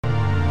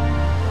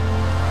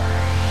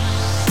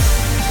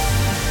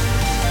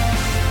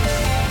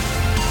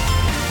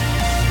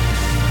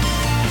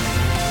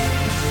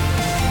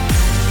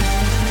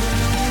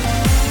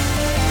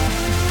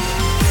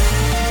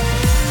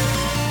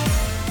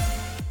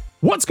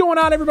What's going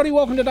on, everybody?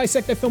 Welcome to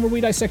Dissect That Film, where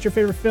we dissect your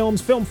favorite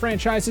films, film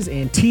franchises,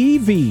 and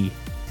TV.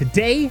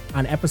 Today,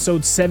 on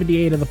episode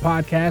 78 of the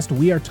podcast,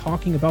 we are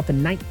talking about the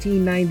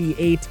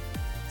 1998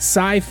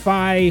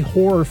 sci-fi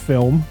horror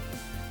film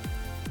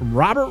from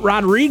Robert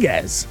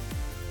Rodriguez,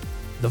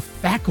 The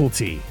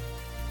Faculty.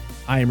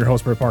 I am your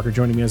host, Brett Parker.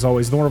 Joining me, as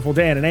always, the wonderful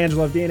Dan and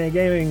Angela of DNA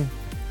Gaming.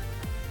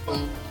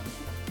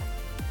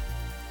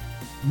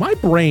 My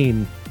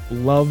brain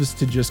loves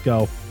to just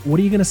go,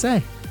 what are you going to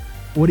say?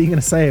 What are you going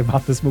to say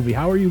about this movie?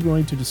 How are you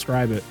going to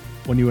describe it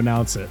when you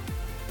announce it?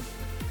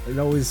 It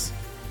always,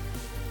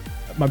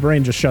 my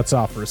brain just shuts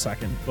off for a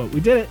second, but we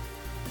did it.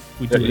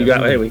 We got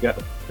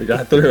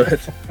through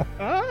it.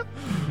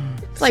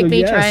 It's like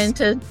me trying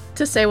to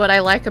say what I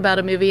like about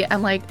a movie.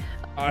 I'm like,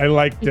 I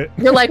liked it.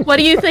 You're like, what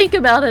do you think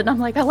about it? And I'm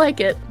like, I like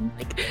it. I'm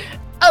like,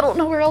 I don't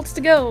know where else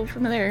to go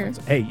from there.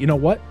 Hey, you know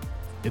what?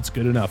 It's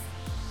good enough.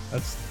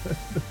 That's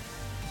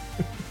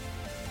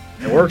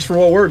it works for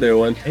what we're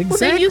doing. Exactly. Well,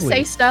 then you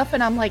say stuff,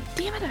 and I'm like,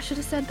 damn it, I should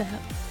have said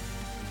that.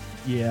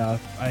 Yeah,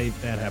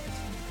 that happens.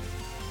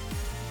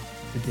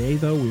 Today,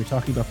 though, we were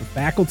talking about The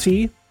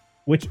Faculty,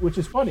 which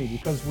is funny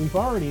because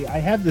I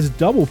had this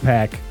double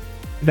pack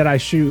that I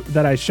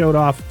showed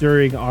off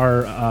during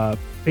our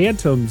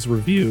Phantoms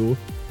review,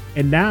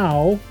 and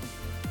now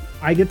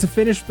I get to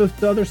finish the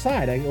other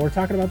side. We're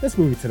talking about this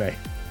movie today.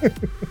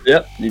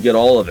 Yep, you get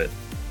all of it.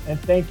 And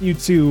thank you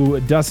to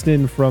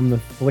Dustin from the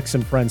Flicks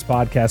and Friends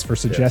podcast for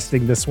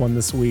suggesting this one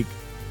this week,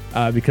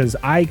 because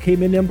I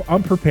came in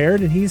unprepared,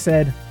 and he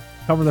said,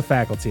 cover The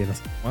Faculty. And I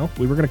was like, well,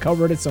 we were going to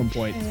cover it at some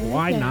point, so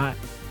why not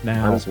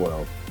now? Might as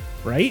well.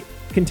 Right?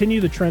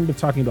 Continue the trend of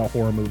talking about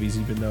horror movies,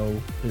 even though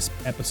this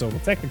episode will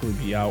technically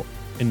be out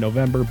in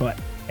November, but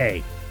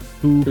hey,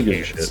 who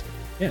cares?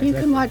 Yeah, you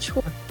can watch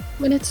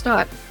when it's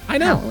not. I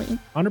know, Halloween.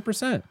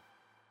 100%.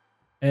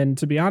 And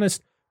to be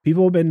honest,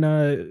 people have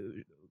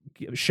been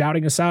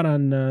shouting us out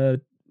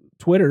on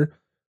Twitter,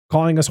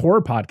 calling us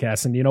horror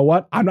podcasts. And you know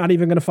what? I'm not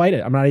even going to fight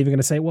it. I'm not even going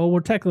to say, well, we're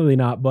technically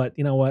not, but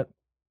you know what?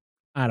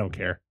 I don't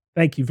care.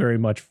 Thank you very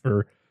much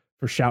for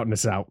shouting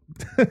us out.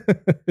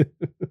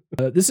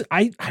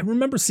 I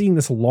remember seeing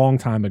this a long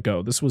time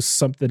ago. This was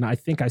something I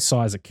think I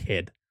saw as a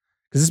kid,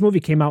 because this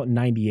movie came out in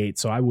 98.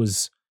 So I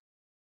was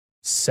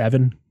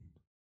 7.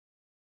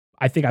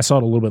 I think I saw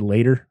it a little bit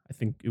later. I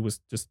think it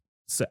was just,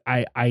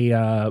 I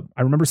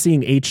remember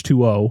seeing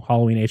H2O,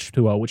 Halloween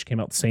H2O, which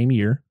came out the same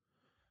year,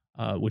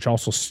 which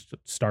also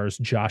stars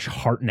Josh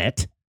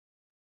Hartnett.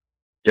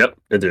 Yep,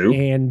 I do.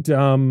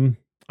 And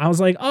I was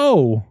like,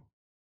 oh,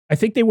 I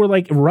think they were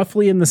like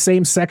roughly in the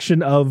same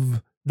section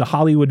of the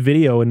Hollywood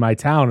Video in my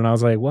town. And I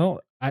was like,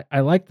 well, I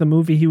like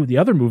the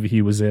other movie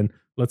he was in.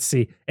 Let's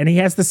see. And he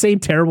has the same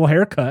terrible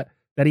haircut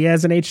that he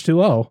has in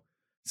H2O.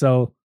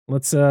 So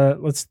let's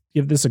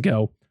give this a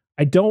go.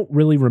 I don't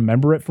really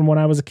remember it from when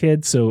I was a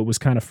kid, so it was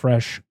kind of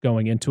fresh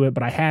going into it,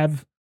 but I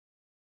have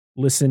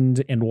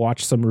listened and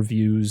watched some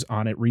reviews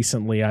on it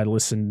recently. I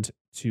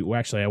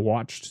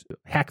watched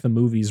Hack the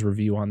Movies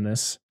review on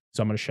this,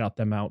 so I'm going to shout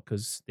them out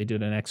because they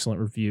did an excellent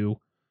review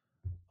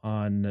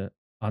on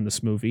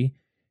this movie.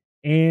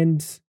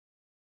 And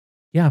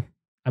yeah,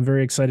 I'm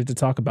very excited to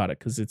talk about it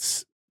because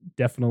it's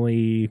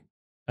definitely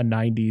a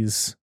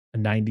 90s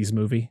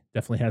movie.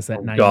 Definitely has that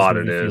 90s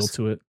movie feel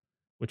to it,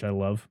 which I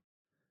love.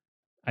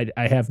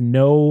 I have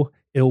no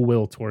ill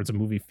will towards a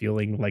movie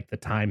feeling like the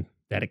time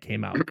that it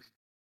came out.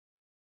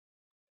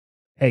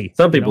 Hey,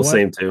 some people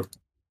seem to.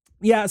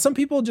 Yeah, some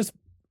people just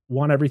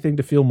want everything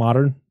to feel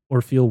modern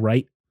or feel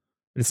right.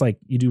 It's like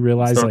you do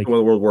realize, it's not like the way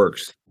the world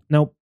works.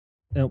 Nope.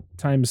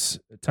 Times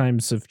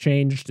have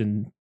changed,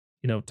 and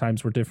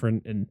times were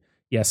different. And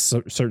yes,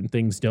 certain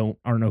things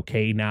aren't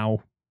okay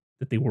now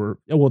that they were.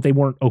 Well, they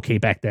weren't okay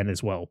back then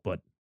as well. But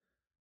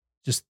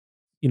just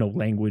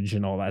language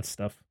and all that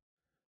stuff.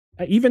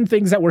 Even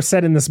things that were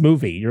said in this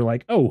movie, you're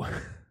like, oh,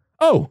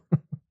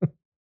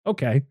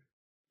 okay.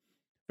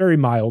 Very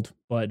mild,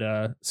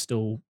 but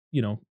still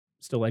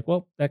like,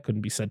 well, that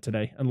couldn't be said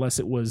today unless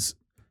it was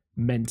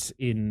meant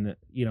in,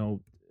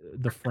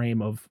 the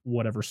frame of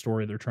whatever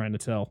story they're trying to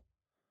tell.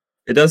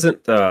 It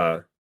doesn't,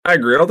 I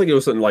agree. I don't think it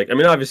was something like,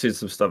 obviously it's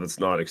some stuff that's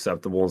not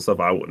acceptable and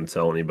stuff I wouldn't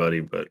tell anybody,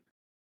 but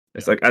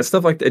it's like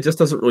stuff like that, it just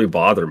doesn't really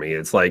bother me.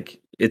 It's like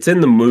it's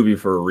in the movie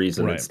for a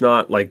reason. Right. It's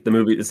not like the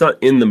movie. It's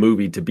not in the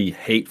movie to be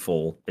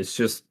hateful. It's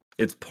just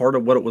it's part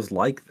of what it was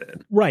like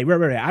then. Right.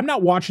 I'm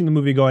not watching the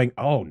movie going,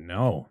 oh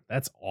no,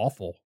 that's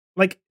awful.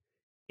 Like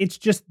it's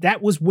just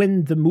that was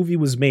when the movie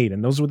was made,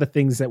 and those were the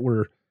things that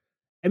were.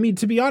 I mean,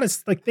 to be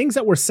honest, like things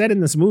that were said in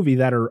this movie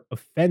that are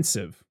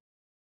offensive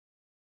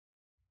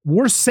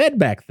were said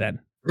back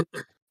then.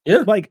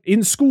 Yeah, like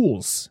in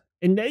schools.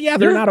 And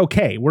they're not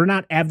okay. We're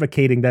not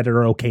advocating that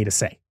they're okay to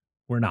say.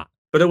 We're not.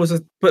 But it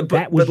was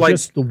that was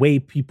just the way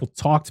people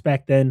talked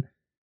back then,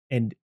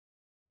 and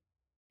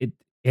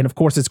of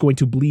course it's going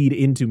to bleed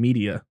into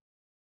media.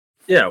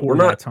 Yeah, we're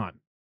not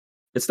time.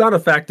 It's not a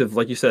fact of,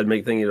 like you said,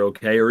 making it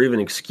okay or even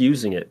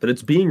excusing it, but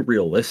it's being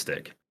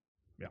realistic.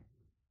 Yeah,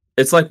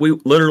 it's like we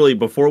literally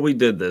before we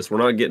did this, we're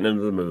not getting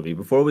into the movie.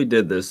 Before we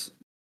did this,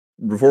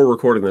 before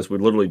recording this, we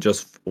literally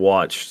just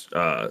watched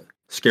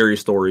Scary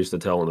Stories to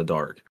Tell in the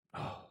Dark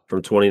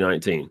from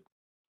 2019.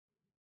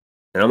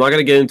 And I'm not going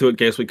to get into it in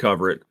case we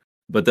cover it,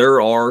 but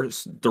there are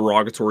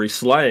derogatory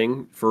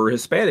slang for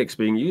Hispanics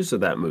being used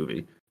in that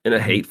movie in a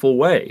hateful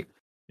way.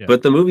 Yeah.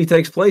 But the movie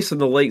takes place in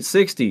the late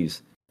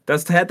 60s.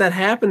 That's had that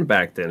happen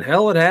back then.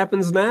 Hell, it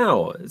happens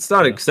now. It's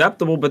not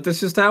acceptable, but that's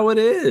just how it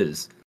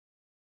is.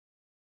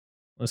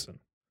 Listen,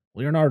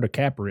 Leonardo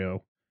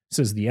DiCaprio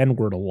says the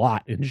N-word a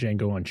lot in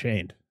Django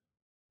Unchained.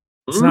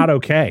 It's not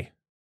okay.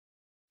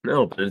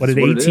 No, but in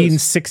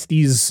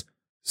 1860s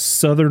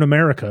Southern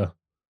America,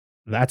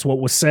 that's what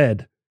was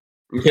said.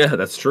 Yeah,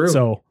 that's true.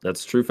 So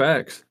that's true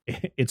facts.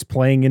 It's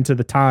playing into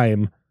the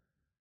time.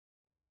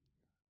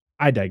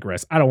 I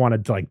digress. I don't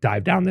want to like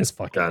dive down this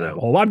fucking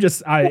hole.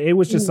 It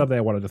was just something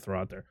I wanted to throw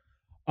out there.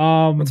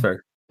 That's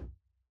fair.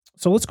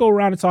 So let's go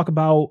around and talk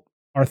about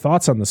our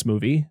thoughts on this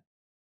movie.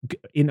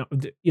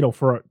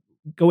 For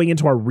going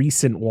into our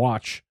recent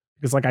watch,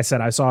 because like I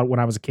said, I saw it when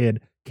I was a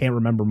kid. Can't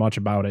remember much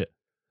about it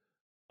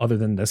other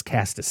than this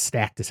cast is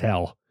stacked as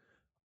hell.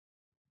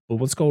 But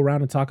let's go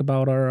around and talk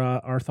about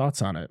our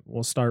thoughts on it.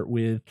 We'll start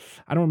with,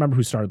 I don't remember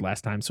who started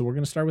last time, so we're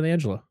going to start with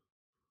Angela.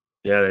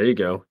 Yeah, there you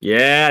go.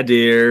 Yeah,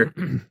 dear.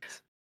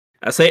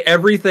 I say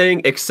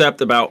everything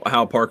except about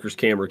how Parker's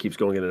camera keeps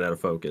going in and out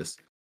of focus.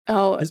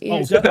 Oh,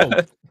 yeah.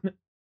 Let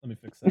me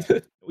fix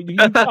that. You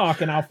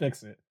talk and I'll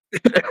fix it.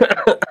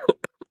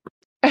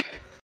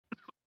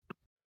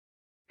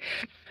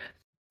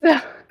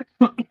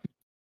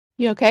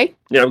 You okay?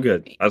 Yeah, I'm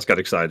good. I just got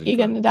excited. You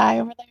gonna die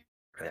over there?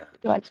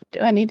 Yeah. Do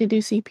I need to do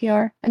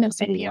CPR? I know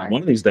CPR.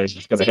 One of these days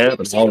it's gonna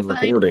happen while I'm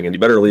recording, and you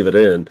better leave it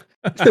in.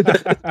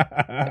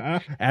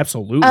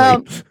 Absolutely.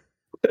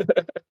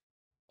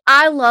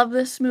 I love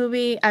this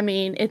movie. I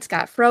mean, it's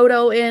got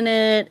Frodo in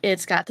it.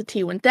 It's got the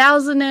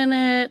T-1000 in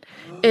it.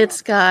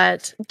 It's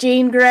got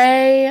Jean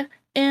Grey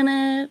in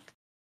it.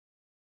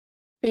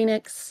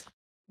 Phoenix.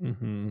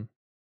 Mm-hmm.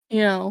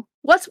 You know,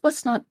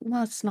 what's not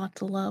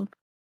to love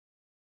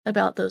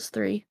about those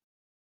three?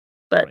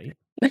 But right.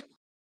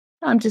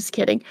 I'm just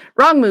kidding.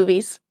 Wrong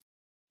movies.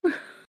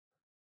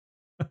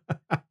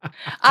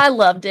 I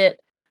loved it.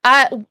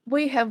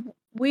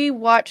 We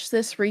watched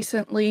this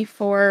recently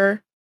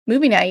for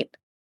movie night.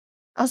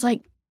 I was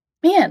like,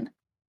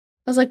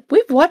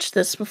 we've watched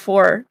this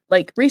before,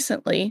 like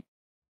recently.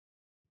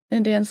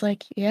 And Dan's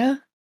like, yeah.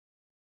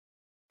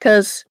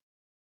 Because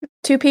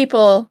 2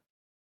 people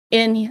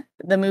in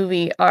the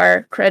movie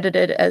are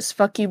credited as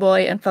fuck you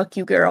boy and fuck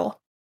you girl.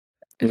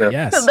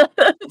 Yes.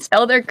 That's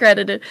how they're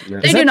credited.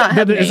 Yes. They do not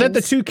have names. Is that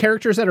the 2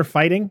 characters that are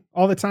fighting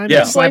all the time?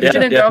 Yeah. Boyfriend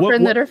and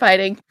girlfriend that are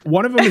fighting.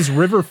 One of them is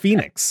River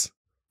Phoenix.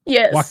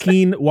 Yes.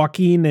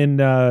 Joaquin and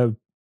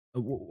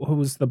who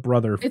was the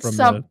brother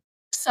from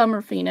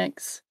Summer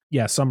Phoenix.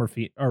 Yeah, Summer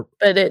Phoenix.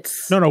 But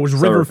it's no, it was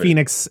River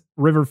Phoenix.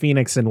 River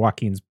Phoenix and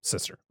Joaquin's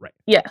sister, right?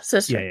 Yeah,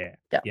 sister.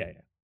 Yeah.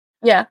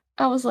 Yeah,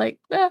 I was like,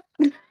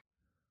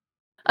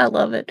 I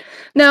love it.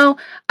 No,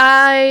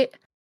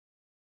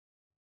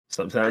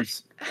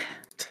 sometimes.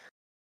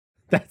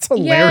 That's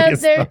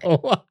hilarious. Yeah,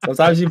 though.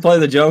 Sometimes you play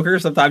the Joker.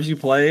 Sometimes you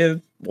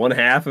play one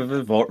half of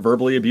a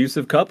verbally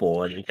abusive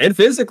couple, and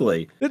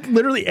physically. It's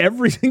literally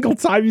every single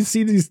time you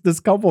see this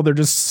couple, they're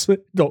just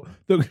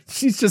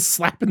she's just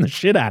slapping the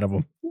shit out of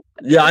him.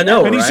 Yeah, I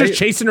know. And he's right? just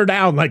chasing her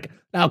down, like,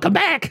 "Now come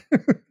back."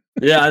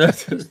 Yeah, I know.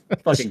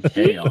 Fucking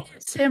chaos.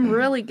 Hits him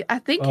really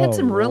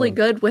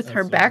good with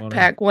her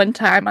backpack one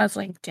time. I was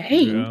like,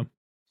 dang. Yeah.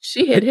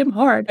 She hit him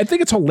hard. I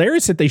think it's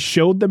hilarious that they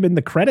showed them in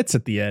the credits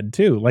at the end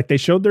too. Like they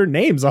showed their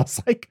names. I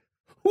was like,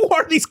 who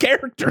are these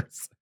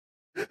characters?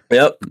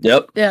 Yep.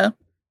 Yeah.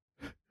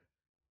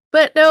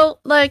 But no,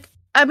 like,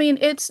 I mean,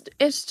 it's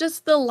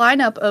just the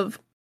lineup of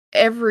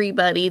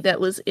everybody that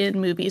was in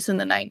movies in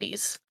the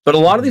 90s. But a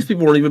lot of these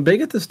people weren't even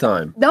big at this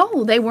time.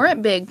 No, they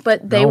weren't big,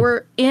 but they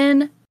were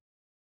in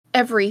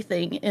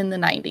everything in the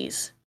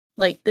 90s.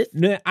 Like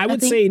I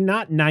would say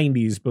not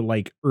 90s, but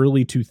like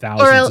early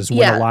 2000s is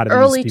when a lot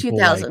of these people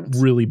like,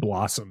 really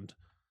blossomed.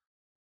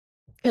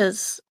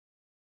 Because,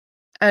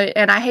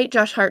 and I hate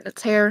Josh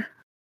Hartnett's hair.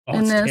 Oh,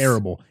 it's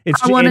terrible. It's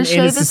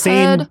the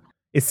same.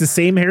 It's the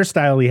same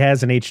hairstyle he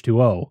has in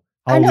H2O.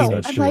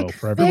 Halloween H2O. Like,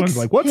 for everyone's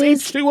like, what's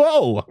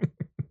H2O?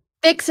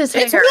 Fix his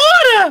hair. It's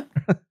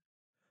water.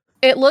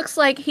 It looks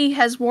like he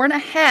has worn a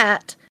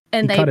hat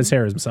and he cut his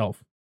hair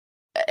himself.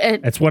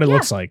 That's what it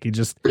looks like. He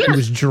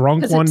was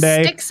drunk one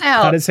day,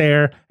 cut his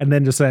hair, and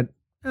then just said,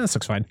 "This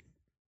looks fine."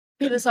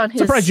 He was on his.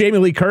 Surprised Jamie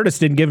Lee Curtis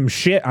didn't give him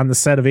shit on the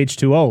set of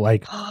H2O.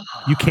 Like,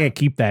 you can't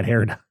keep that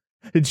hair down.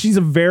 And she's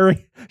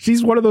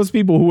one of those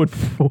people who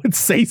would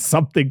say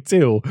something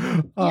too.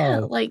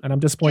 Yeah, and I'm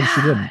disappointed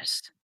she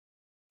didn't.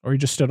 Or he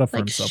just stood up for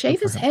himself.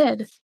 Shave his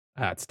head.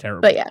 It's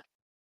terrible. But yeah,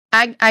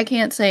 I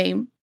can't say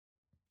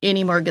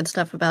any more good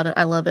stuff about it.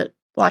 I love it.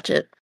 Watch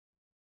it.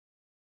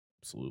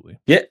 Absolutely.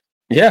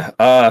 Yeah,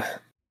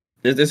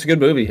 it's a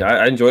good movie.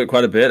 I enjoyed it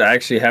quite a bit. I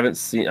actually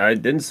I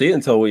didn't see it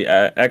until we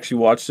actually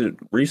watched it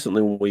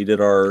recently when we did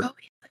our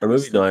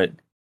movie night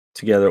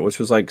together, which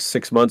was like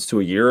 6 months to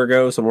a year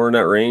ago, somewhere in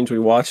that range. We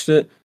watched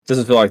it.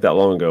 Doesn't feel like that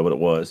long ago, but it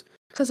was.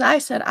 Because I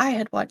said I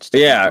had watched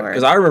it. Yeah, before.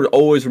 because I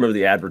always remember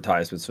the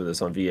advertisements for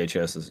this on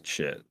VHS and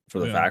shit for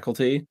the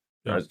faculty.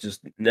 Yeah. I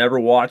just never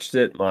watched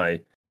it. I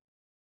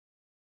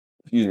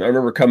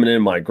remember coming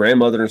in, my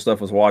grandmother and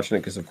stuff was watching it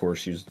because, of course,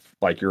 she's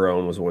like your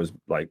own, was always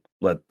like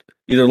let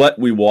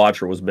we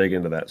watch or was big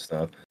into that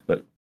stuff.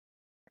 But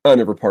I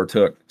never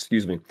partook.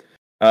 Excuse me.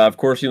 Of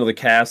course, the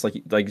cast, like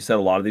you said,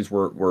 a lot of these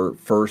were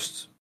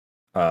first.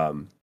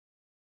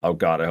 Oh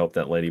God, I hope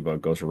that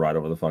ladybug goes right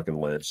over the fucking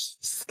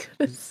lens.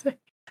 Like,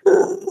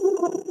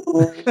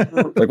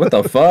 what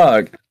the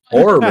fuck?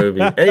 Horror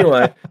movie.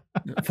 Anyway,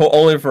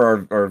 only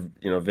for our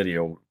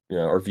video,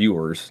 our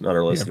viewers, not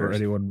our listeners. For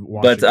anyone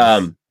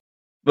watching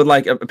but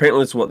like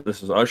apparently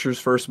this was Usher's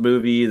first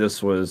movie.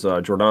 This was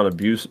Jordana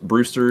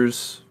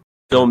Brewster's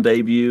film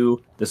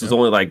debut. This is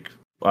only like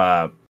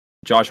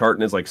Josh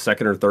Hartnett's like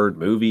second or third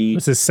movie. It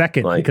was his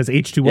second, like, because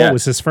H2O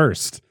was his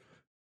first.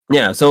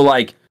 Yeah, so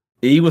like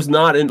he was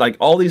not in, like,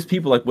 all these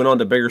people like went on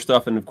to bigger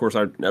stuff, and of course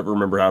I never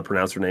remember how to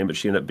pronounce her name, but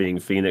she ended up being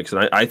Phoenix,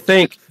 and I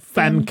think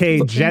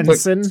Famke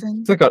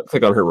Jensen.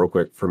 Click on her real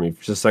quick for me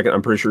for just a second.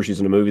 I'm pretty sure she's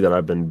in a movie that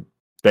I've been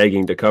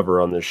begging to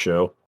cover on this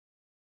show.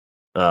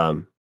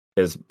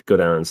 Is go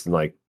down and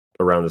like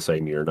around the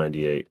same year,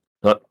 98.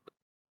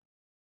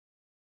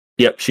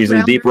 Yep, she's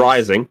in Deep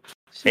Rising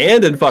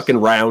and in fucking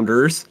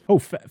Rounders. Oh,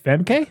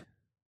 Famke?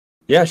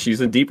 Yeah, she's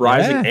in Deep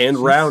Rising and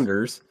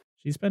Rounders.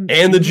 She's been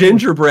and the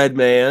Gingerbread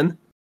Man.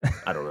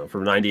 I don't know,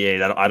 from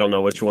 98. I don't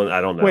know which one.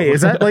 I don't know. Wait,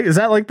 is that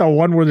like the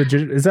one where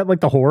is that like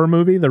the horror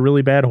movie, the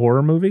really bad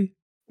horror movie?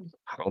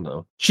 I don't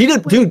know. She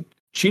did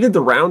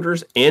the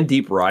Rounders and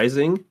Deep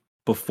Rising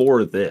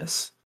before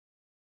this.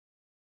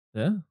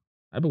 Yeah,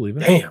 I believe it.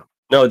 Damn.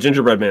 No,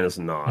 Gingerbread Man is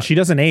not. She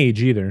doesn't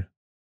age either.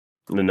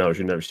 No,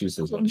 she never. She was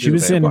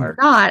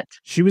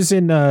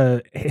in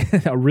a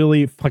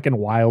really fucking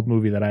wild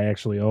movie that I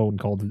actually own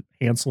called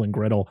Hansel and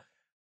Gretel,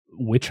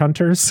 Witch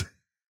Hunters.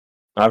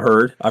 I've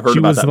heard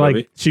about that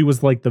movie. She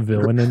was like the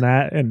villain in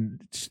that,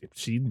 and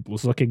she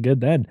was looking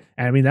good then.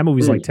 And I mean, that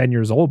movie's like 10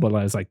 years old, but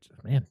I was like,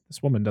 man,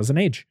 this woman doesn't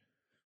age.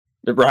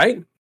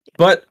 Right?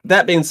 But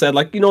that being said,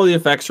 like, the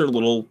effects are a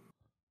little,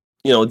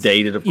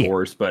 dated, of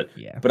course, but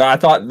I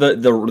thought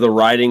the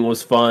writing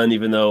was fun,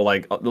 even though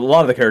like a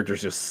lot of the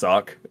characters just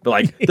suck. But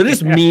like they're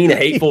just mean,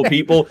 hateful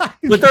people.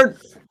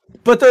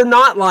 But they're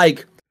not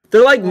like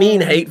they're like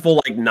mean,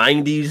 hateful, like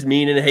 90s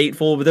mean and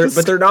hateful, but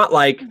they're not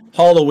like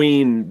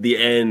Halloween the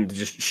End,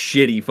 just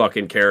shitty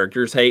fucking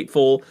characters,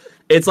 hateful.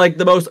 It's like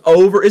the most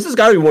this has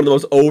got to be one of the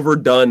most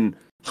overdone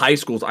high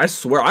schools. I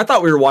swear, I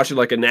thought we were watching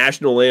like a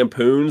National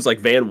Lampoon's like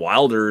Van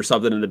Wilder or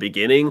something in the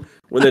beginning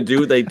when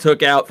they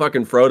took out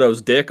fucking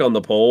Frodo's dick on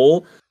the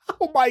pole.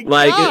 Oh my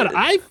God,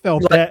 I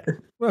felt that.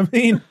 I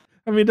mean,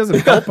 it doesn't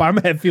help.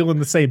 I'm feeling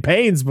the same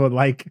pains, but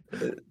like,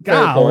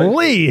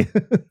 golly.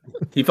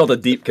 He felt a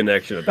deep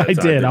connection at that time.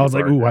 I did. I was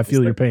like, ooh, I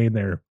feel your pain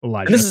there,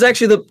 Elijah. And this is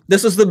actually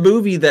the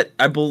movie that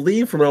I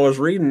believe from what I was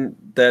reading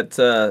that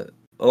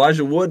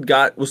Elijah Wood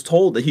was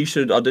told that he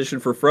should audition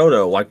for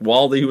Frodo, like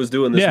while he was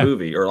doing this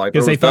movie, or like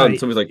because they thought,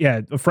 so he was like,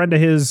 a friend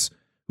of his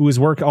who was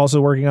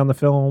also working on the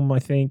film, I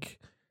think,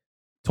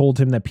 told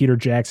him that Peter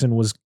Jackson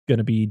was going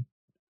to be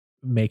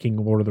making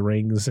Lord of the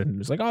Rings, and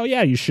was like, oh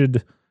yeah, you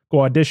should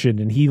go audition,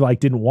 and he like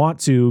didn't want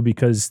to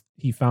because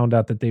he found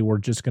out that they were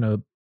just going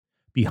to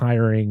be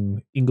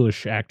hiring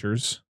English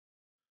actors.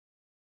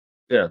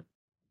 Yeah.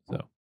 So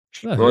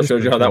well,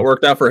 showed you how that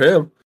worked out for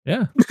him.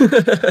 Yeah.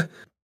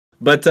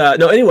 But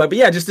no, anyway, but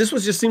yeah,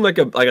 this seemed like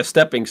a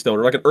stepping stone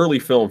or like an early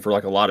film for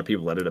like a lot of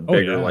people that did a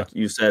bigger, like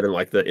you said, in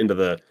like the into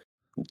the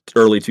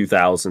early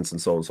 2000s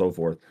and so on and so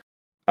forth.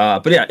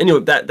 But yeah, anyway,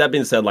 that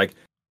being said, like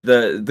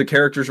the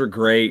characters are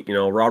great.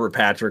 Robert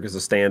Patrick is a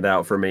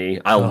standout for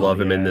me. I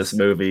love him in this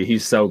movie.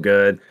 He's so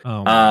good.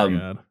 Oh my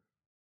God.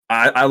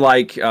 I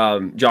like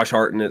Josh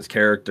Hartnett's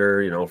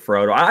character,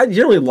 Frodo. I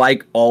generally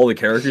like all the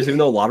characters, even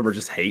though a lot of them are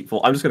just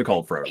hateful. I'm just going to call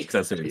it Frodo because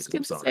that's the reason.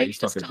 I'm sorry. He's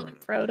talking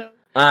Frodo.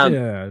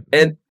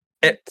 And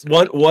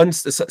one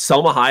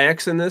Selma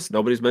Hayek's in this.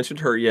 Nobody's mentioned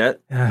her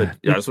yet. But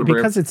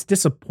because it's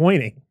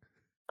disappointing.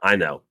 I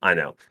know.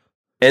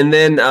 And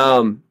then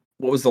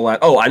what was the last?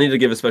 Oh, I need to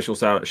give a special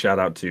shout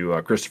out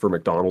to Christopher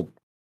McDonald.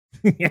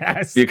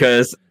 Yes.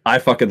 Because I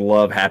fucking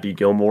love Happy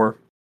Gilmore.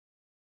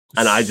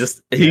 And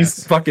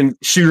he's fucking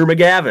Shooter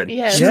McGavin.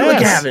 Yes. Shooter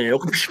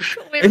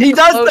McGavin. And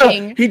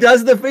he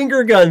does the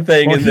finger gun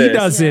thing in this. He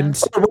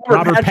doesn't.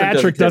 Robert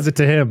Patrick does it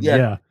to him.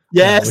 Yeah.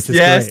 Yes,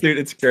 dude,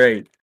 it's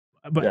great.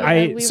 But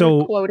we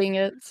were quoting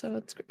it, so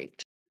it's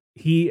great.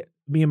 Me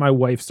and my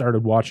wife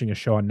started watching a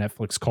show on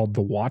Netflix called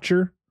The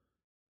Watcher,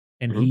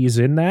 and he's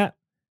in that,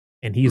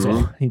 and he's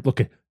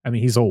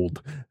he's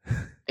old.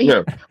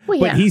 Yeah. Well,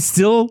 but he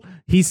still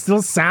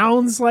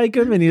sounds like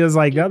him, and he was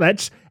like,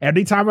 that's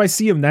every time I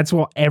see him,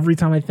 every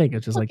time I think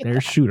it's just like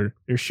there's Shooter.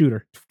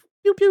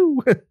 Pew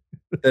pew.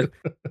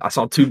 I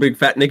saw two big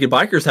fat naked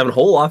bikers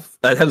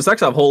having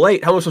sex off hole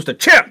 8. How am I supposed to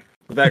chip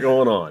with that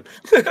going on?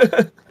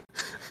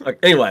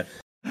 Anyway,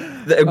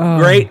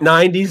 great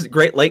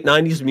late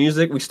 90s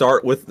music. We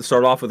start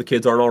off with The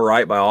Kids Aren't All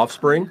Right by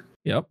Offspring.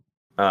 Yep.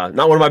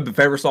 Not one of my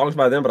favorite songs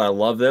by them, but I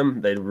love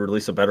them. They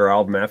released a better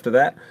album after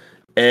that.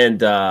 And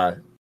Josh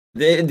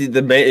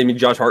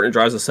Hartnett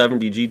drives a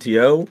 70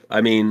 GTO.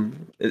 I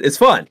mean, it's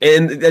fun,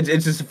 and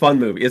it's just a fun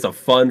movie. It's a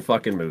fun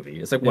fucking movie.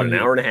 It's like what, an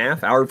hour and a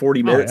half, hour and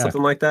 40 minutes,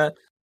 something like that.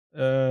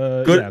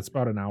 Good. Yeah, it's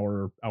about an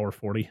hour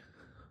 40.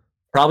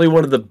 Probably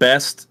one of the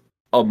best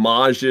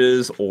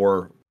homages,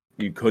 or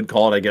you could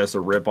call it, I guess, a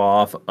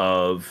ripoff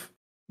of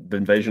the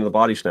Invasion of the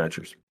Body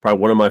Snatchers.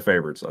 Probably one of my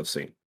favorites I've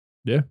seen.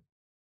 Yeah.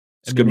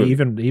 It's good.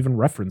 They even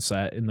reference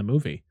that in the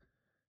movie.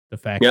 The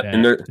fact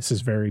that this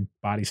is very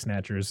Body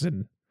Snatchers,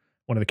 and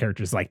one of the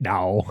characters is like,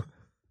 no.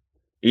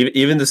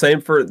 Even the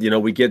same for,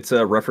 we get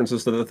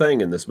references to The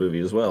Thing in this movie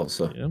as well.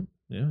 So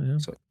yeah.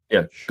 So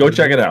go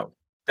check it out.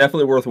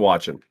 Definitely worth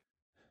watching.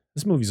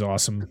 This movie's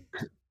awesome.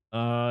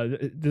 What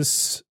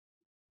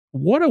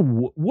a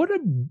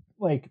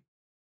like.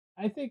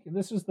 I think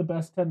this is the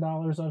best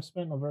 $10 I've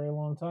spent in a very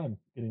long time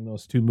getting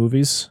those two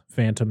movies,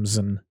 Phantoms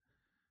and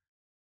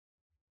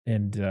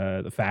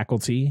The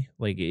Faculty.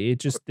 Like, it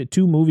just, the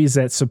two movies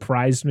that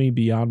surprised me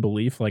beyond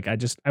belief. Like, I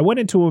went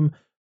into them.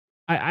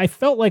 I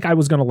felt like I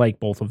was gonna like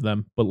both of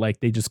them, but like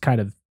they just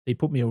they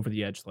put me over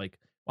the edge. Like,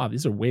 wow,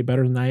 these are way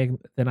better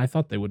than I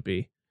thought they would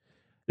be.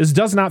 This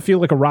does not feel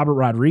like a Robert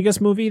Rodriguez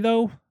movie,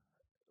 though.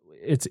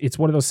 It's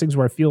one of those things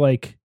where I feel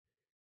like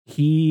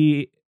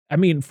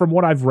from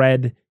what I've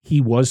read,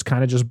 he was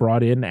kind of just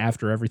brought in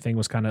after everything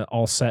was kind of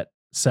all set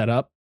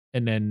up,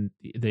 and then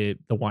the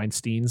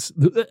Weinsteins.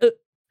 You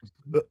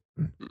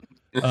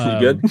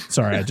good?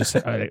 Sorry, a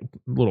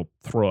little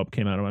throw up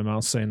came out of my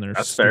mouth saying their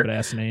stupid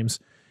ass names.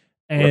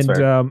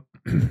 And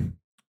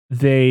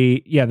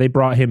they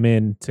brought him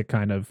in to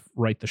kind of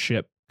right the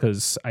ship,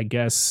 because I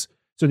guess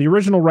so. The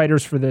original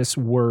writers for this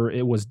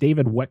was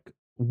David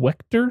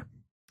Wechter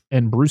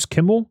and Bruce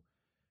Kimmel,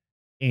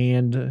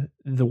 and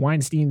the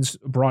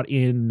Weinsteins brought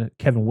in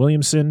Kevin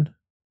Williamson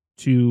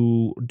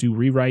to do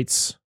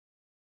rewrites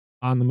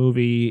on the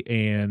movie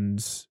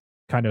and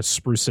kind of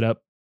spruce it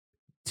up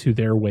to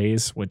their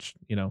ways, which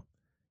you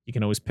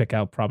can always pick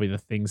out probably the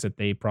things that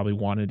they probably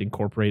wanted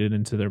incorporated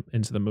into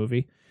the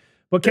movie.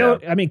 But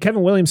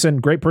Kevin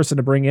Williamson, great person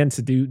to bring in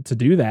to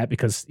do that,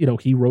 because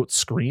he wrote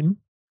Scream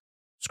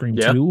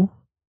 2,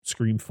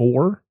 Scream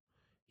 4.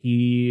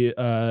 He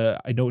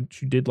I Know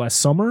What You Did Last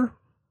Summer,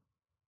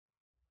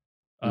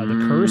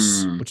 The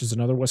Curse, which is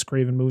another Wes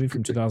Craven movie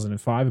from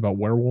 2005 about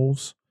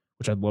werewolves,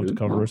 which I'd love to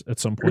cover at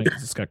some point,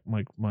 because it's got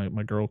my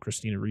girl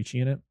Christina Ricci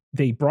in it.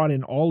 They brought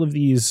in all of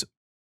these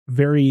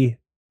very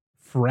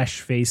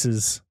fresh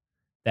faces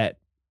that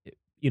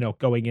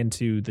going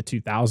into the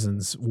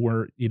 2000s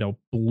were,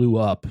 blew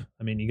up.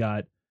 I mean, you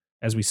got,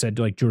 as we said,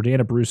 like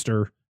Jordana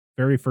Brewster,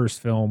 very first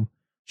film.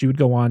 She would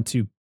go on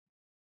to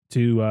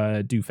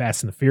do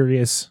Fast and the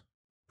Furious,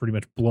 pretty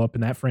much blow up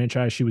in that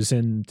franchise. She was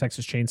in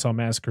Texas Chainsaw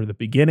Massacre, the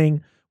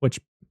beginning,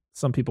 which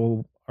some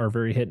people are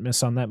very hit and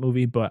miss on that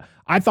movie, but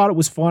I thought it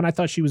was fun. I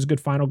thought she was a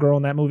good final girl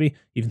in that movie,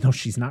 even though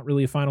she's not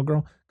really a final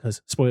girl,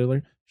 because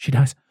spoiler, she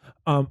dies.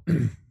 No!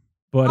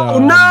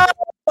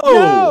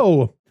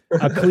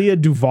 Clea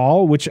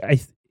Duvall, which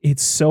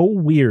it's so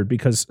weird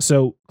because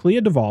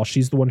Clea Duvall,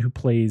 she's the one who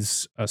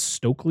plays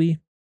Stokely.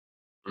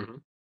 Mm-hmm.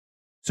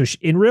 So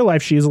in real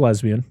life, she is a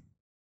lesbian.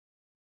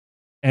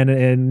 And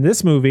in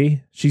this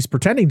movie, she's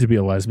pretending to be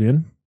a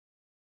lesbian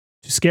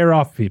to scare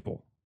off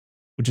people,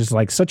 which is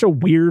like such a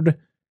weird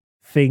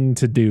thing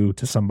to do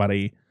to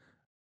somebody.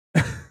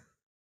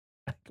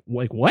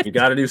 Like, what? You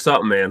got to do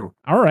something, man.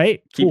 All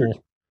right,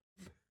 cool.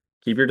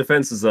 Keep your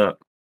defenses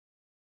up.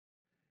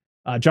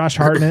 Josh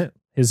Hartnett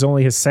is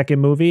only his second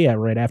movie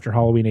right after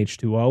Halloween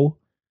H2O,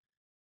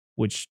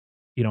 which,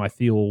 I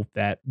feel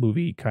that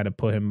movie kind of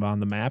put him on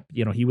the map.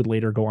 He would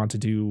later go on to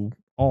do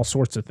all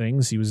sorts of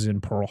things. He was in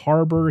Pearl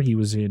Harbor. He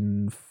was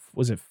in,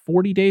 was it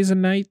 40 Days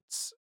and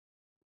Nights?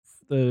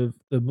 The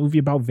movie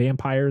about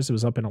vampires. It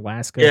was up in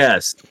Alaska.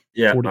 Yes.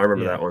 Yeah, 40, I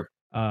remember that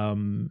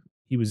one.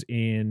 He was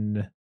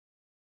in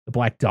The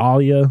Black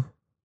Dahlia.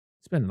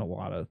 He's been in a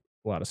lot of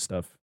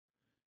stuff.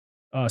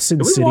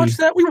 Sin City.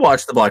 We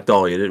watched The Black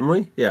Dahlia, didn't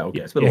we? Yeah,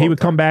 okay. Yeah, he would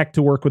come back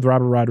to work with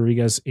Robert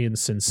Rodriguez in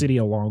Sin City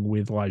along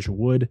with Elijah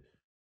Wood.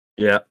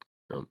 Yeah.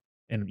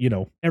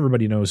 And,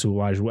 everybody knows who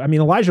Elijah Wood. I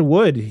mean, Elijah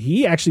Wood,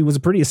 he actually was a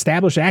pretty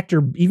established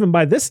actor even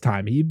by this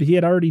time. He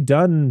had already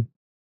done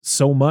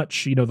so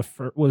much.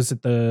 Was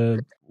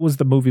the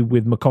movie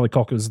with Macaulay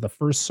Culkin, was The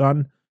First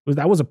Son.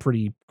 That was a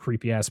pretty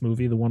creepy ass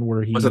movie. The one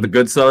where was it The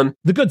Good Son?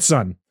 The Good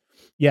Son.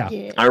 Yeah.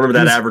 I remember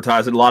that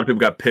advertising. A lot of people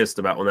got pissed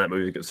about when that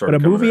movie started.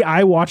 But a movie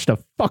I watched a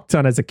fuck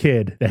ton as a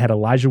kid that had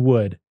Elijah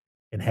Wood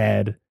and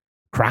had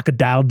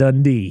Crocodile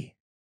Dundee.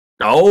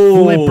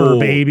 Oh, Flipper,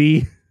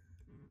 baby.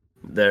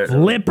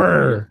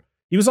 Flipper.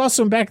 He was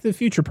also in Back to the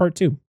Future Part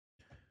 2.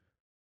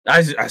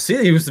 I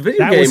see. He was the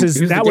video game.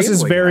 That was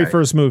his very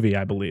first movie,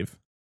 I believe.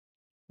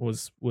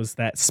 Was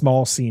that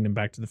small scene in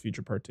Back to the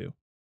Future Part 2?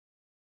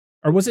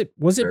 Or was it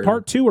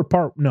Part 2 or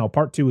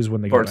Part 2 is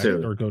when they go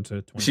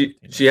to 20.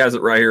 She has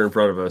it right here in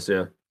front of us,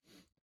 yeah.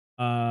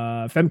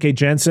 Femke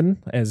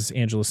Jensen, as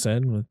Angela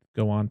said, would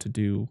go on to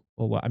do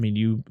a lot. I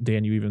mean,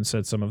 Dan, you even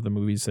said some of the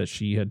movies that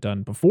she had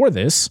done before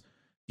this.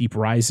 Deep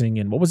Rising,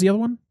 and what was the other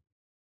one?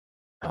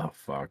 Oh,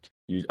 fuck.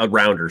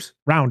 Rounders.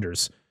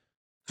 Rounders,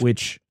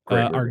 which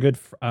our good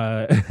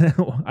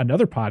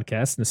another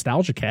podcast,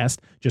 Nostalgia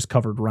Cast, just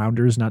covered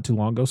Rounders not too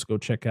long ago. So go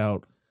check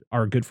out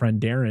our good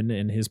friend Darren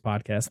and his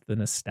podcast, the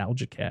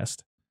Nostalgia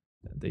Cast.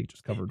 They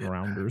just covered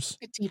Rounders.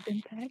 A Deep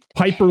Impact.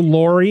 Piper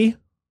Laurie.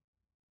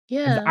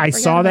 Yeah. I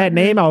saw that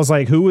name. I was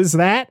like, who is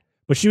that?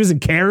 But she was in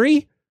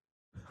Carrie.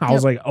 I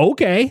was like,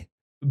 okay.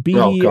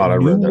 Oh, God, I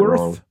read that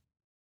wrong.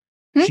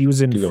 She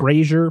was in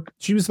Frasier.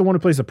 She was the one who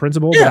plays the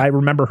principal, but I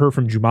remember her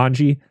from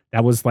Jumanji.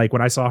 That was like,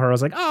 when I saw her, I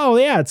was like, oh,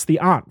 yeah, it's the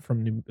aunt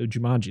from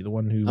Jumanji, the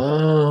one who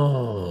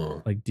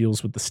like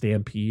deals with the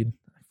stampede.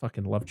 I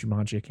fucking love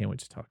Jumanji. I can't wait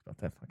to talk about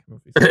that fucking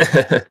movie.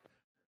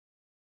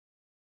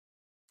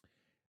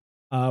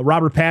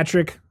 Robert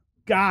Patrick.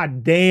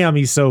 God damn,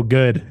 he's so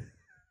good.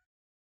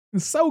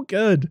 So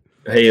good.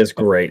 He is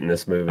great in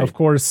this movie. Of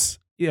course.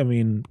 Yeah, I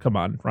mean, come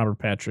on. Robert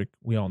Patrick,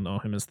 we all know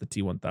him as the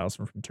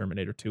T-1000 from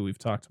Terminator 2. We've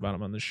talked about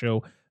him on the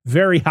show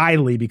very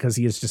highly because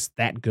he is just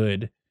that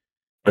good.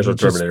 There's a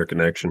Terminator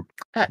connection.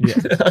 Yeah,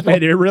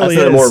 it really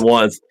I've said it more than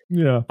once.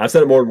 Yeah. I've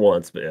said it more than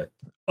once, but yeah.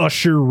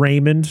 Usher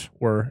Raymond,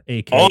 or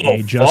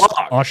AKA just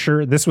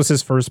Usher. This was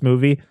his first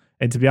movie.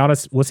 And to be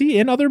honest, was he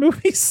in other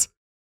movies?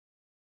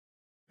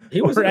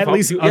 He was or at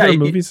least other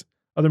movies.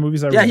 Other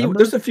movies I remember.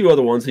 There's a few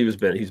other ones he's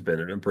been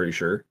in, I'm pretty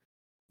sure.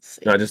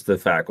 Not just the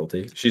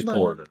faculty. She's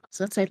pulling it.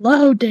 So let's say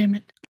low, damn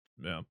it.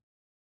 Yeah.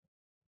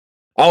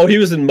 Oh, he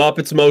was in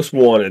Muppets Most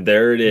Wanted.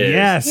 There it is.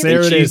 Yes,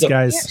 there it is,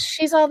 guys. Yeah,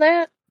 she's all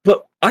that.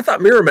 But I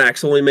thought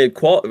Miramax only made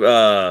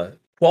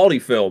quality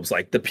films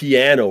like The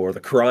Piano or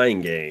The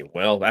Crying Game.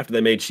 Well, after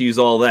they made She's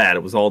All That,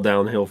 it was all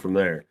downhill from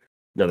there.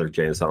 Another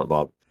Jay and Silent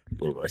Bob.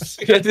 Anyways.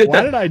 Why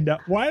did I know?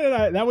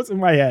 That was in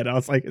my head. I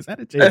was like, is that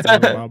a Jay and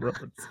Silent Bob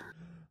reference?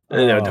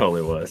 Yeah, it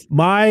totally was.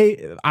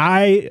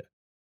 I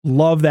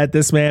love that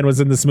this man was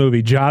in this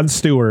movie. Jon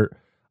Stewart.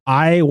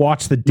 I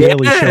watched The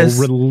Daily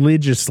Show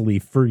religiously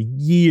for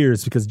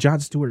years because Jon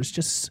Stewart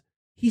is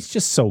he's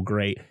just so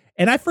great.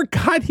 And I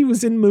forgot he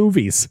was in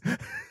movies.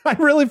 I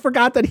really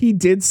forgot that he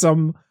did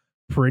some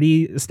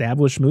pretty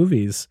established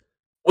movies.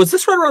 Was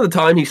this right around the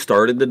time he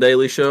started The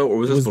Daily Show, or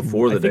was this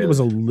before The Daily Show? I think it was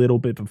a little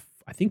bit.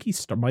 I think he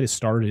might have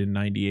started in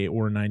 98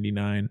 or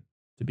 99,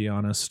 to be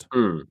honest.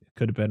 It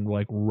could have been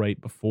like right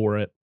before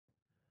it.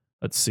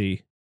 Let's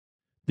see.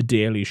 The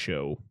Daily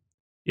Show.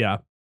 Yeah,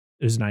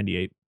 it was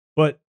 98.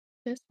 But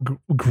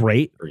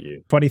great. For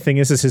you. Funny thing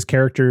is his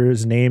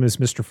character's name is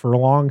Mr.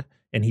 Furlong,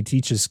 and he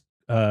teaches,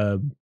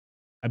 I'm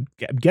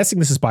guessing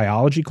this is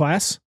biology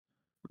class.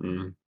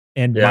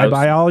 And my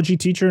biology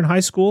teacher in high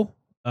school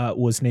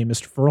was named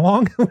Mr.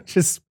 Furlong, which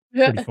is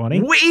pretty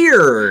funny.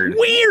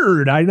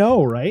 Weird. I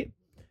know, right?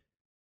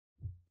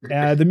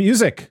 The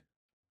music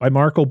by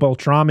Marco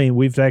Beltrami.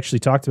 We've actually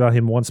talked about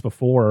him once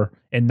before,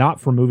 and not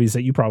for movies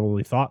that you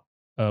probably thought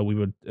we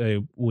would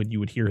when you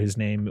would hear his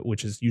name,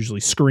 which is usually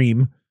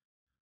Scream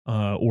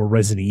or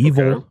Resident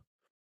Evil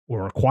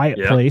or A Quiet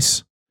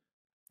Place.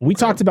 We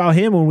talked about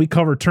him when we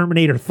covered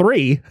Terminator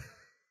 3.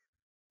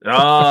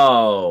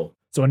 Oh.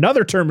 So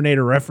another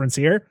Terminator reference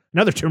here,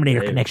 another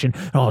Terminator connection,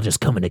 all just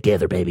coming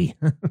together, baby.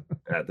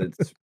 But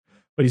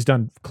he's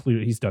done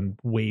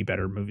way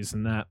better movies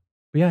than that.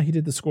 But yeah, he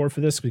did the score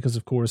for this because,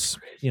 of course,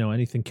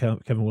 anything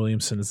Kevin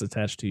Williamson is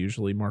attached to,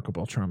 usually Marco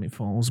Beltrami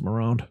follows him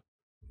around,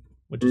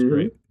 which is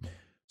great.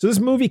 So this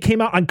movie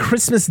came out on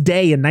Christmas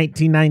Day in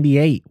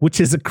 1998, which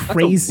is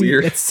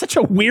it's such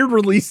a weird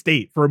release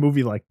date for a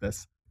movie like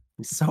this.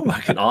 It's so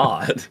fucking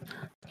odd.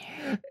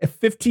 A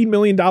 $15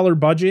 million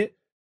budget,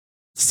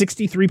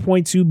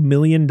 $63.2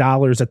 million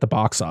at the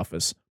box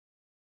office.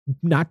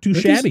 Not too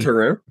shabby.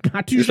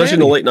 Not too especially shabby. In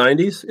the late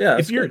 90s. Yeah.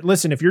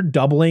 If you're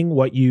doubling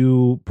what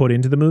you put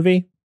into the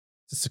movie,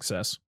 it's a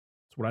success.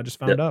 That's what I just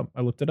found out.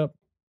 I looked it up.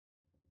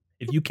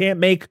 If you can't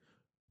make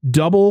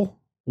double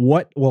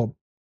if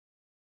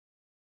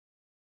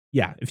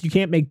you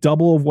can't make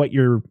double of what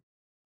your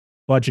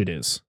budget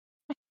is,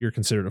 you're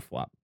considered a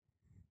flop.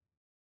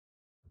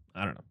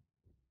 I don't know.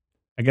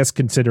 I guess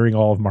considering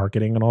all of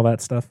marketing and all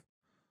that stuff.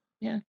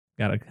 Yeah.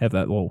 Gotta have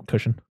that little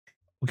cushion.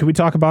 Do we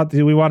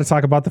want to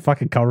talk about the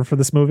fucking cover for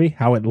this movie?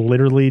 How it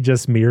literally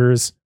just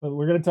mirrors.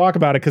 We're going to talk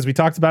about it because we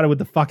talked about it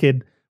with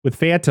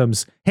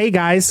Phantoms. Hey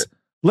guys,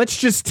 let's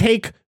just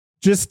take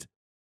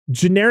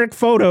generic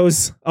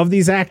photos of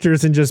these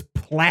actors and just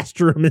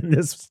plaster them in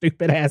this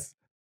stupid ass.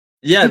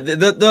 Yeah,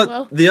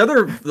 the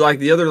other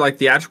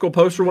theatrical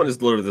poster one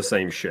is literally the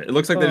same shit. It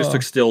looks like they just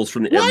took stills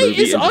from the movie. Why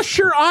is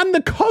Usher on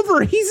the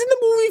cover? He's in the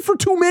movie for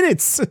 2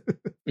 minutes.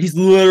 He's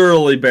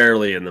literally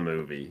barely in the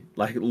movie,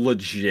 like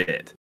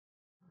legit.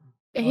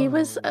 He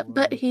was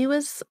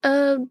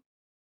a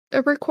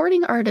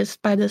recording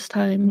artist by this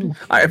time.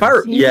 If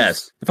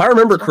I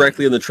remember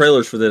correctly in the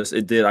trailers for this,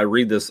 it did. I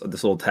read this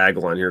little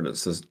tagline here that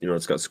says,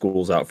 it's got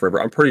Schools Out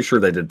Forever. I'm pretty sure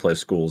they did play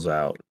Schools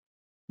Out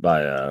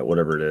by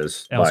whatever it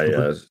is,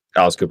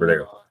 Alice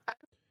Cooper.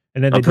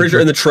 And then I'm pretty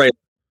sure in the trailer.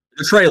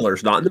 The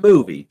trailers, not in the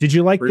movie. Did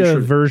you like Pretty the sure-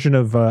 version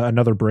of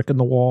Another Brick in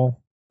the Wall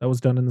that was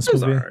done in this It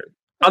was movie? all right.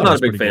 I'm Oh, not that's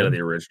a big pretty fan of good.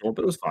 the original,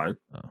 but it was fine.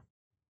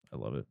 I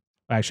love it.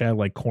 Actually, I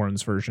like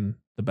Corn's version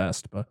the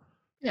best, but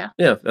Yeah,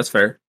 that's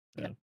fair.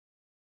 Yeah.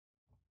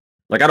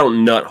 Like I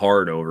don't nut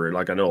hard over it.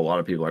 Like I know a lot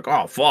of people like,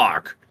 oh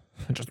fuck,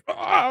 just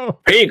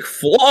Pink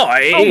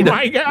Floyd. oh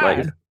my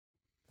god.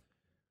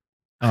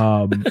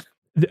 Like,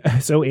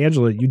 So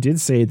Angela, you did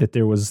say that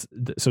there was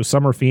so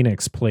Summer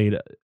Phoenix played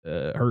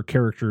her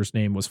character's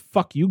name was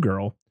Fuck You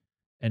Girl,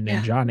 and then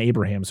Yeah. John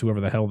Abrahams, whoever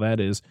the hell that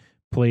is,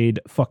 played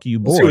Fuck You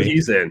let's see what Boy.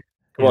 he's in.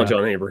 Come on, Yeah.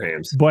 John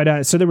Abrahams.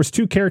 But so there was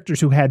two characters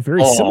who had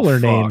very Oh, similar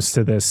fuck. names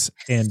to this,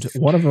 and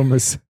one of them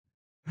was,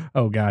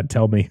 oh god,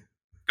 tell me.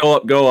 Go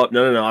up.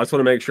 No. I just want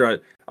to make sure.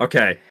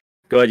 Okay,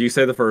 go ahead. You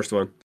say the first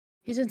one.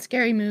 He's in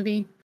Scary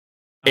Movie.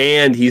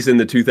 And he's in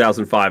the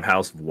 2005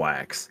 House of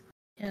Wax.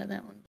 Yeah,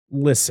 that one.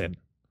 Listen,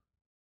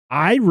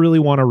 I really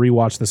want to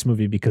rewatch this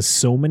movie because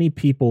so many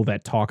people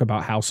that talk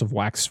about House of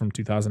Wax from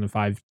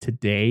 2005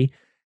 today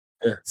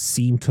Yeah.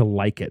 seem to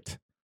like it.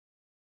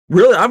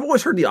 Really, I've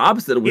always heard the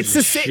opposite. It was It's the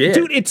just same, shit.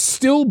 dude. It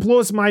still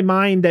blows my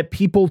mind that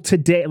people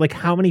today, like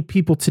how many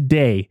people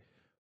today,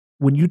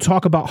 when you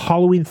talk about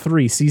Halloween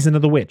 3, Season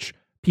of the Witch,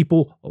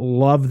 people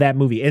love that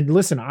movie. And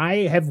listen,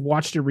 I have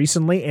watched it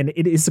recently, and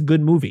it is a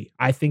good movie.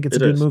 I think it's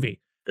It a good is. movie.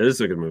 It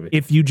is a good movie.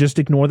 If you just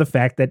ignore the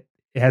fact that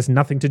it has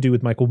nothing to do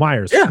with Michael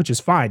Myers, Yeah. which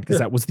is fine because Yeah.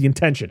 that was the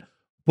intention.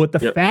 But the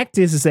Yep. fact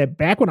is that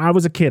back when I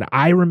was a kid,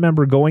 I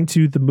remember going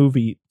to the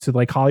movie to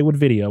like Hollywood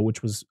Video,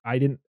 which was I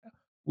don't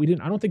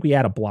think we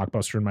had a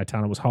Blockbuster in my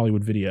town. It was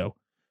Hollywood Video,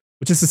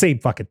 which is the same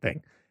fucking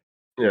thing.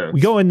 Yeah. We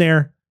go in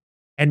there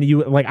and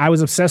I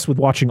was obsessed with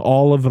watching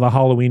all of the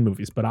Halloween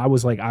movies, but I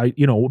was like,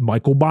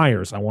 Michael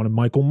Myers. I wanted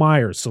Michael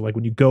Myers. So like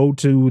when you go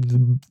to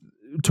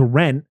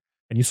rent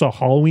and you saw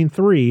Halloween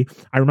 3,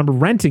 I remember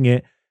renting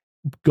it,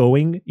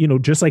 going,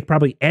 just like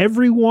probably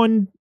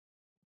everyone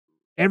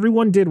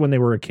did when they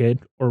were a kid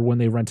or when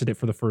they rented it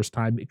for the first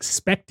time,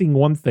 expecting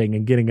one thing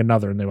and getting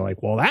another. And they were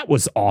like, well, that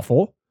was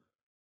awful.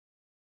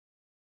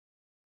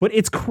 But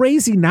it's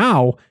crazy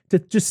now to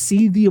just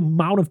see the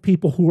amount of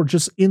people who are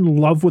just in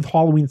love with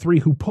Halloween 3,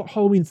 who put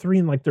Halloween 3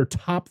 in like their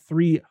top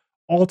 3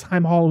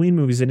 all-time Halloween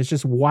movies. And it's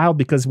just wild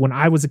because when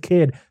I was a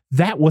kid,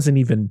 that wasn't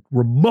even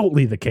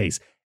remotely the case.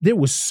 There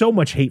was so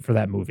much hate for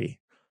that movie.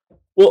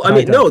 Well, I But I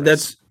mean,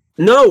 digress.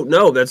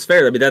 that's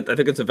fair. I mean, I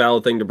think it's a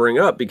valid thing to bring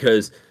up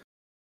because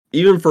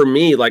even for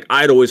me, like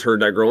I'd always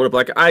heard that growing up.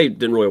 Like I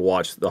didn't really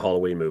watch the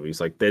Halloween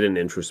movies. Like they didn't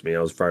interest me.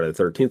 I was Friday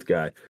the 13th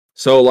guy.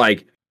 So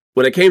like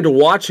when it came to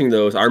watching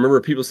those, I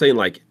remember people saying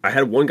like, I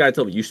had one guy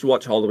tell me, you should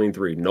watch Halloween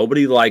 3.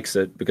 Nobody likes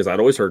it because I'd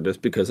always heard this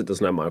because it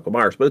doesn't have Michael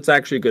Myers, but it's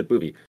actually a good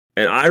movie.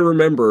 And I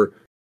remember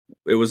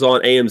it was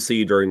on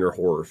AMC during their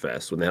horror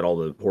fest when they had all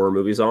the horror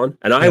movies on.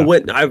 And I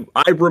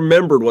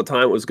remembered what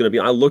time it was going to be.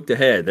 I looked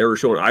ahead. They were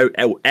showing, I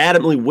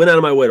adamantly went out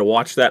of my way to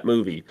watch that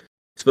movie.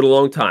 It's been a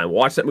long time.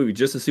 Watch that movie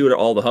just to see what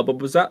all the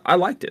hubbub was at. I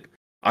liked it.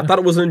 I thought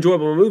it was an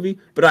enjoyable movie,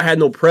 but I had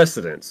no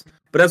precedence.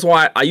 But that's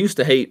why I used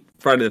to hate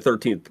Friday the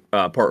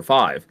 13th Part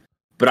 5.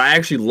 But I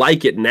actually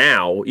like it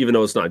now, even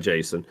though it's not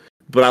Jason.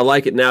 But I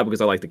like it now because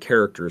I like the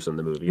characters in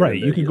the movie. Right.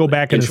 You can go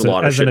back as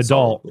an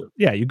adult.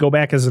 Yeah. You go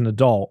back as an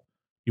adult.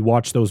 You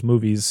watch those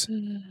movies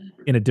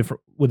with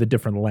a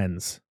different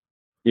lens.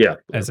 Yeah.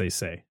 As they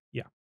say.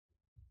 Yeah.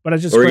 But I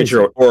just or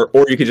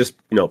you could just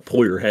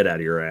pull your head out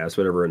of your ass,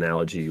 whatever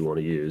analogy you want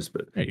to use.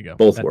 But there you go.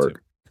 Both That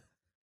work.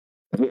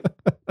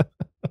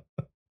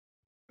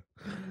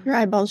 Your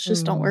eyeballs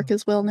just don't work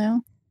as well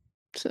now,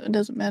 so it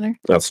doesn't matter.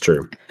 That's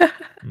true.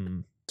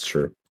 Mm. It's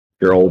true.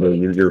 You're older.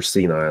 You're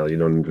senile. You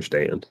don't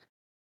understand.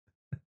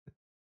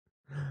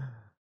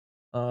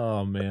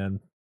 Oh man.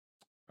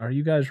 Are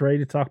you guys ready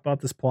to talk about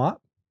this plot?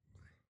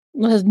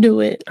 Let's do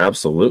it.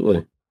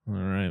 Absolutely. All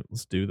right,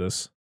 let's do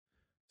this.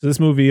 So this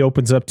movie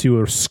opens up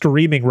to a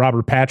screaming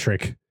Robert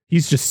Patrick.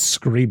 He's just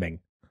screaming.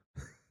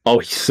 Oh,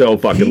 he's so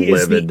fucking He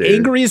is livid, the dude.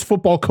 angriest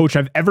football coach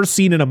I've ever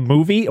seen in a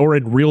movie or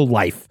in real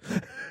life.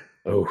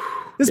 Oh,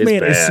 This it's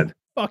man is bad.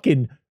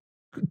 fucking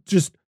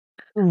just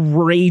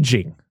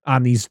raging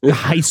on these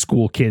high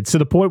school kids to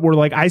the point where,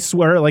 like, I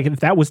swear, like, if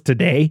that was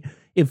today,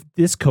 if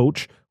this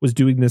coach was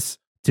doing this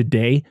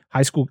today,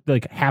 high school,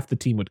 like, half the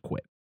team would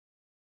quit.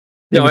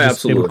 They No, would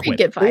absolutely. quit. He'd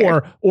get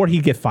fired. Or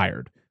he'd get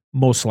fired,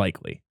 most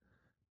likely.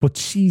 But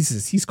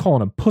Jesus, he's calling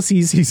them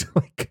pussies. He's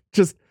like,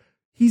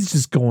 he's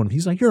just going,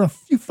 he's like, you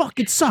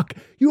fucking suck.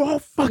 You all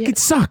fucking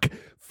suck.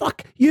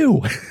 Fuck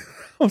you.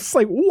 I was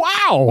like,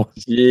 wow.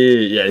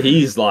 Yeah,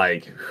 he's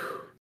like,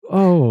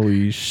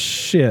 Holy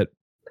shit.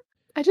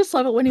 I just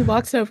love it when he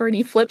walks over and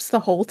he flips the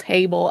whole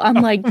table. I'm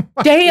like,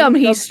 damn,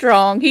 he's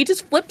strong. He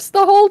just flips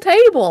the whole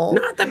table.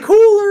 not the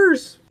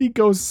coolers. He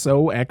goes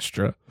so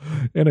extra,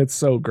 and it's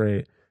so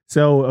great.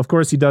 So, of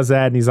course, he does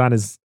that, and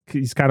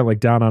he's kind of like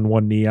down on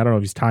one knee. I don't know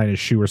if he's tying his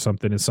shoe or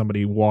something, and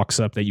somebody walks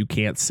up that you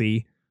can't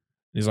see.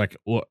 He's like,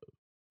 well,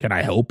 can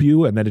I help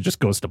you? And then it just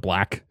goes to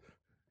black.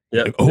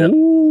 Yeah. Like,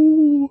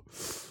 oh.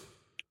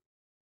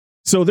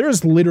 So there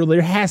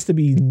has to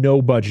be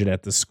no budget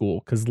at the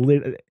school because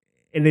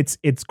and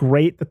it's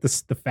great that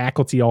the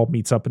faculty all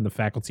meets up in the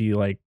faculty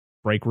like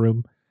break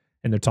room,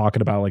 and they're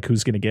talking about like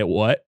who's gonna get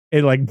what,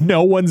 and like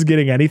no one's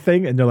getting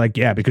anything, and they're like,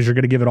 yeah, because you're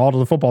gonna give it all to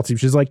the football team.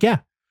 She's like, yeah,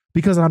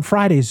 because on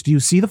Fridays, do you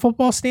see the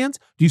football stands?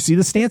 Do you see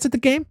the stands at the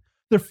game?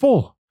 They're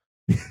full.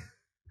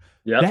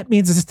 Yeah, That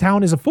means this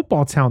town is a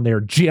football town there,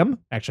 Jim.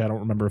 Actually, I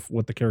don't remember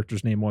what the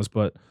character's name was,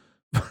 but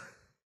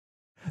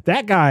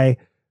that guy,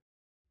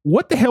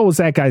 what the hell was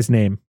that guy's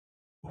name?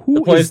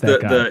 Who is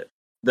that guy?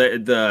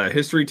 The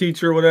history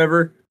teacher or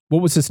whatever.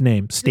 What was his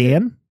name?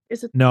 Stan?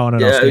 Is it? No.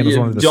 Yeah, Stan was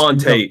one of the John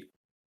Tate.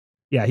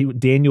 Yeah,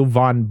 Daniel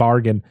Von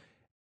Bargen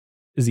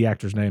is the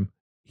actor's name.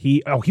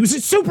 He was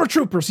in Super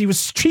Troopers. He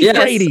was Chief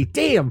Grady.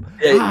 Damn.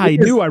 Yeah, I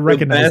knew I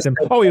recognized him.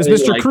 Oh, he was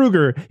Mr. like,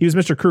 Kruger. He was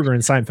Mr. Kruger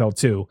in Seinfeld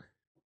too.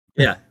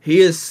 Yeah,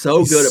 he is so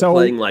He's good so at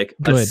playing like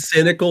a good.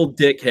 cynical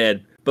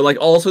dickhead, but like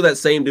also that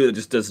same dude that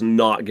just does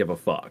not give a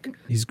fuck.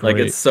 He's great.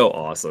 Like it's so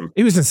awesome.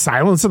 He was in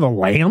Silence of the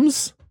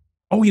Lambs.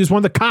 Oh, he was one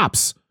of the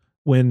cops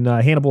when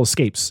Hannibal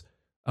escapes.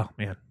 Oh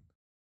man.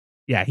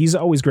 Yeah, he's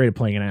always great at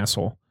playing an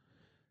asshole.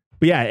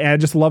 But yeah, and I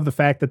just love the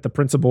fact that the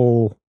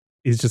principal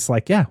is just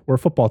like, yeah, we're a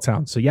football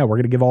town. So yeah, we're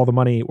going to give all the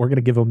money. We're going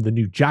to give them the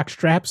new jock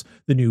straps,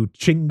 the new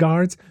chin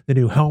guards, the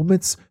new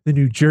helmets, the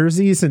new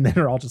jerseys. And then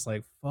they're all just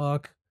like,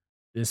 fuck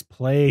this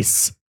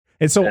place.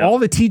 And so all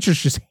the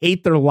teachers just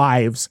hate their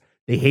lives.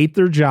 They hate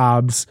their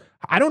jobs.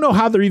 I don't know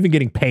how they're even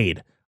getting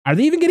paid. Are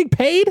they even getting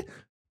paid?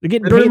 They're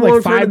getting paid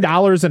like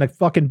 $5 and a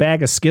fucking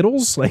bag of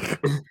Skittles.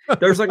 Like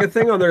there's like a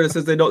thing on there that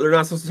says they're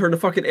not supposed to turn the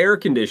fucking air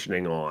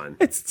conditioning on.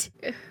 It's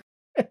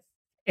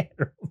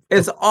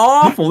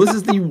awful. This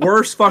is the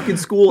worst fucking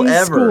school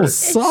ever.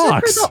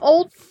 Sucks. Except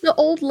for the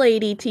old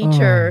lady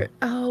teacher.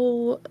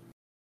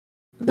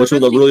 Which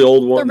was the really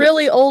old one? The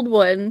really old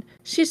one.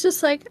 She's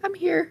just like, I'm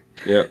here.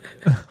 Yeah.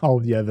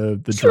 Oh yeah, the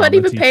she wasn't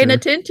even teacher. paying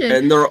attention.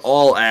 And they're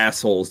all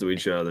assholes to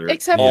each other.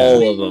 Except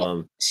all of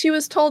them. She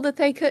was told that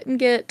they couldn't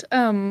get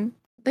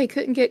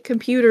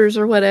computers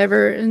or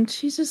whatever, and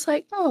she's just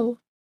like, oh,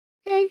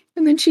 okay.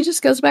 And then she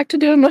just goes back to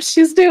doing what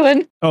she's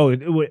doing. Oh,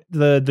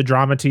 the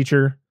drama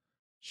teacher.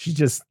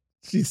 She's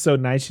so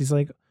nice. She's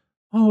like,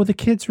 oh, the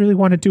kids really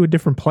want to do a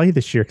different play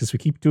this year because we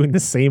keep doing the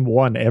same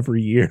one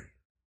every year.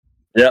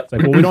 Yeah. It's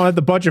like, well, we don't have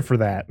the budget for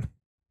that.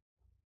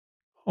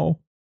 Oh.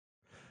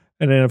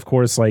 And then of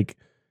course, like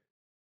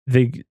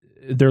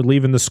they're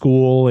leaving the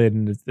school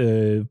and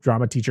the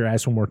drama teacher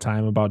asks one more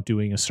time about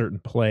doing a certain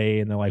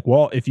play. And they're like,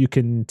 well, if you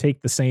can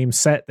take the same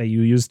set that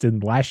you used in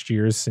last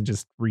year's and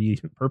just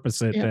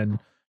repurpose it, then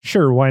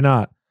sure, why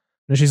not?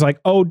 And she's like,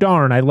 oh,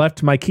 darn, I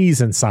left my keys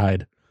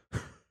inside.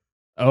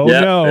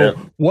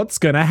 What's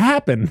going to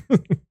happen?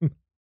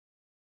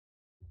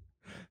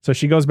 So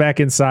she goes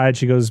back inside.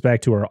 She goes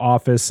back to her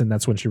office, and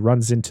that's when she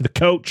runs into the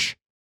coach.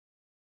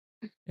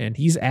 And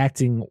he's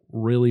acting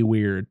really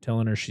weird,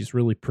 telling her she's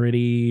really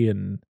pretty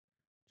and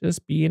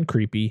just being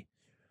creepy.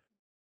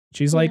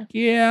 She's like,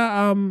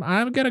 I'm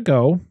gonna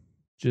go.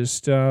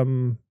 Just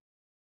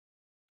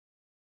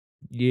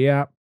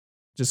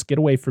just get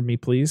away from me,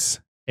 please.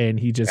 And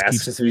he just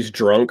asks if he's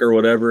drunk or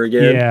whatever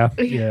again.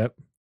 Yeah.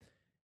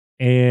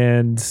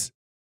 And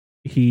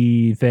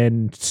he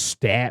then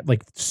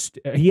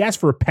he asks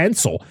for a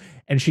pencil,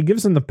 and she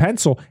gives him the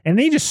pencil, and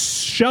he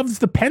just shoves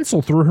the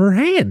pencil through her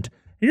hand.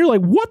 And you're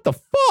like, what the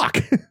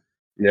fuck?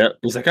 Yeah.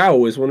 He's like, I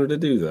always wanted to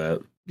do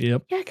that.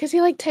 Yep. Yeah, because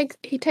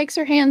he takes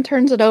her hand,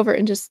 turns it over,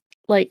 and just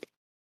like,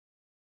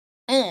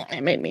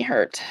 it made me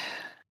hurt.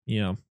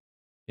 Yeah.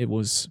 It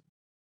was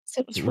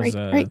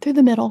right through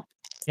the middle.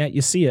 Yeah,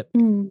 you see it.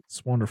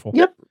 It's wonderful.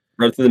 Yep.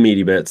 Right through the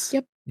meaty bits.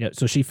 Yep. Yeah.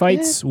 So she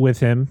fights with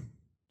him.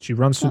 She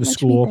runs through the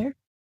school.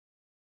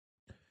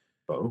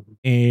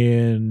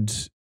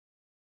 And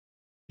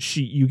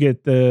you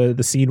get the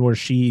scene where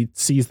she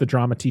sees the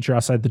drama teacher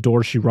outside the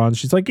door. She runs.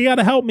 She's like, you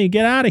gotta help me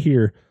get out of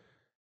here.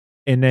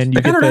 And then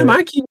you get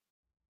my key.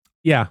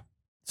 Yeah.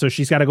 So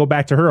she's got to go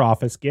back to her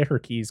office, get her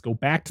keys, go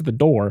back to the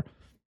door.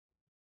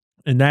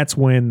 And that's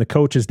when the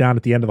coach is down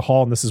at the end of the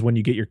hall. And this is when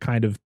you get your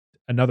kind of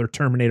another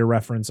Terminator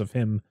reference of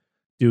him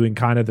doing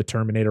kind of the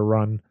Terminator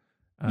run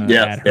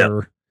at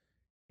her.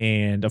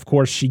 And of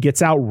course she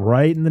gets out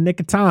right in the nick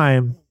of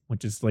time,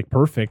 which is like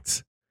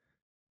perfect.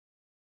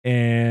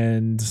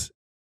 And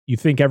you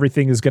think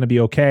everything is going to be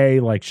okay.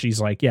 Like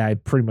she's like, yeah, I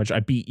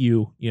beat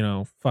you,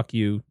 fuck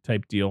you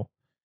type deal.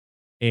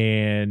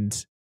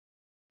 And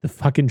the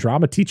fucking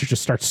drama teacher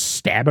just starts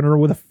stabbing her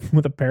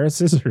with a pair of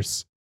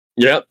scissors.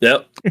 Yep.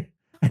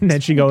 And then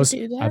she goes,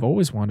 I've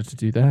always wanted to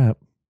do that.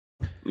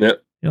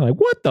 Yep. You're like,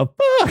 what the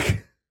fuck?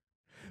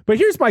 But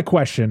here's my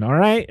question, all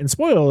right? And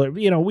spoiler,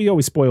 we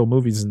always spoil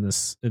movies in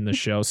this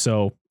show,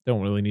 so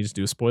don't really need to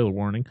do a spoiler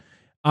warning.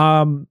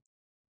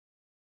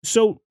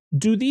 So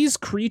do these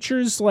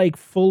creatures like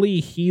fully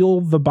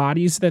heal the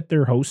bodies that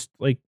their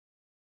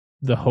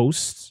the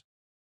hosts?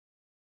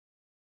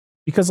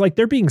 Because like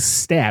they're being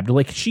stabbed.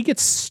 Like she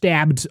gets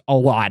stabbed a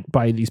lot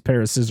by these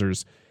pair of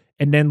scissors.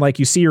 And then like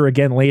you see her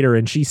again later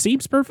and she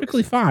seems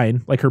perfectly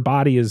fine. Like her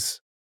body is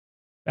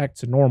back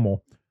to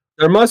normal.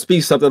 There must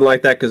be something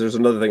like that because there's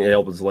another thing that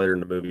happens later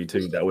in the movie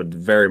too that would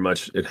very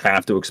much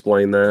have to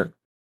explain that.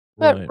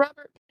 But Right.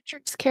 Robert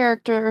Patrick's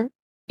character,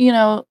 you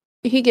know,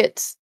 she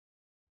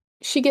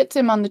gets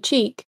him on the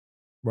cheek,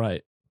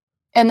 Right.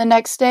 and the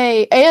next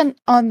day, and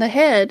on the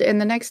head, and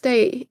the next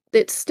day,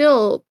 it's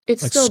still Like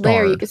there.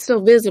 scarred. It's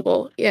still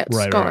visible. Yeah, it's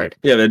Right, right, scarred.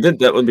 Yeah,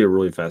 that would be a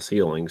really fast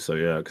healing. So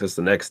yeah, because it's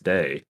the next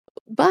day.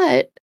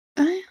 But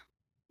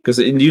Because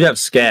you'd have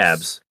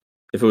scabs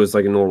if it was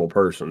like a normal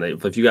person.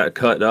 If you got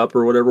cut up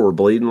or whatever or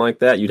bleeding like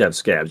that, you'd have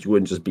scabs. You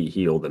wouldn't just be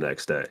healed the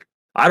next day.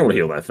 I don't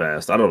heal that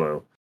fast. I don't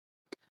know.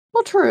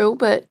 well, true,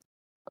 but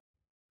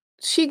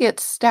she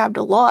gets stabbed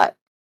a lot.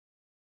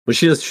 But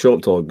she doesn't show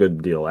up till a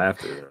good deal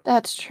after that.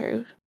 That's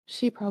true.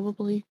 She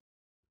probably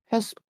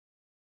has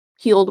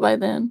healed by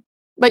then.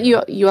 But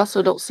you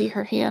also don't see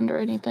her hand or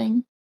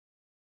anything.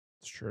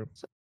 It's true.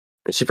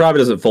 And she probably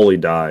doesn't fully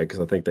die because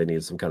I think they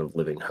need some kind of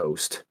living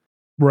host.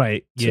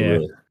 Right. to Yeah.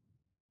 really-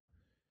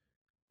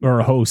 Or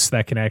a host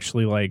that can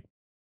actually like,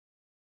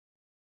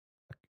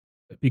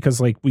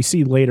 because like we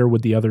see later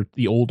with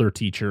the older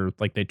teacher,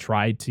 like they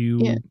tried to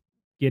Yeah.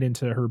 get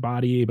into her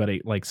body, but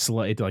it like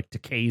it like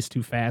decays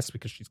too fast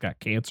because she's got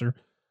cancer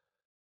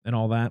and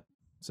all that.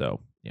 So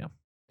yeah.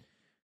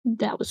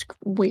 That was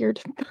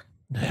weird.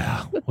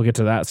 Yeah, we'll get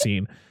to that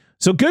scene.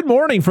 So good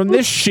morning from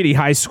this shitty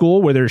high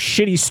school where there's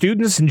shitty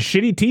students and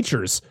shitty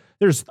teachers.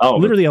 There's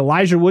literally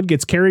Elijah Wood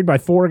gets carried by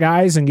 4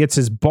 guys and gets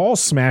his ball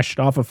smashed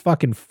off a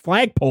fucking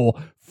flagpole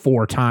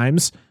 4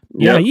 times.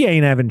 Yeah, Yep. he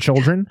ain't having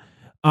children.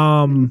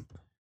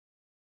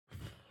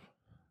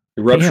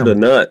 He ruptured a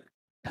nut.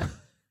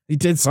 He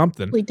did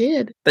something. We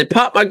did. They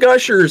popped my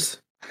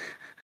gushers.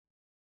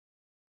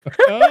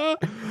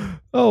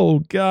 Oh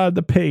God,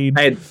 the pain.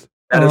 Hey,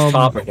 that is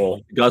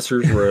topical.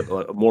 Gushers were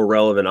a more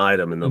relevant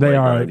item in the They late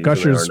are 90s than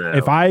gushers. they are now.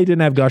 If I didn't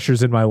have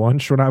gushers in my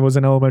lunch when I was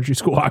in elementary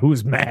school, I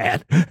was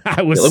mad.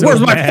 I was Like, so where's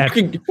mad.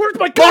 where's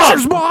my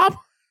Gushers, Mom?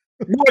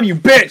 Mom, you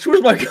bitch!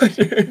 Where's my gushers?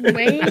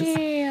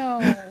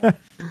 Wow.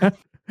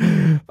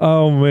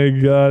 Oh my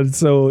God.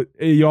 So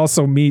you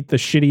also meet the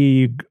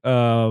shitty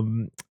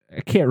I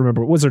can't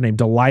remember, what was her name?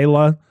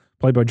 Delilah,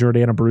 played by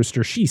Jordana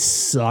Brewster. She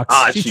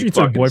sucks. She treats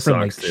her fucking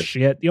boyfriend sucks, like dude.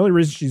 shit. The only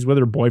reason she's with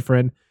her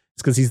boyfriend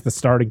is because he's the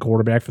starting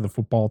quarterback for the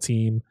football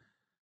team.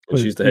 And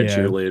she's the head Yeah.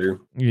 cheerleader.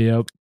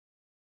 Yep.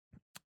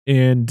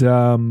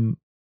 And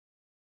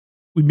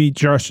we meet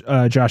Josh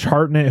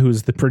Hartnett,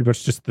 who's pretty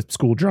much just the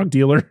school drug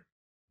dealer.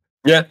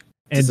 Yeah.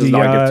 And does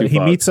not give two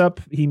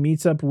he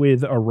meets up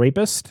with a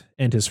rapist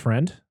and his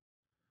friend.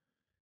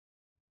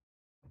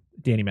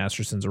 Danny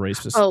Masterson's a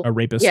rapist. Oh, a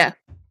rapist. Yeah.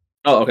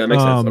 Oh, okay,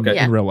 makes sense. Okay.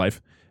 Yeah. In real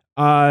life.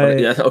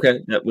 Yeah,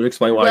 okay. That would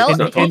explain why Well, he's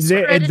not and-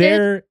 talking. And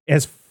they're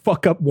as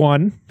fuck up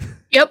 1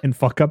 Yep. and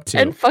fuck up 2.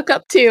 And fuck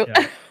up too.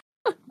 Yeah.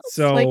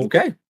 So like-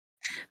 Okay.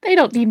 They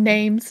don't need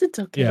names. It's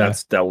okay. Yeah.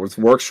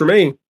 Works for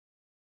me.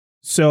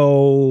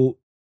 So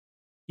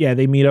yeah,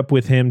 they meet up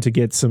with him to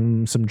get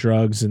some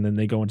drugs, and then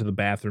they go into the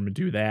bathroom and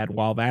do that.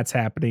 While that's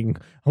happening,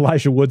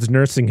 Elijah Wood's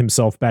nursing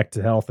himself back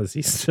to health as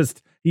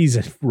he's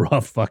in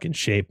rough fucking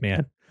shape,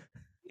 man.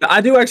 I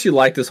do actually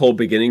like this whole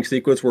beginning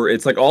sequence where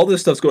it's like all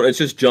this stuff's going. It's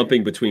just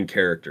jumping between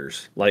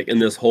characters, like in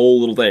this whole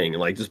little thing,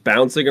 like just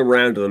bouncing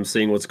around to them,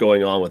 seeing what's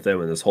going on with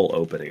them in this whole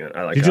opening.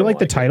 I like. Did you like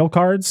the it. title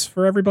cards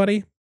for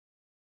everybody?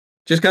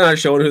 Just kind of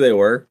showing who they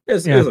were.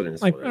 It's Yeah.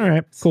 it's Like, what all it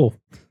right, is. cool.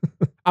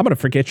 I'm gonna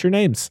forget your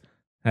names,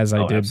 as I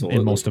Oh, did absolutely.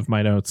 in most of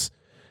my notes.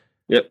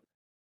 Yep.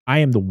 I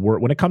am the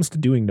worst when it comes to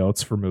doing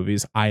notes for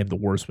movies. I am the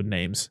worst with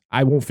names.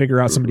 I won't figure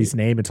out somebody's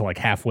name until like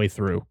halfway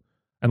through,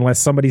 unless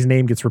somebody's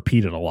name gets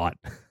repeated a lot.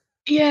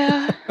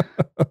 Yeah.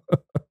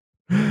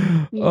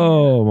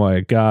 Oh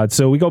my God.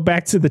 So we go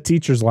back to the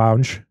teacher's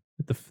lounge,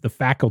 the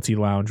faculty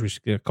lounge. We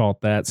should call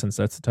it that since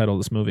that's the title of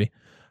this movie.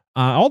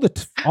 All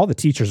the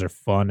teachers are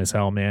fun as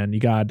hell, man. You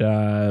got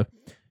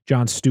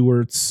Jon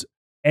Stewart's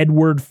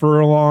Edward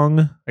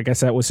Furlong. I guess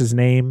that was his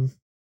name.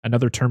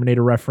 Another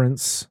Terminator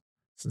reference,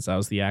 since I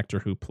was the actor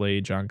who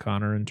played John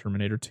Connor in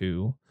Terminator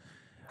 2.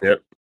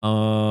 Yep.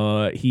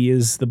 He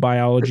is the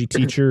biology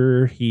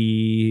teacher.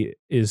 He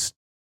is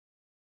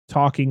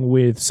talking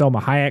with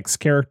Selma Hayek's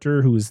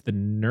character, who is the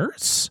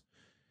nurse.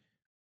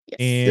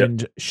 Yes.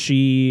 And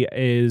she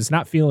is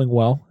not feeling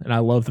well. And I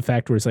love the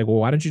fact where it's like, well,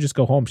 why don't you just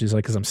go home? She's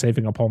like, because I'm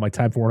saving up all my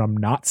time for when I'm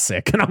not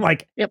sick. And I'm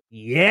like, Yep.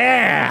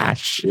 Yeah.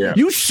 Yeah.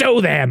 You show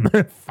them,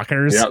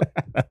 fuckers.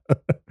 Yep.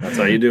 That's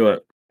how you do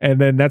it. And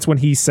then that's when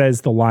he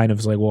says the line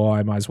of like, well,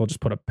 I might as well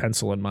just put a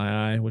pencil in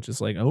my eye, which is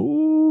like,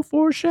 oh,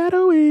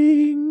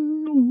 foreshadowing.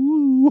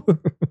 Ooh.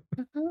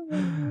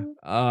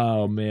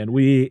 Oh man,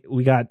 we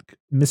got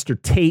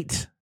Mr.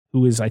 Tate,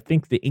 who is I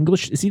think the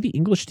English. Is he the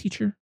English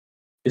teacher?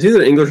 It's either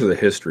the English or the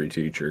history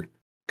teacher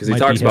because he Might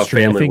talks be about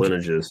history. I family think-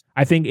 lineages.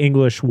 I think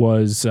English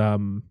was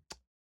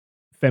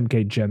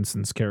Femke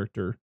Jensen's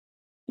character,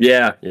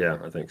 Yeah,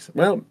 I think so.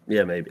 Well,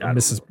 yeah, maybe. I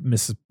don't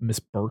know. Miss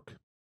Burke.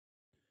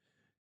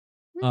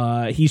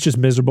 He's just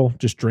miserable,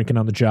 just drinking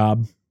on the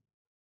job.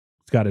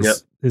 He's got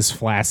his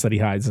flask that he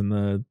hides in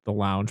the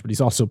lounge, but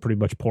he's also pretty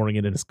much pouring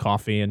it in his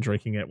coffee and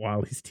drinking it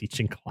while he's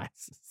teaching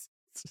classes.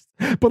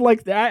 But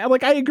like that,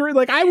 like I agree.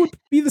 Like I would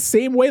be the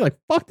same way. Like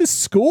fuck this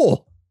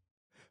school,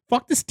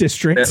 fuck this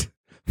district,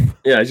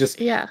 Yeah, just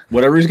Yeah.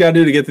 whatever he's got to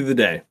do to get through the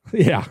day.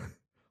 Yeah,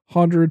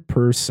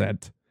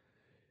 100%.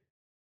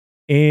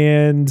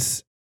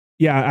 And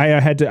yeah, I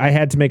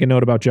had to make a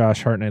note about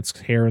Josh Hartnett's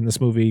hair in this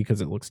movie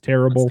because it looks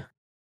terrible.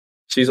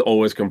 She's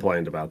always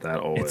complained about that.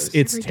 Always.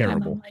 It's Every time I'm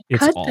terrible. like, It's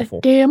cut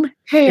awful. the damn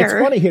hair. It's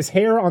funny. His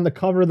hair on the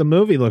cover of the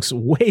movie looks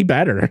way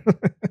better.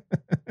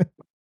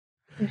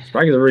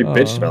 Spraggy really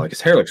bitched about like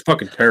his hair looks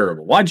fucking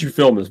terrible. Why'd you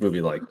film this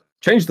movie? Like,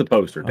 change the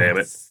poster, damn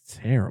it. It's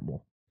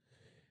terrible.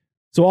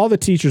 So all the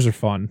teachers are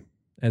fun,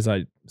 as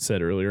I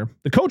said earlier.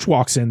 The coach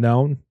walks in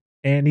though,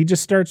 and he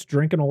just starts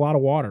drinking a lot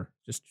of water.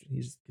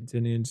 He's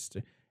continuing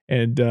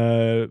and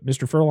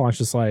Mr. Furlong's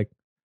just like,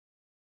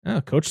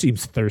 oh, coach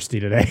seems thirsty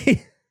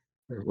today.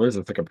 What is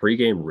it? Like a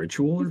pregame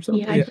ritual or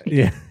something?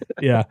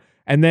 Yeah.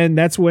 And then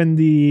that's when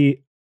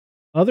the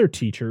other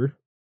teacher,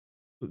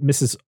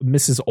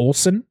 Mrs.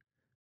 Olson,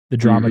 the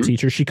drama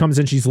teacher, she comes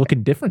in. She's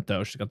looking different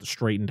though. She's got the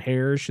straightened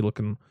hair. She's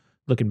looking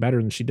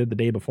better than she did the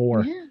day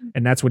before. Yeah.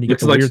 And that's when you get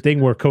the weird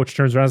thing where coach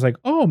turns around and is like,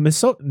 oh,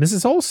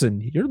 Mrs. Olson,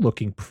 you're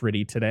looking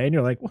pretty today. And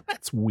you're like, well,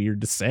 that's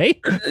weird to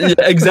say. Yeah,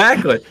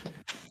 exactly.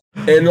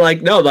 And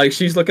like, no, like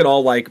she's looking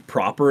all like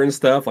proper and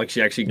stuff. Like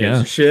she actually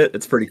gives a shit.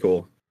 It's pretty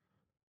cool.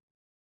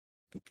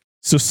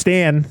 So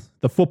Stan,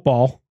 the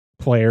football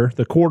player,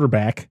 the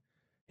quarterback,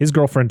 his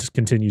girlfriend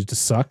continues to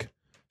suck.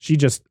 She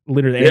just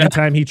literally,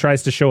 anytime he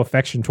tries to show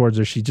affection towards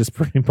her, she just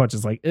pretty much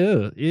is like,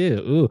 ew,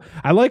 ew, ew.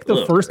 I like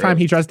the first time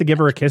he tries to give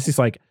her a kiss, he's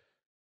like,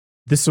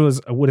 this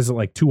was, what is it,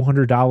 like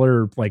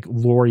 $200 like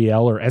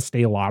L'Oreal or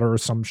Estee Lauder or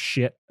some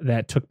shit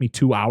that took me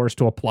 2 hours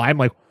to apply. I'm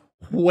like,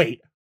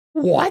 wait,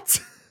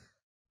 what?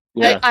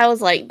 Yeah. I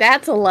was like,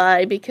 that's a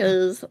lie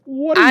because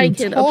What are you I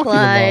can talking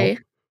apply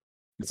about?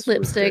 It's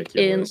lipstick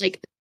in ridiculous.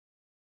 like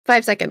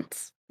 5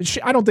 seconds.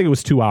 I don't think it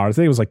was 2 hours. I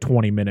think it was like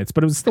 20 minutes,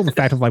 but it was still the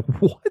fact of like,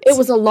 what? It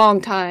was a long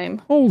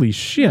time. Holy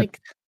shit.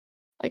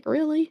 Like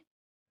really?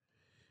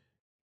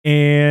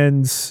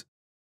 And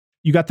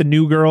you got the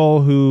new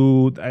girl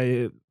who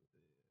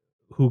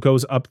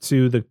goes up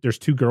to there's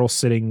two girls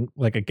sitting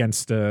like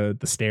against the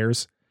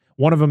stairs.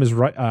 One of them is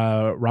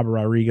Robert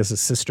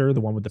Rodriguez's sister,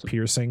 the one with the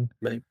piercing.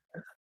 Maybe.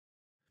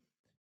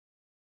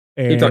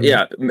 And,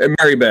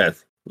 Mary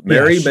Beth.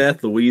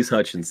 Beth Louise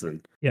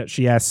Hutchinson. Yeah,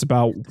 she asks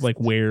about like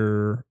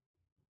where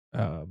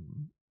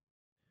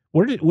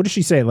what did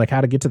she say? Like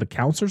how to get to the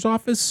counselor's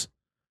office?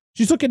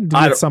 She's looking to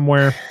get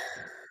somewhere.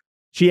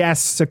 She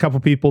asks a couple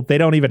people. They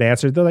don't even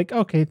answer. They're like,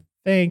 okay,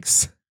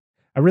 thanks.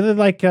 I really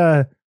like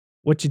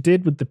what you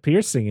did with the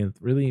piercing. You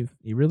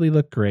really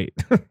look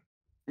great.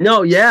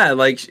 No, yeah,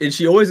 like, and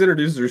she always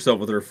introduces herself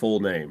with her full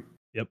name.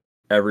 Yep.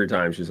 Every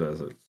time she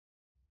says it.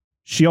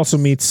 She also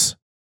meets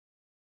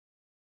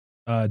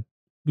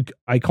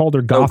I called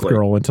her Goth Stokely.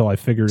 Girl until I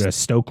figured as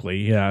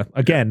Stokely. Yeah.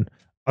 Again,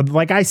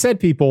 like I said,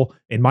 people,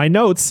 in my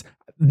notes,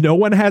 no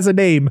one has a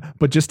name,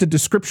 but just a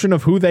description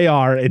of who they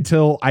are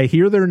until I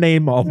hear their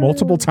name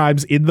multiple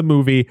times in the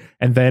movie,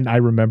 and then I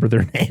remember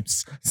their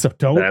names. So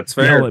don't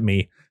yell at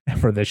me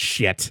for this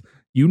shit.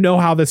 You know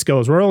how this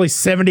goes. We're only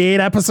 78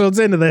 episodes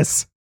into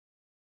this.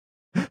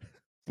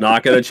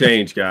 Not going to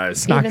change,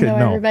 guys. Even though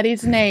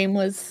everybody's name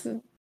was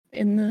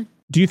in the...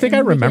 Do you think I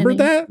remembered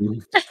that?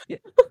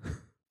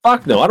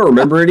 Fuck no, I don't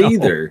remember it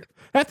either.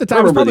 At the time,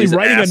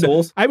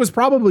 I was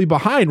probably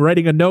behind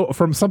writing a note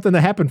from something that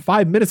happened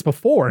 5 minutes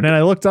before, and then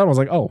I looked up and was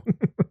like, "Oh."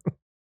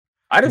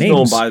 I just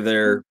know them by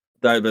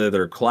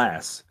their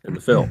class in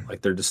the film,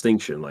 like their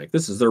distinction, like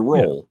this is their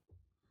role,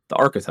 the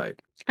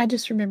archetype. I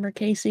just remember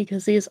Casey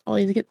because he's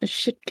always getting the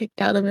shit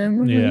kicked out of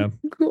him. Yeah,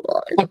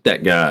 fuck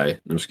that guy.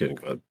 I'm just kidding.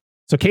 Go ahead.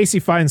 So Casey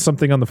finds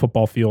something on the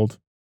football field.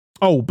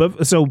 Oh, but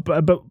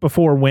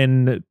before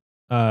when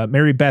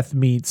Mary Beth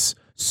meets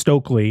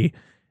Stokely,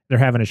 they're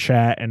having a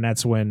chat, and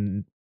that's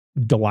when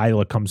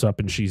Delilah comes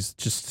up, and she's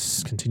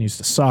just continues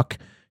to suck.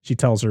 She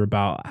tells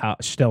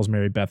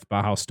Mary Beth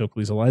about how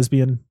Stokely's a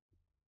lesbian.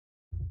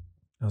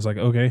 I was like,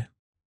 okay,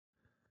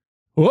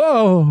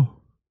 whoa,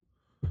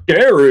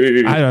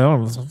 scary. I don't know.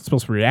 I'm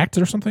supposed to react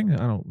or something.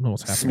 I don't know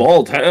what's happening.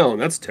 Small town.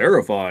 That's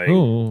terrifying.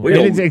 Oh,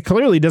 it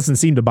clearly doesn't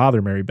seem to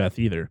bother Mary Beth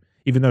either,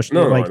 even though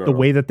the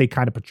way that they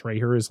kind of portray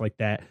her is like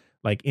that,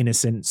 like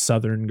innocent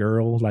Southern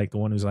girl, like the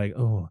one who's like,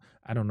 oh,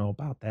 I don't know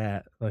about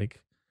that,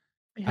 like.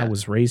 Yeah. I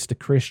was raised a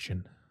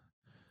Christian.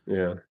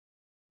 Yeah.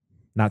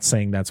 Not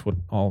saying that's what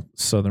all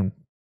Southern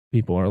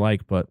people are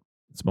like, but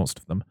it's most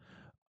of them.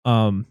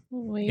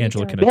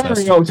 Angela can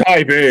attest.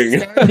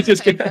 Stereotyping.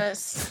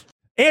 Just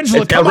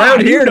Angela, come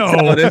around on, here, you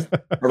know.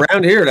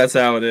 Around here, that's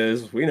how it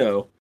is. We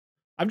know.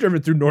 I've driven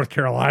through North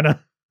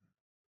Carolina.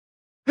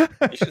 You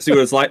should see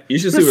what it's like. You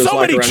should see what it's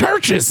like. So many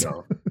churches.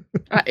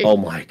 Oh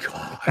my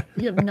god!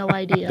 You have no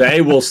idea.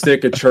 They will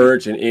stick a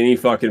church in any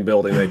fucking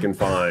building they can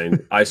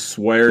find. I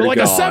swear to like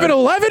God. Like a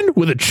 7-Eleven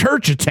with a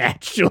church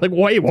attached. You're like,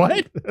 wait,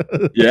 what?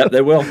 Yeah,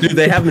 they will. Dude,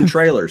 they have them in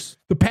trailers.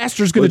 The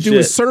pastor's going to do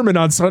his sermon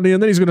on Sunday,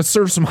 and then he's going to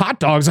serve some hot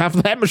dogs off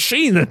of that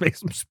machine that makes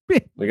them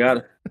spin. We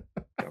got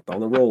on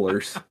the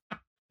rollers.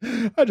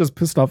 I just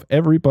pissed off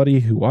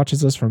everybody who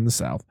watches us from the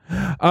South.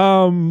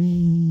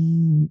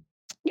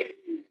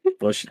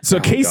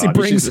 Casey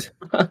brings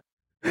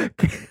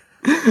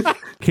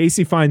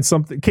Casey finds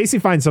something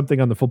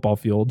on the football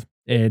field,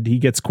 and he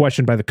gets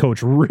questioned by the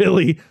coach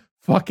really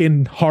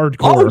fucking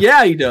hardcore. Oh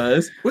yeah, he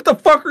does. What the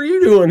fuck are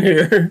you doing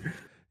here?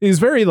 He's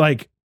very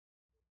like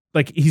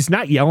he's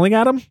not yelling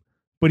at him,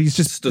 but he's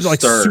just like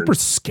stern. super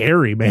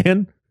scary,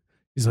 man.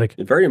 He's like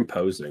very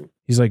imposing.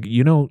 He's like,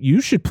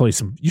 you should play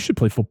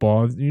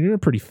football. You're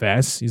pretty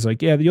fast. He's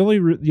like, yeah, the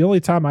only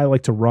time I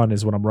like to run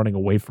is when I'm running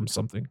away from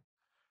something.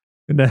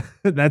 And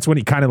that's when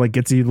he kind of like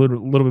gets you a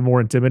little bit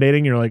more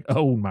intimidating. You're like,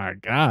 oh my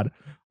God,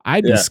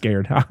 I'd be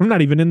scared. I'm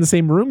not even in the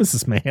same room as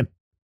this man.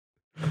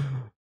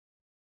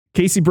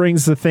 Casey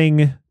brings the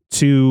thing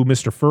to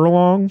Mr.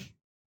 Furlong,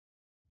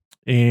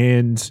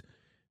 and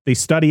they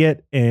study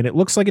it, and it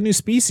looks like a new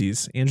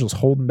species. Angela's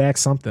holding back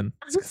something.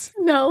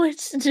 No,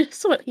 it's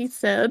just what he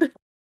said.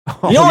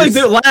 You only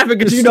do laughing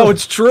because you know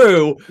it's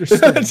true.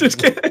 Just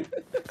kidding.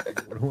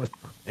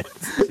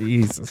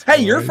 Jesus.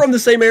 Hey, you're from the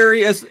same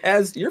area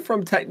as you're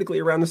from technically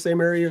around the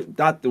same area.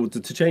 Not to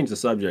change the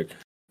subject.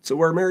 So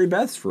where Mary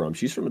Beth's from?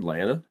 She's from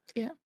Atlanta.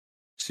 Yeah.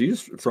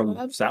 She's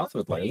from south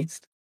of Atlanta.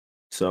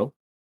 So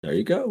there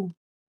you go.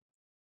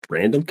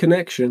 Random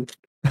connection.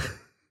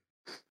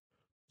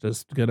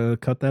 Just gonna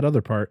cut that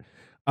other part.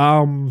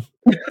 I'm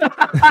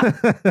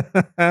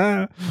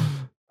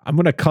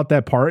gonna cut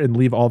that part and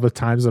leave all the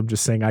times I'm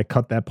just saying I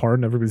cut that part,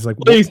 and everybody's like,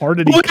 "What part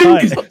did he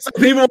cut?"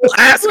 People will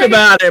ask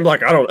about it. I'm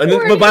like, I don't. And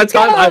then, but by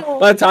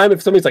the time,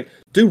 if somebody's like,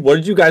 "Dude, what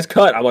did you guys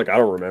cut?" I'm like, I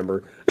don't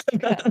remember.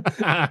 It's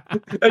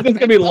just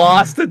gonna be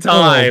lost to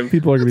time.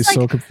 People are gonna be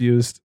so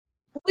confused.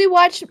 We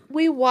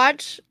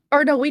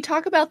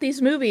talk about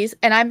these movies,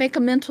 and I make a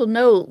mental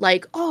note,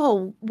 like,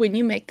 oh, when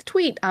you make the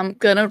tweet, I'm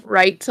gonna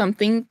write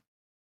something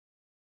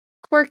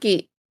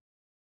quirky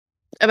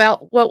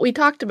about what we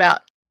talked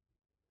about.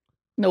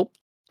 Nope.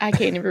 I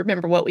can't even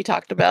remember what we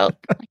talked about.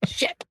 Like,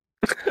 shit.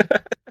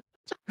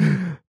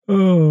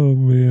 Oh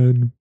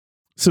man.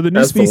 So the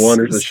new species. The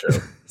wonders of the show.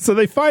 So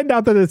they find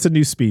out that it's a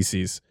new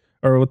species,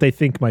 or what they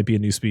think might be a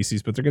new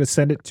species, but they're going to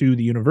send it to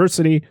the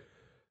university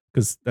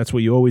because that's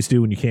what you always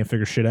do when you can't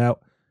figure shit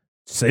out.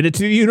 Send it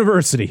to the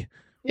university.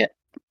 Yeah.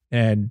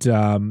 And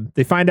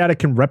they find out it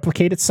can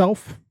replicate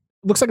itself.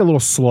 It looks like a little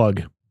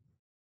slug,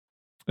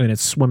 and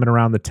it's swimming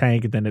around the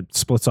tank, and then it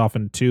splits off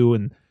into two,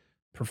 and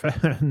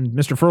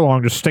Mr.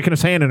 Furlong just sticking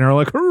his hand in there,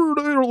 like,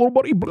 little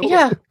buddy.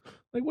 Yeah.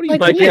 Like, what are you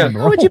doing?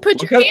 How would you put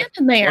your hand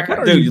in there?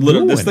 Dude,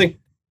 literally,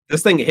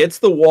 this thing hits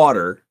the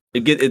water.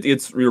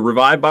 It's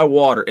revived by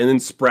water, and then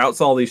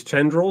sprouts all these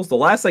tendrils. The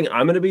last thing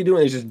I'm going to be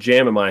doing is just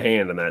jamming my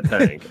hand in that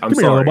tank. I'm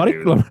sorry, little buddy.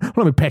 dude.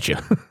 Let me pet you.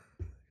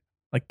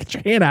 Like, get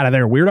your hand out of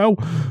there,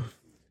 weirdo.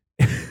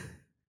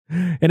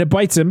 And it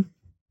bites him.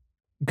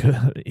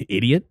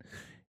 Idiot.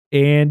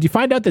 And you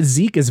find out that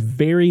Zeke is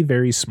very,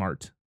 very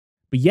smart.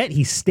 But yet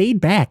he stayed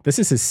back. This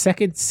is his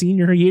second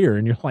senior year.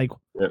 And you're like,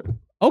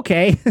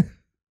 okay.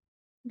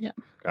 Yeah.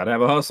 Gotta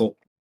have a hustle.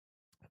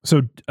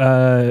 So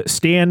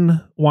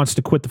Stan wants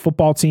to quit the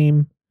football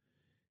team.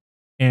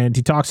 And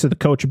he talks to the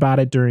coach about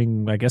it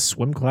during, I guess,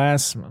 swim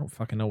class. I don't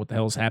fucking know what the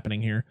hell's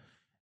happening here.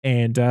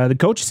 And the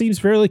coach seems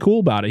fairly cool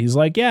about it. He's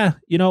like, yeah,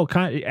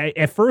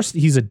 at first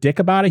he's a dick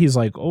about it. He's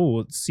like, oh,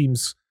 it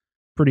seems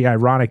pretty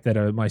ironic that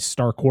my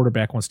star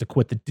quarterback wants to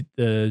quit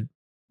the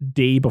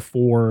day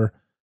before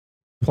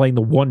playing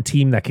the one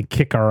team that could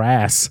kick our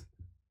ass.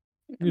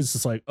 He's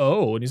just like,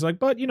 oh, and he's like,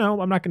 but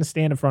I'm not going to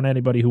stand in front of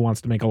anybody who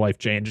wants to make a life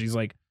change. He's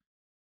like,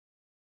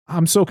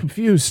 I'm so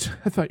confused.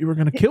 I thought you were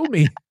going to kill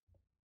me.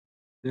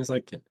 He's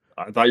like,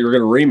 I thought you were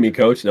going to ream me,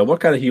 coach. Now,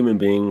 what kind of human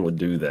being would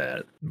do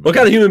that? What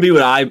kind of human being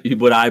would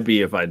I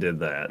be if I did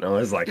that? And I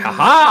was like, ha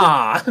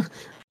ha.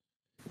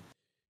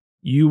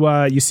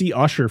 You see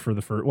Usher for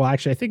the first. Well,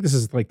 actually, I think this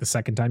is like the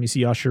second time you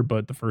see Usher,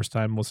 but the first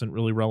time wasn't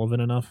really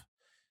relevant enough.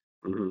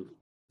 Mm-hmm.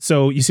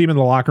 So you see him in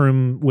the locker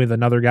room with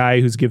another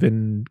guy who's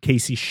giving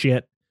Casey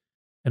shit,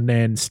 and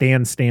then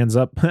Stan stands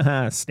up.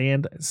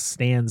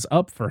 stands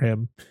up for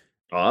him.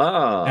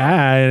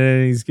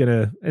 And he's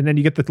gonna. And then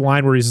you get the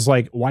line where he's just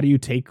like, "Why do you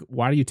take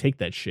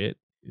that shit?"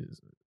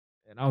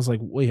 And I was like,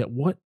 "Wait,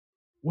 what?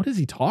 What is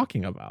he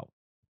talking about?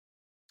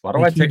 Why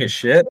do I take a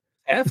shit?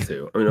 I have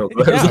to. I mean, I was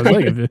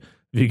like, if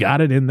you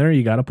got it in there,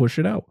 you got to push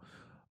it out."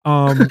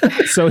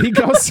 So he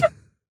goes.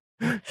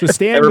 So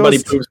Stan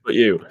everybody poops but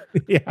you.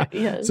 Yeah.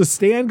 Yes. So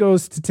Stan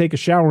goes to take a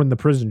shower in the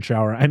prison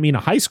shower. I mean, a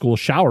high school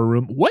shower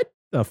room. What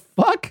the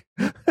fuck?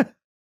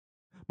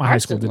 My high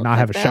school did not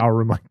have a shower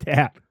room like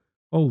that.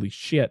 Holy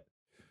shit.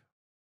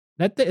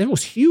 It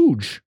was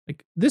huge.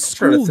 Like, this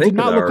school did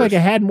not look like it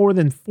had more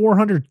than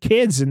 400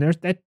 kids, and there's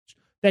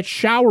that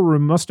shower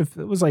room it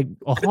was like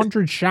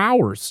 100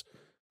 showers.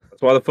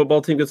 That's why the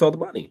football team gets all the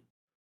money.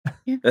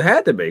 Yeah. It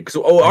had to be. Because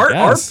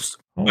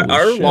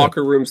our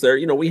locker rooms there,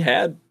 we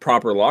had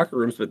proper locker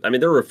rooms, but I mean,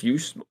 there were a few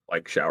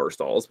like shower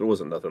stalls, but it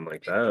wasn't nothing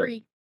like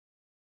that.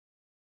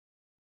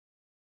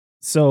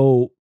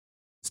 So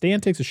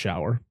Stan takes a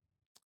shower,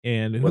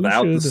 and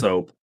without the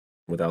soap,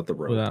 without the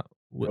rope.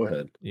 Go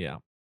ahead. Yeah.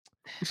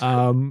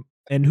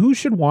 And who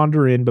should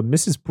wander in but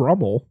Mrs.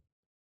 Brummel,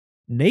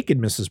 naked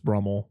Mrs.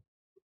 Brummel,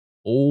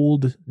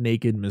 old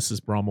naked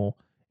Mrs. Brummel,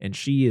 and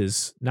she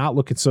is not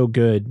looking so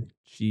good.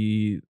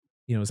 She,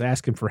 is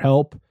asking for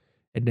help,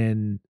 and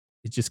then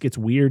it just gets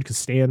weird because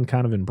Stan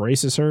kind of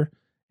embraces her,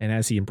 and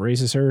as he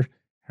embraces her,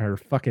 her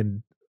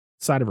fucking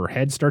side of her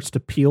head starts to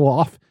peel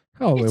off.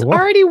 Oh, it's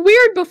already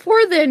weird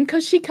before then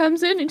because she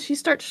comes in and she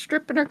starts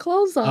stripping her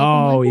clothes off.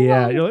 Oh,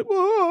 yeah. You're like,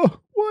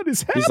 whoa, what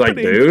is happening? He's like,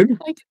 dude.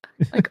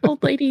 Like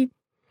old lady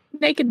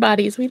naked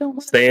bodies. We don't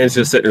want Stan's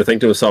just sitting there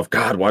thinking to himself,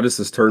 God, why does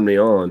this turn me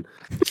on?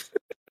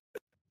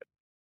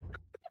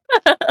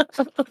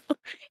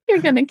 You're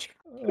gonna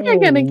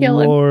kill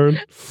him.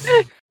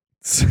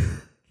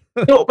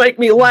 Don't make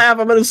me laugh.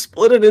 I'm gonna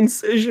split an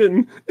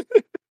incision.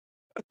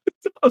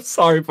 I'm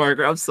sorry,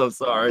 Parker. I'm so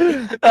sorry.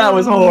 That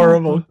was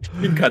horrible.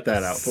 You can cut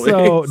that out, please.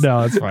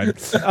 No, it's fine.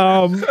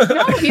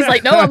 No, he's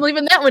like, no, I'm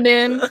leaving that one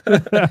in.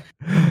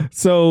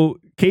 So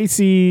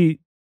Casey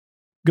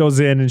goes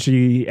in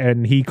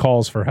and he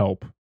calls for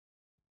help.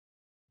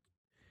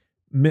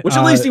 Which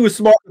at least he was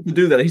smart to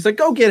do that. He's like,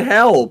 go get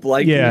help.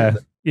 Like, yeah.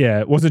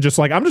 It wasn't just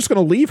like, I'm just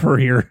going to leave her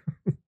here.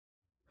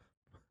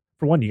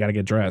 For one, you got to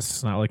get dressed.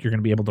 It's not like you're going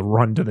to be able to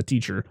run to the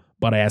teacher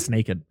butt ass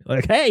naked.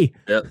 Like, hey,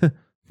 yep.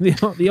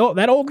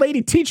 that old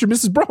lady teacher,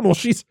 Mrs. Brummel,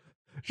 she's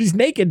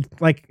naked,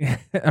 like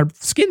her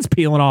skin's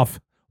peeling off.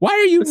 Why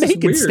are you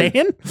naked,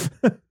 Stan?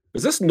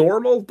 Is this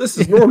normal? This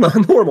is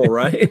normal,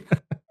 right?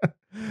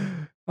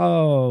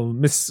 Oh,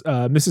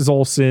 Mrs.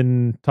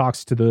 Olsen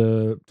talks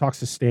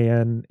to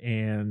Stan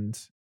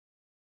and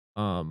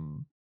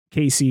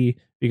Casey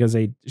because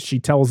she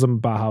tells them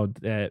about how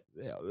that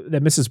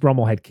Mrs.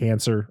 Brummel had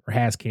cancer or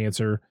has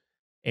cancer,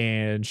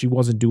 and she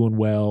wasn't doing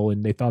well,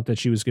 and they thought that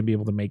she was going to be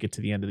able to make it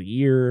to the end of the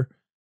year,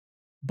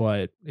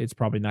 but it's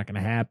probably not going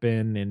to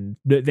happen, and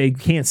they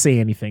can't say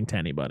anything to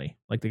anybody.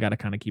 Like, they got to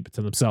kind of keep it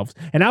to themselves.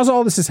 And as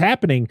all this is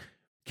happening,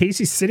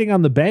 Casey's sitting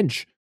on the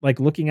bench, like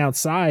looking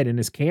outside in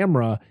his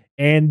camera,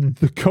 and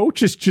the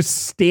coach is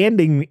just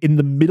standing in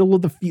the middle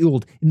of the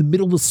field, in the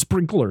middle of the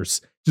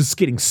sprinklers, just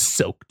getting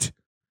soaked.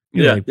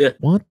 You're like,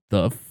 what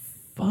the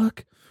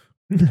fuck?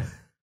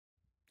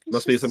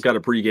 Must be some kind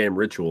of pregame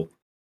ritual.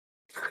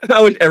 I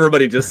wish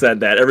everybody just said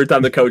that every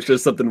time the coach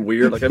does something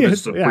weird. Like,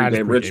 it's a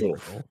pregame ritual.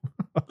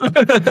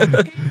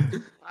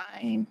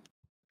 Fine.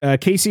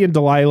 Casey and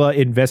Delilah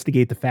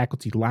investigate the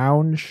faculty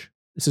lounge.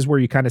 This is where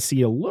you kind of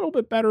see a little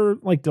bit better.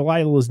 Like,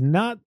 Delilah is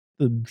not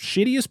the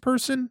shittiest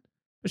person,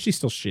 but she's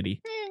still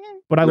shitty.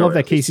 But I love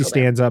that Casey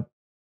stands up.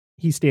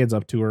 He stands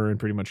up to her and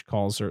pretty much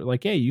calls her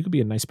like, hey, you could be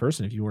a nice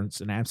person if you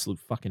weren't an absolute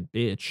fucking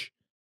bitch.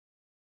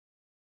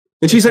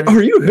 And she's like,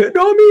 are you hitting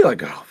on me?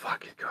 Like, oh,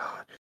 fucking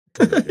God.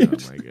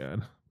 Oh, my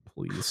God.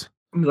 Please.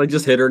 Like,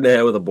 just hit her in the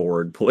head with a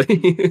board,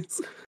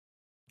 please.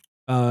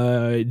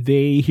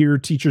 They hear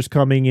teachers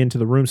coming into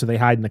the room, so they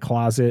hide in the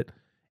closet.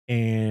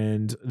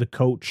 And the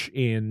coach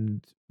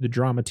and the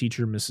drama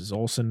teacher, Mrs.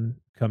 Olsen,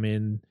 come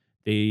in.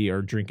 They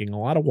are drinking a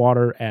lot of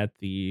water at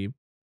the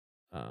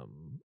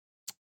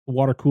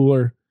water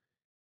cooler,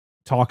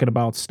 talking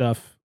about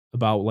stuff,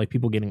 about like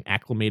people getting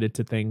acclimated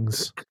to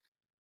things.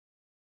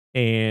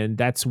 And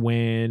that's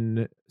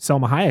when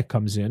Selma Hayek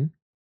comes in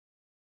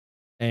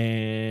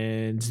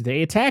and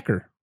they attack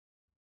her.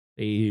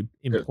 They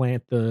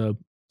implant the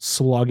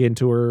slug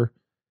into her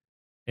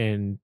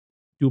and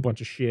do a bunch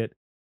of shit.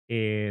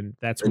 And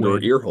that's into her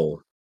ear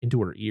hole.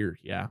 Into her ear,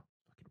 yeah.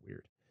 Fucking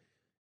weird.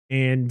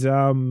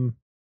 And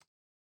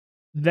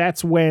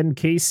that's when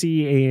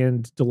Casey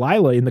and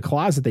Delilah in the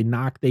closet, they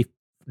knock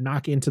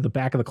into the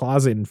back of the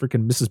closet, and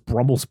freaking Mrs.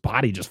 Brummel's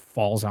body just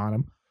falls on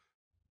them.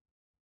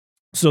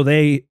 So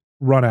they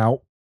run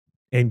out,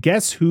 and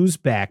guess who's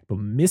back but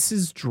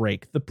Mrs.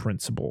 Drake, the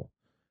principal.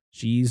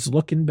 She's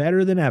looking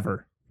better than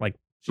ever. Like,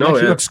 she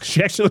actually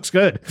looks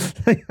good.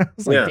 I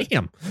was like,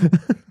 damn.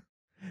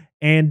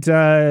 And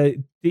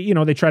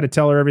they try to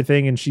tell her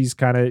everything, and she's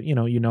kind of,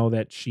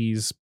 that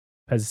she's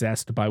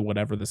possessed by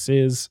whatever this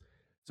is.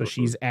 So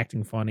she's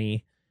acting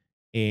funny.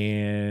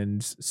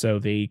 And so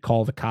they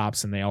call the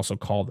cops, and they also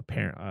call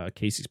the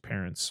Casey's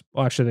parents.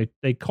 Well, actually,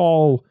 they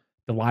call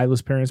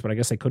Delilah's parents, but I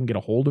guess they couldn't get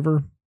a hold of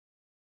her,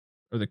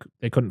 or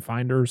they couldn't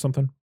find her or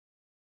something.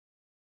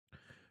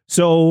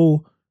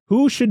 So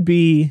who should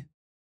be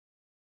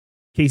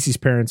Casey's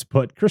parents?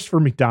 Put Christopher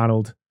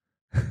McDonald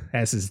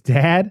as his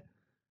dad.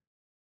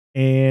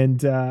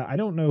 And I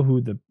don't know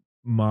who the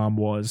mom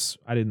was.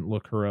 I didn't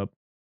look her up.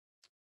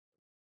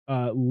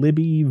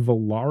 Libby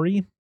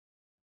Valari.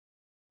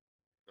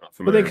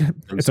 But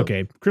it's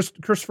okay.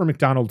 Christopher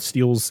McDonald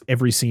steals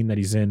every scene that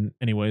he's in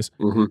anyways.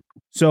 Mm-hmm.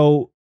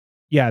 So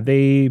yeah,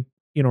 they,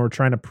 are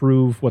trying to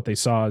prove what they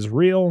saw is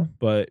real,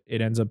 but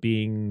it ends up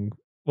being,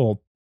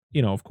 well,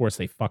 of course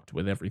they fucked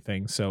with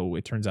everything. So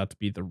it turns out to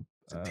be the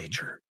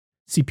teacher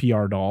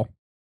CPR doll.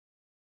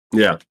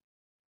 Yeah.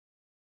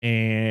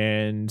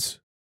 And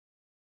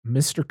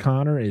Mr.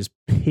 Connor is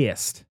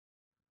pissed.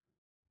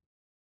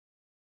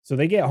 So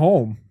they get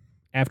home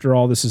after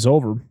all this is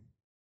over,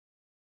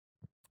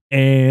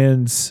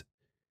 and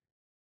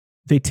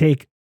they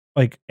take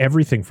like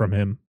everything from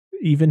him,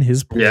 even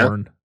his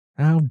porn.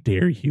 Yeah. How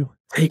dare you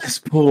take his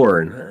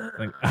porn?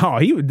 Like,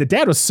 the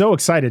dad was so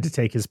excited to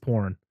take his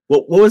porn.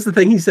 What was the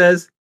thing he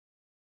says?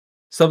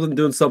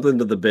 doing something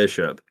to the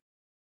bishop.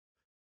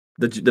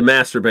 The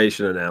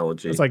masturbation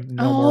analogy. It's like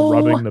no more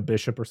rubbing the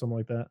bishop or something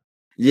like that.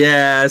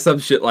 Yeah, some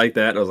shit like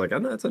that. And I was like, oh,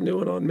 that's a new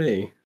one on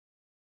me.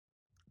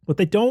 But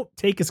they don't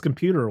take his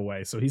computer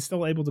away, so he's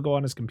still able to go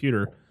on his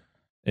computer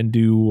and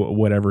do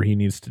whatever he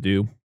needs to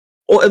do.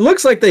 Well, it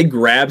looks like they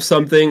grabbed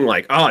something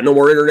like, no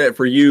more internet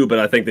for you, but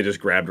I think they just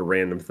grabbed a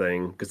random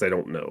thing because they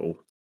don't know.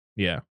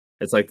 Yeah.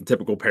 It's like the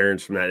typical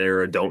parents from that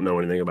era don't know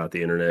anything about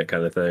the internet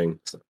kind of thing.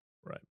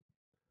 Right.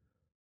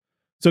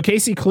 So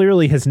Casey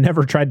clearly has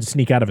never tried to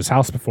sneak out of his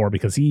house before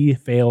because he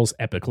fails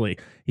epically.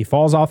 He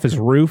falls off his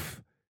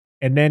roof,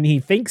 and then he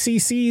thinks he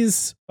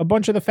sees a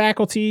bunch of the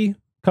faculty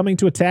coming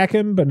to attack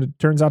him, but it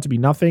turns out to be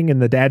nothing.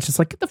 And the dad's just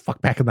like, get the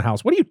fuck back in the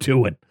house. What are you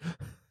doing?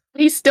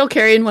 He's still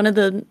carrying one of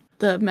the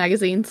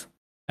magazines.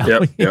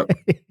 Yep.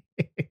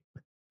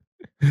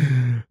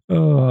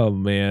 Oh,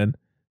 man.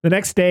 The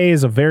next day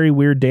is a very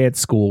weird day at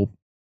school.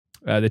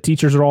 The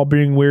teachers are all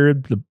being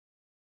weird. The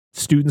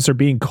students are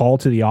being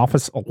called to the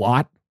office a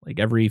lot. Like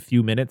every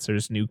few minutes,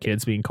 there's new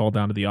kids being called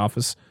down to the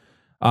office.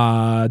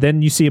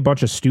 Then you see a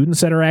bunch of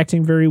students that are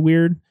acting very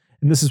weird.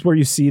 And this is where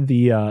you see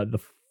the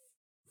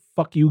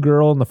fuck you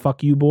girl and the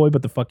fuck you boy,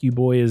 but the fuck you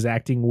boy is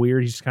acting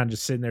weird. He's just kind of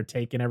just sitting there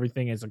taking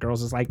everything as the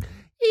girl's just like,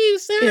 you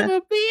son of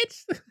a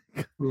bitch.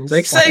 It's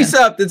like, say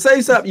something,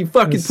 you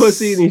fucking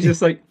pussy. And he's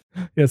just like,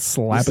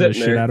 slapping the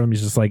shit out of him.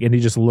 He's just like, and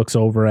he just looks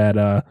over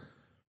at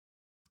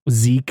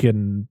Zeke,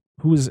 and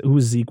who was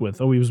Zeke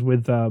with? Oh, he was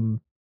with the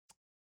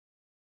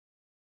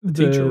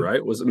teacher,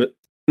 right? Was it?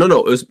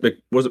 No.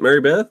 Was it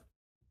Mary Beth?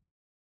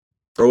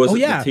 Or was it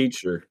the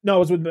teacher?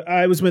 No,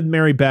 I was with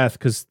Mary Beth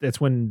because that's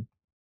when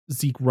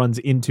Zeke runs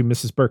into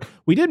Mrs. Burke.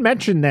 We did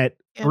mention that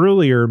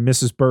earlier.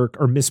 Mrs. Burke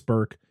or Miss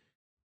Burke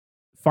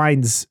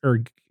finds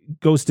or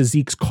goes to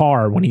Zeke's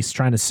car when he's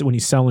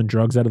selling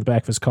drugs out of the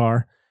back of his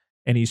car,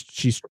 and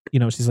she's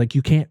like,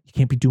 you can't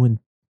be doing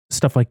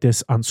stuff like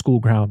this on school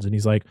grounds, and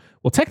he's like,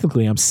 well,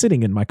 technically I'm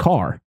sitting in my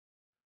car.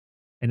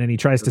 And then he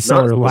tries to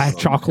sell her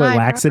chocolate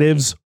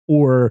laxatives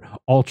or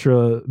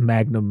ultra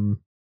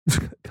magnum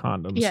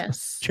condoms.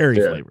 Yes. Cherry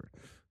flavor.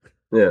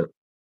 Yeah.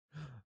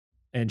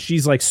 And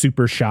she's like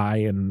super shy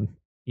and,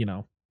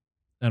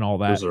 and all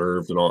that.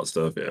 Reserved and all that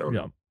stuff.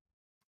 Yeah.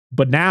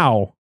 But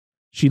now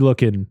she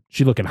looking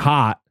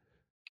hot,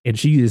 and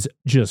she is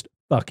just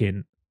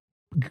fucking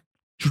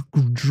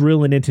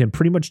drilling into him,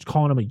 pretty much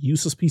calling him a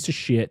useless piece of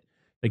shit.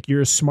 Like,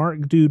 you're a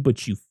smart dude,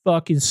 but you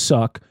fucking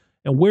suck.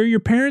 And where are your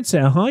parents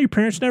at, huh? Your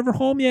parents never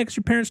home yet because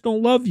your parents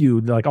don't love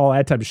you. Like, all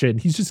that type of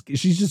shit. And she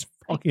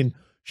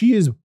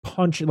is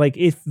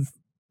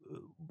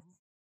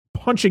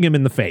punching him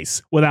in the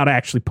face without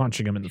actually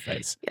punching him in the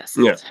face. Yes.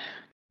 Yeah.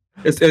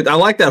 I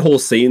like that whole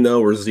scene,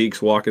 though, where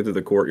Zeke's walking through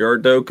the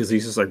courtyard, though, because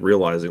he's just, like,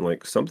 realizing,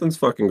 like, something's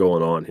fucking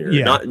going on here.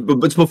 Yeah.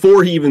 But it's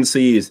before he even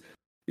sees,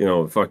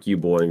 fuck you,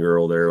 boy and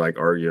girl, they're, like,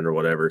 arguing or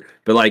whatever.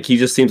 But, like, he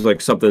just seems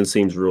like something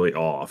seems really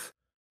off.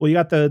 Well, you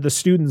got the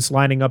students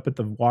lining up at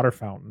the water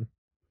fountain.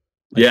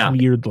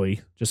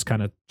 Weirdly, just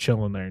kind of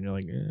chilling there. And you're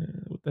like,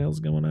 what the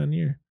hell's going on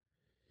here?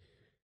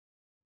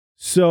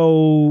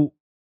 So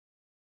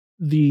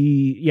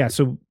you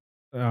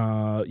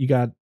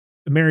got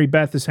Mary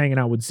Beth is hanging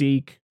out with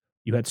Zeke.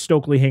 You had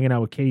Stokely hanging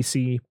out with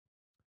Casey.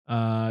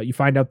 You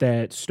find out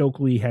that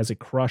Stokely has a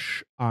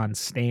crush on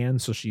Stan,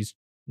 so she's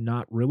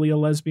not really a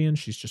lesbian.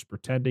 She's just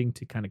pretending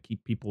to kind of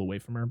keep people away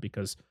from her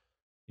because,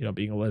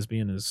 being a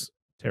lesbian is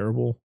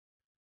terrible.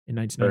 In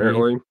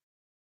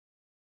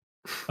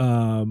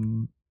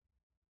 1998.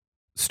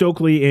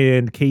 Stokely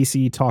and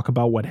Casey talk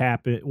about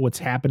what's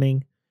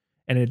happening,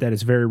 and that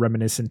is very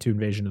reminiscent to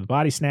Invasion of the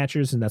Body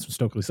Snatchers. And that's when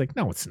Stokely's like,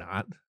 no, it's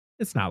not.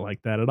 It's not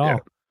like that at all.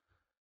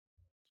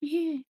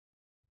 Yeah.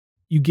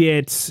 You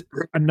get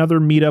another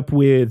meetup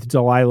with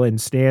Delilah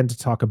and Stan to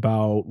talk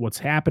about what's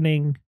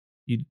happening.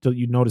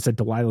 You notice that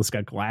Delilah's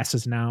got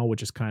glasses now,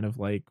 which is kind of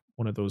like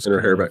one of those. And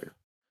her hair back.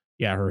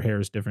 Yeah, her hair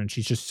is different.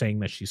 She's just saying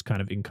that she's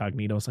kind of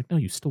incognito. It's like, no,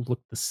 you still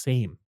look the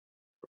same.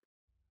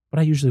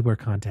 But I usually wear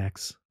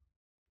contacts.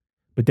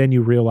 But then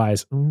you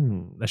realize,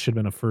 that should have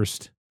been a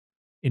first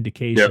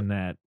indication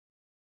that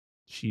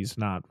she's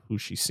not who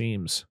she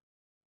seems.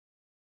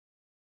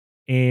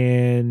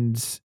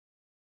 And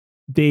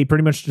they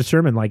pretty much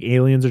determine, like,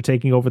 aliens are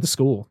taking over the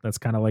school. That's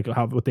kind of like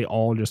what they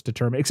all just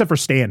determine, except for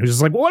Stan, who's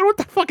just like, what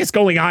the fuck is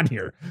going on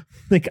here?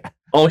 Like,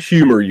 I'll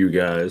humor you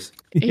guys.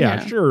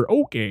 Yeah, sure.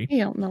 Okay. You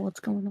don't know what's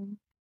going on.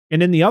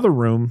 And in the other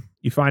room,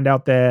 you find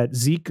out that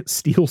Zeke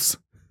steals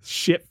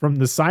shit from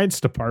the science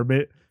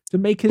department to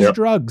make his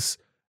drugs.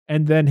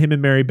 And then him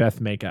and Mary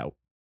Beth make out,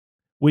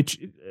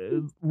 which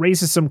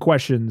raises some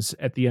questions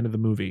at the end of the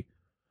movie.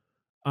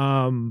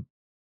 Mr.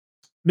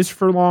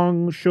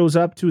 Furlong shows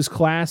up to his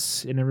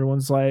class, and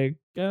everyone's like,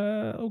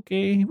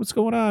 okay, what's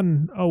going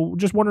on? Oh,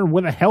 just wondering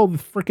where the hell the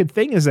freaking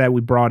thing is that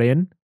we brought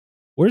in.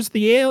 Where's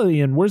the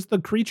alien? Where's the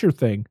creature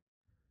thing?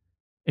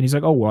 And he's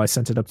like, oh, well, I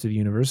sent it up to the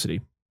university.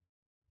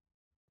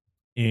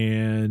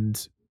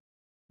 And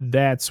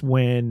that's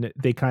when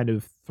they kind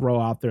of throw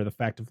out there the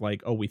fact of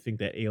like, oh, we think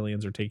that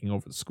aliens are taking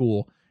over the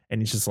school.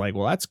 And he's just like,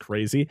 well, that's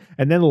crazy.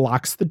 And then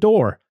locks the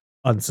door.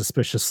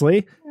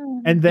 unsuspiciously,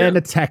 and then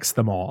attacks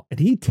them all. And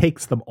he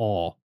takes them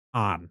all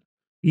on.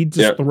 He's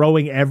just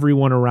throwing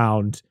everyone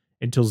around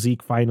until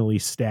Zeke finally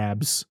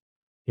stabs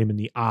him in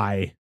the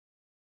eye,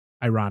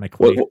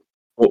 ironically.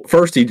 Well,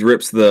 first he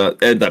rips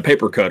the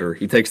paper cutter.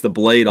 He takes the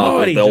blade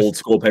off of the old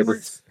school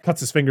paper. Cuts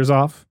his fingers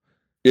off.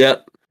 Yeah.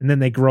 And then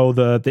they grow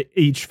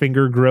each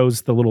finger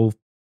grows the little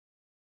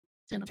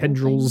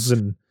tendrils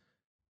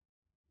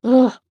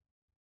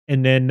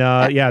and then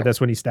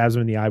that's when he stabs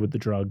him in the eye with the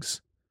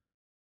drugs.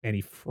 And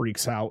he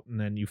freaks out, and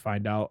then you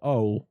find out,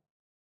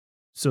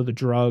 so the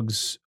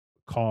drugs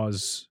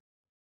cause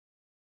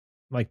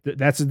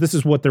this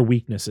is what their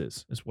weakness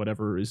is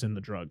whatever is in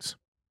the drugs.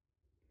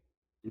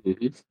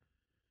 Mm-hmm.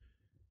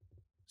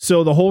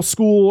 So the whole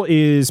school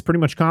is pretty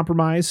much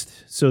compromised.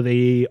 So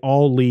they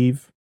all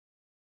leave.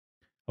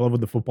 I love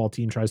when the football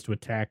team tries to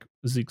attack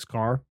Zeke's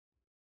car.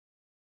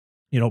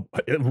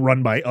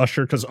 Run by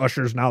Usher, because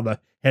Usher's now the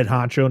head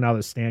honcho. Now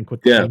that Stan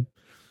quit the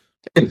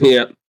team.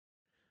 Yeah.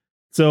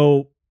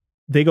 So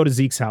they go to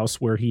Zeke's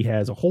house where he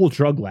has a whole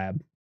drug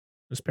lab.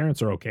 His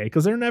parents are okay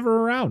because they're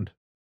never around.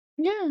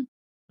 Yeah.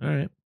 All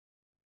right.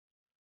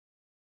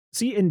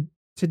 See, and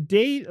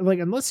today,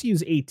 unless he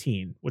was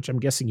 18, which I'm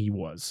guessing he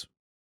was,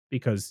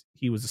 because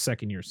he was a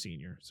second-year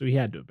senior, so he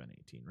had to have been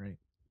 18, right?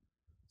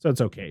 So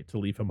it's okay to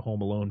leave him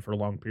home alone for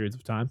long periods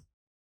of time.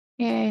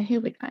 Yeah,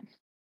 he'll be fine.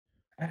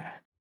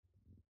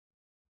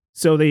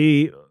 So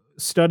they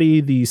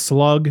study the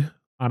slug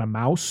on a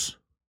mouse.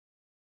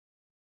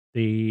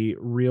 They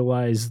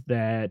realize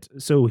that.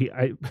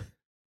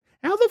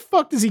 How the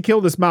fuck does he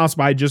kill this mouse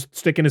by just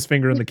sticking his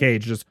finger in the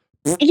cage? Just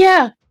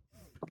yeah,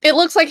 it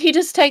looks like he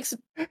just takes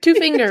two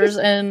fingers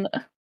and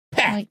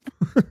yeah,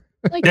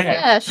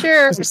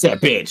 sure. That's that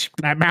bitch.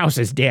 That mouse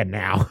is dead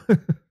now.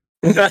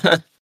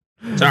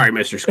 Sorry,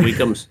 Mr.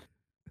 Squeakums.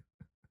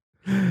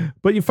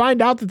 But you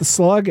find out that the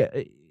slug,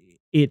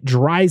 it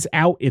dries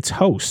out its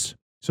host.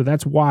 So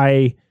that's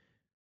why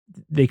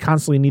they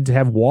constantly need to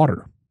have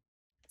water.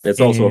 It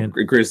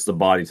increases the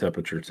body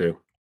temperature too.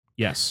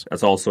 Yes.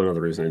 That's also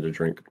another reason to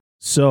drink.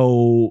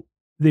 So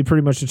they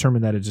pretty much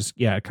determined that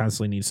it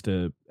constantly needs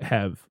to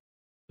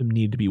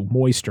be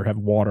moist or have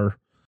water.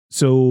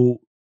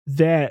 So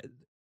they've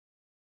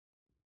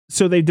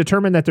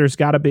determined that there's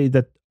got to be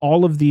that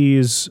all of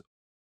these.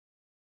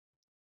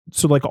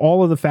 So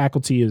all of the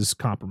faculty is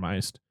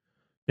compromised.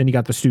 Then you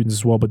got the students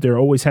as well, but there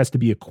always has to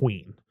be a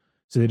queen.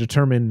 So they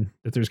determine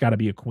that there's got to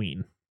be a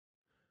queen.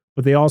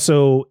 But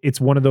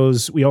it's one of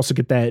those, we also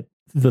get that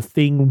The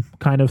Thing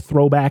kind of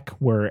throwback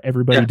where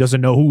everybody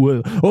doesn't know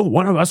who,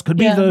 one of us could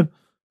be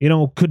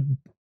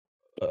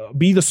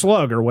be the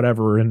slug or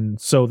whatever.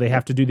 And so they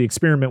have to do the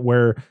experiment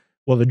where,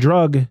 the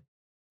drug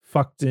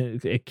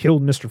it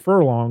killed Mr.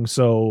 Furlong.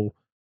 So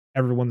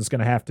everyone's going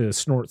to have to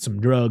snort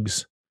some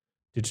drugs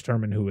to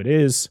determine who it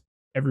is.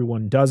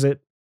 Everyone does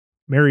it.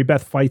 Mary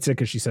Beth fights it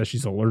because she says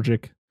she's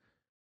allergic.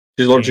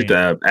 She's allergic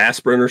to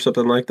aspirin or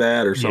something like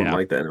that, or something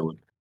like that.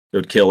 It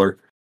would kill her.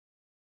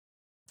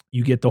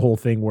 You get the whole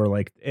thing where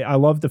I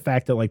love the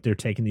fact that they're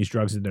taking these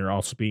drugs and they're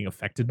also being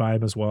affected by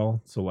them as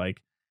well. So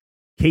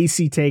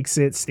Casey takes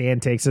it, Stan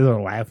takes it,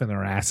 they're laughing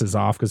their asses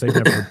off because they've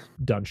never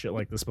done shit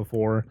like this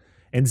before.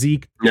 And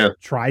Zeke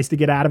tries to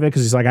get out of it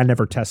because he's like, I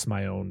never test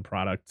my own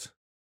product,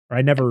 or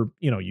I never,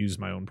 use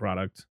my own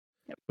product.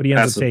 But he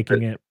ends up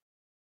taking it.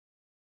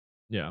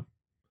 Yeah.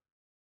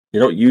 You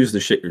don't use the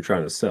shit you're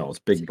trying to sell. It's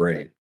big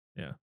brain.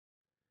 Yeah.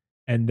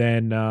 And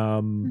then,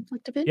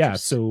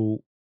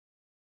 so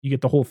you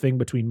get the whole thing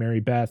between Mary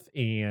Beth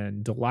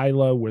and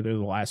Delilah, where they're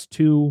the last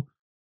two.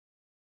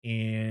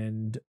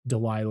 And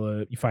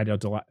Delilah, you find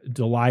out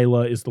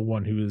Delilah is the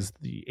one who is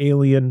the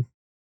alien,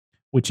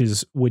 which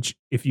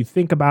if you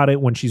think about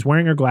it, when she's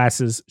wearing her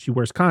glasses, she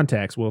wears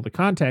contacts. Well, the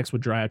contacts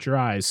would dry out your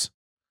eyes,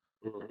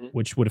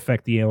 which would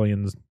affect the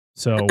aliens.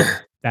 So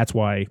that's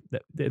why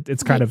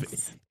it's kind of,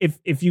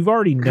 if you've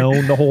already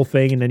known the whole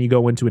thing and then you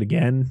go into it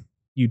again,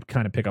 you'd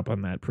kind of pick up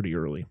on that pretty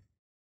early.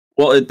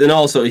 Well, and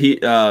also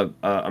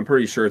I'm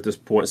pretty sure at this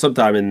point,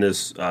 sometime in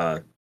this,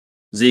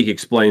 Zeke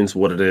explains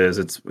what it is.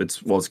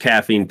 It's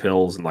caffeine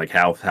pills and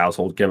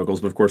household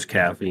chemicals, but of course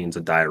caffeine's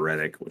a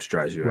diuretic, which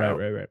dries you out.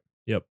 Right.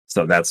 Yep.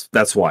 So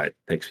that's why it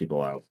takes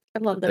people out. I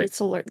love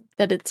that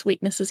that its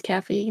weakness is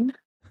caffeine.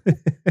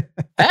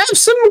 Have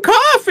some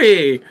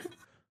coffee.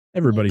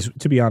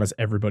 To be honest,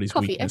 everybody's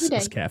Coffee weakness every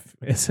is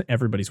caffeine.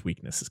 Everybody's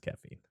weakness is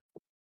caffeine.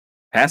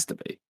 Has to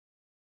be,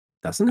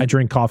 doesn't it? I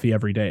drink coffee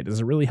every day. Does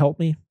it really help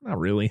me? Not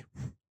really.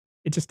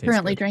 It just tastes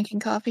Currently good.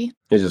 drinking coffee.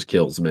 It just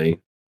kills me.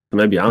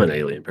 Maybe I'm an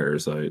alien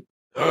parasite.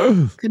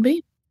 Could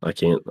be. I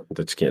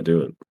just can't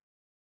do it.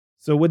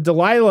 So with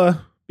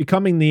Delilah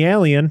becoming the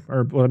alien,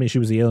 she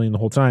was the alien the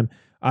whole time.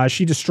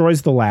 She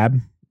destroys the lab,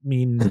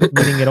 meaning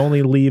it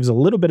only leaves a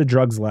little bit of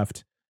drugs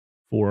left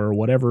for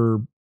whatever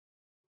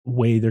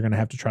way they're going to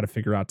have to try to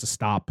figure out to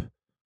stop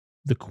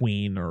the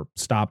queen or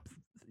stop,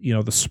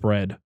 the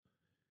spread.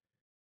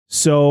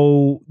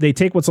 So they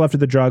take what's left of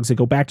the drugs. They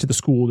go back to the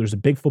school. There's a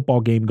big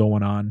football game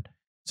going on.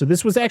 So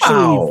this was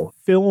actually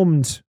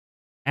filmed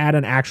at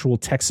an actual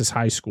Texas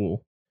high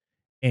school.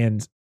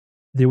 And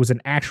there was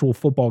an actual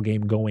football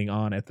game going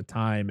on at the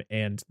time,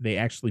 and they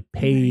actually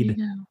paid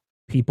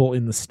people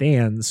in the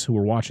stands who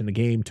were watching the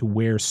game to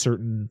wear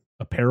certain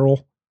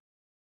apparel.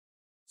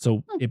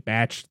 So it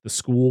matched the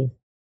school.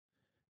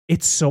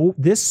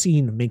 This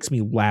scene makes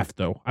me laugh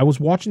though. I was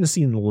watching the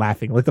scene and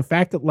laughing. Like the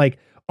fact that like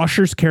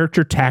Usher's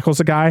character tackles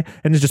a guy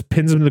and then just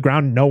pins him to the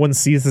ground. No one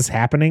sees this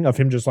happening of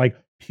him just like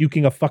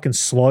puking a fucking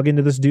slug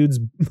into this dude's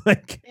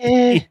like.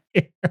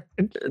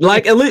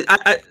 Like at least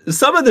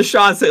some of the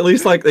shots at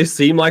least like they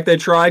seem like they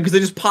tried because they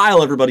just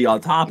pile everybody on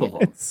top of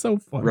them. It's so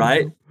funny,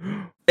 right?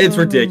 It's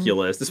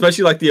ridiculous,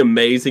 especially like the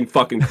amazing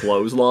fucking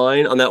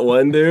clothesline on that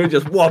one dude.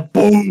 Just what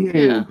boom.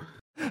 Yeah.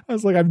 I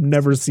was like, I've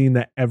never seen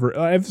that ever.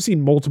 I've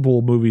seen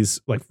multiple movies,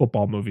 like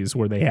football movies,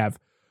 where they have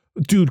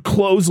dude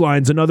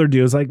clotheslines another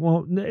dude. It's like,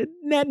 well,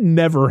 that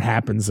never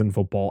happens in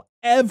football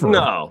ever.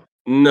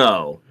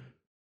 No.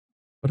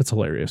 But it's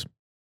hilarious.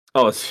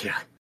 Oh, it's,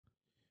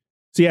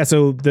 yeah.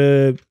 So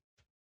the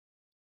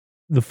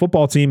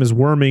football team is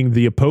worming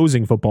the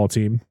opposing football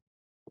team,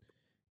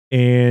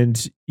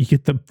 and you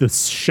get the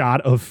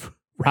shot of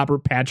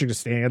Robert Patrick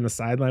standing on the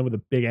sideline with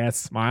a big ass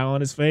smile on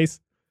his face.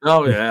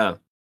 Oh yeah.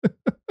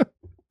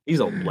 He's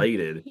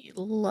elated. He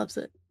loves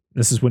it.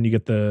 This is when you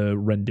get the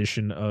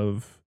rendition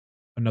of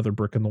Another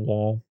Brick in the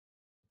Wall,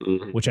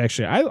 which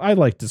actually I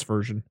liked this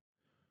version.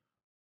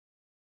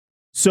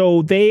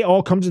 So they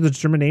all come to the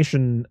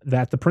determination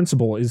that the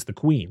principal is the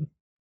queen.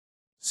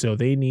 So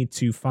they need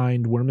to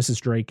find where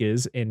Mrs. Drake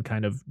is and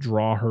kind of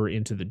draw her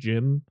into the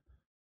gym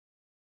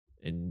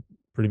and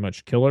pretty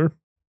much kill her.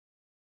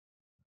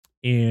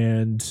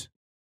 And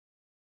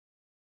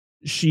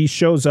she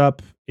shows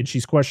up and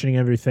she's questioning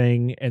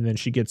everything, and then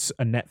she gets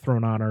a net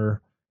thrown on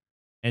her,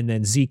 and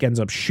then Zeke ends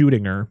up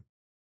shooting her.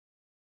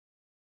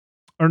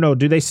 Or no,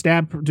 do they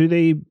stab?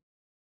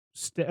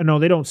 No,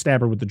 they don't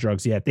stab her with the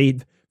drugs yet.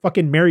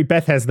 Fucking Mary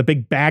Beth has the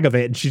big bag of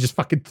it, and she just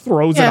fucking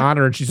throws it on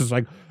her, and she's just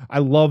like, I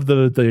love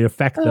the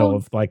effect though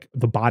of like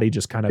the body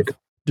just kind of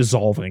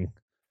dissolving.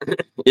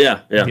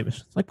 Yeah.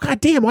 It's like,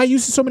 God damn, why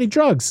use so many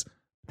drugs?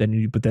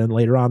 But then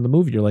later on in the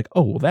movie, you're like,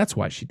 oh, well, that's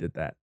why she did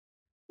that.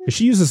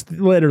 She uses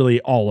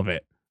literally all of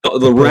it.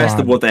 The rest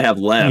of what they have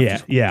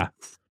left. Yeah.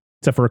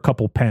 Except for a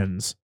couple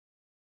pens.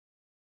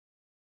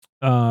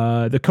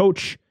 The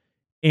coach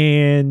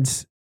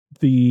and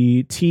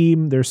the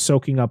team, they're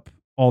soaking up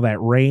all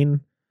that rain.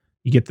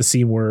 You get the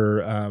scene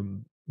where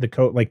the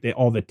coat, like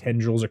all the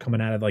tendrils are coming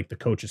out of like the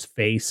coach's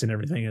face and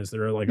everything as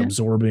they're like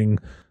absorbing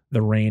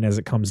the rain as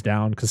it comes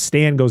down. Because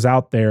Stan goes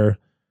out there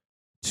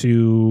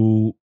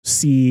to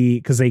see,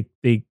 because they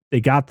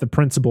got the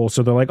principal,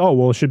 so they're like, oh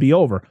well, it should be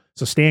over.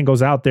 So Stan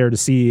goes out there to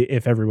see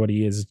if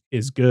everybody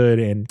is good,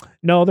 and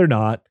no, they're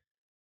not.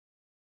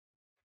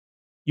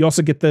 You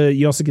also get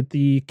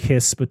the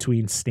kiss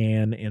between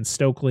Stan and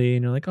Stokely,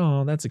 and you're like,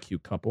 oh, that's a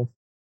cute couple.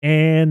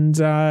 And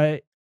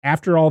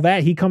after all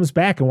that, he comes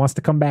back and wants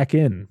to come back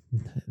in.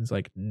 It's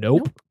like,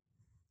 nope.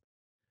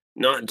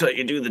 Not until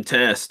you do the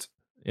test.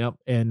 Yep.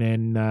 And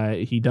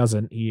then he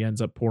doesn't. He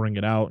ends up pouring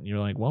it out, and you're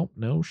like, well,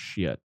 no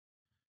shit.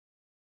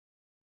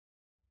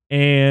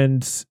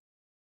 And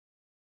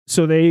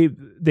so they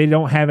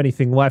don't have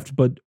anything left,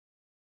 but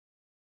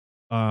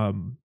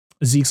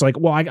Zeke's like,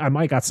 well, I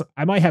might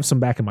have some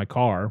back in my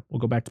car. We'll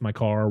go back to my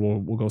car.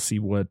 We'll go see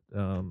what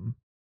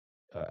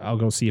I'll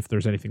go see if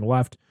there's anything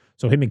left.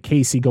 So him and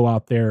Casey go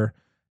out there.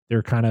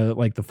 They're kind of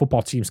like the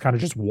football team's kind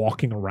of just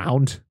walking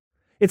around.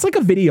 It's like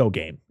a video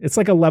game. It's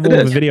like a level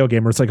of a video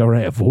game where it's like, all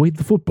right, avoid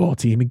the football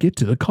team and get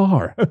to the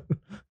car.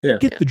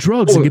 Get the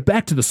drugs and get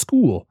back to the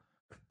school.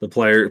 The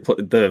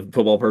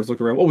football person look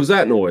around. What was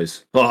that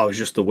noise? Oh, it was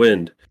just the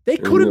wind. They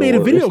could have made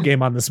a video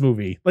game on this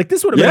movie. Like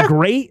this would have been a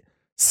great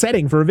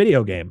setting for a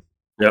video game.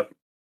 Yep.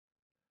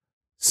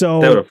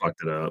 So they would have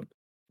fucked it up.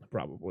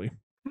 Probably.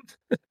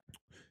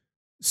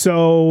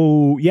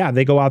 So yeah,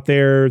 they go out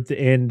there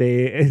and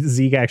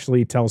Zeke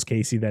actually tells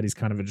Casey that he's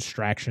kind of a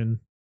distraction.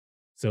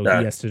 So he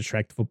has to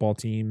distract the football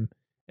team.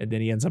 And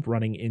then he ends up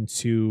running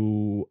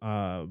into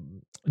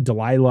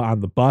Delilah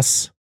on the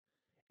bus.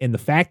 And the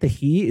fact that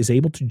he is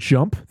able to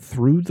jump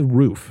through the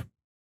roof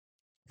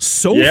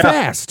so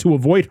fast to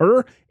avoid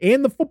her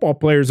and the football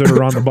players that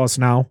are on the bus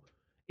now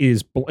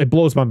it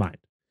blows my mind.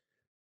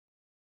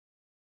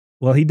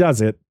 Well, he does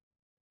it.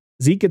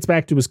 Zeke gets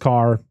back to his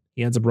car.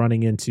 He ends up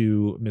running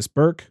into Miss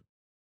Burke,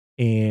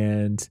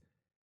 and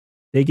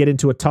they get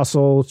into a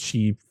tussle.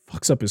 She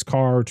fucks up his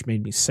car, which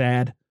made me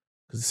sad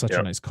because it's such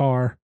a nice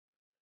car.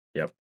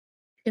 Yep.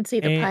 You can see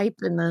the pipe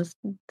in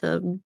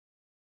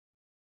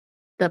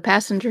the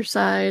passenger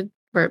side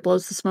where it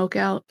blows the smoke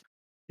out.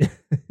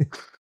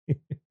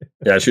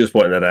 Yeah, she was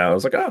pointing that out. I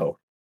was like, oh.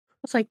 I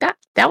was like, that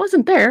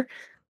wasn't there.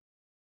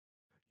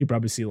 You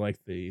probably see like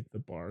the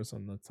bars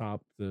on the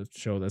top, the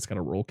show that's got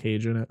a roll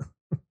cage in it.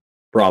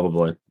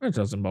 Probably. It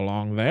doesn't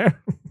belong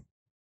there.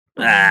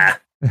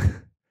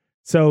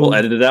 So we'll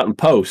edit it out in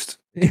post.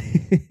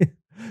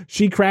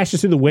 She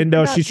crashes through the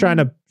window. She's trying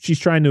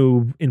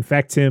to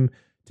infect him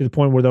to the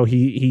point where though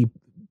he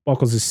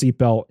buckles his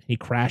seatbelt, he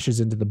crashes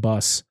into the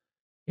bus,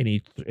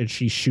 and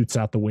she shoots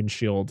out the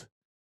windshield,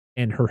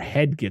 and her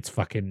head gets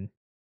fucking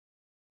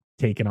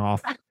taken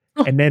off.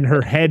 And then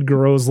her head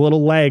grows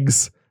little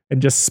legs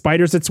and just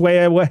spiders its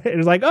way away.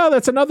 It's like, oh,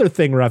 that's another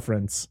Thing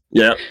reference.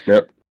 Yep.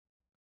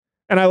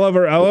 And I love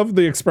her. I love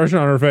the expression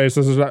on her face.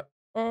 This is like,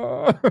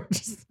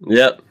 just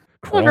Yep.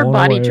 Love her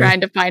body away.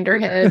 trying to find her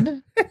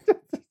head.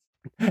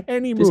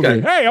 Any These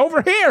movie. guys- Hey,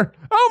 over here,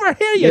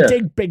 you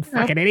Yeah. big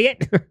fucking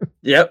idiot.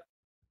 Yep.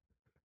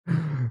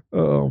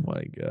 Oh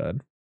my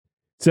god.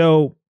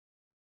 So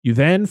you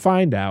then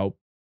find out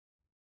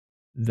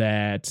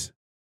that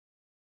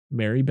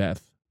Mary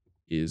Beth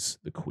is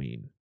the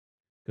queen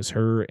because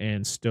her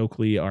and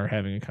Stokely are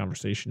having a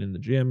conversation in the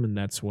gym, and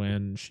that's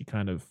when she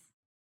kind of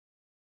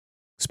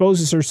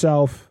exposes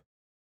herself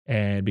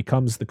and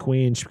becomes the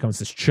queen. She becomes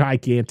this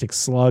gigantic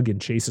slug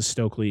and chases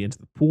Stokely into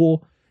the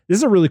pool. This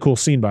is a really cool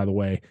scene, by the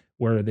way,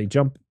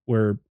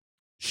 where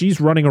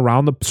she's running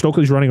around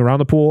Stokely's running around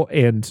the pool,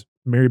 and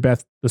Mary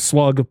Beth, the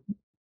slug,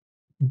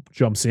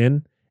 jumps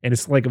in, and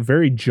it's like a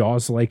very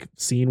Jaws-like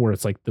scene where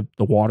it's like the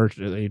water,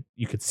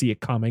 you could see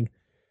it coming,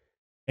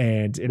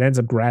 and it ends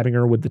up grabbing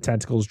her with the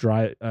tentacles,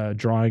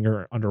 drawing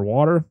her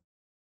underwater.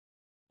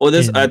 Well,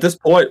 And- at this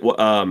point,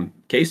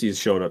 Casey's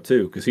showing up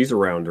too because he's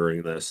around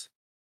during this.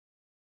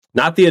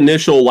 Not the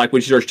initial like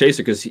when she starts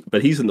chasing,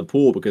 but he's in the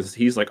pool because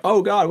he's like,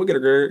 "Oh God, we gotta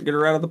get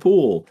her out of the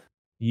pool."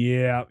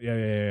 Yeah.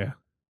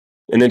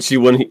 And then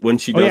when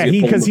she Oh does yeah, get pulled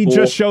in because he the pool,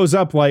 just shows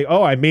up like,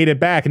 oh, I made it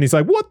back, and he's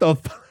like, what the?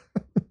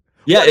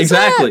 yeah, What's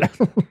exactly.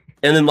 that?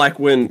 And then like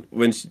when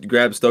she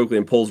grabs Stokely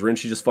and pulls her in,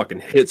 she just fucking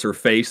hits her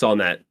face on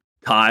that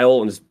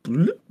tile and just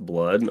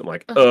blood. And I'm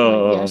like,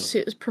 oh, Yes,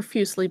 it was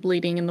profusely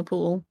bleeding in the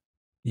pool.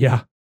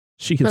 Yeah,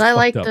 she gets. But I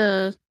like up.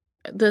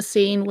 the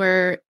scene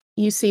where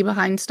you see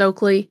behind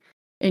Stokely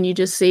and you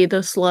just see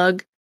the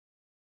slug.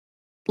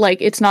 Like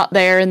it's not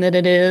there and then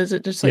it is.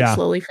 It just like Yeah.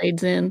 slowly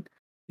fades in.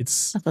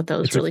 It's I thought that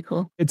was It's a- really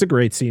cool. it's a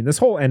great scene. This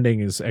whole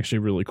ending is actually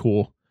really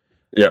cool.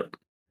 yep,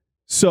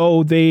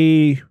 So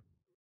they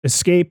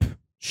escape.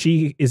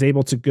 She is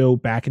able to go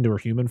back into her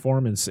human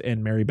form,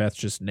 and Mary Beth's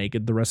just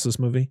naked the rest of this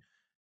movie.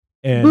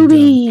 And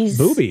Boobies.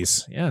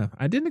 boobies. Yeah,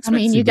 I didn't I expect. to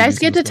mean, see you guys boobies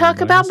in get to this talk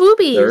movie, about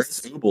guys.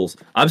 there's boobies. boobles.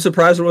 I'm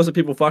surprised there wasn't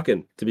people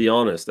fucking. To be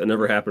honest, that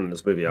never happened in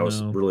this movie. I was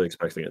No. really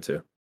expecting it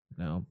to.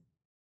 No,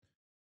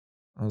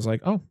 I was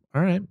like, oh,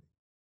 all right, We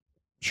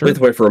sure. have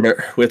to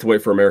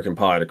wait for American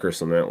Pie to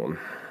christen that one.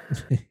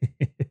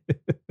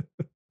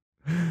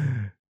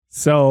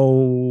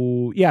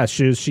 So yeah,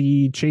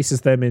 she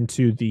chases them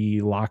into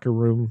the locker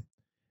room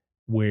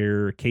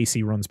where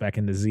Casey runs back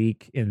into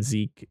Zeke, and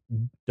Zeke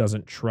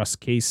doesn't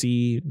trust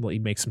Casey. He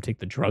makes him take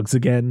the drugs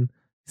again.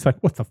 He's like,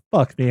 "What the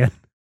fuck, man?"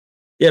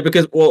 Yeah,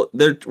 because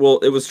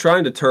it was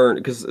trying to turn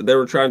because they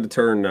were trying to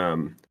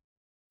turn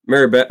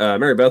Mary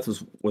Beth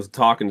was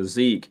talking to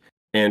Zeke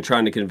and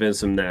trying to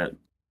convince him that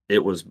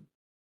it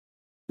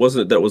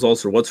wasn't that was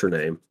also what's her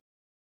name,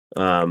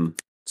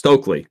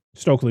 Stokely,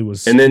 Stokely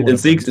was, and then one and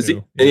of them Zeke's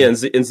too.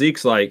 and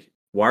Zeke's like,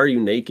 why are you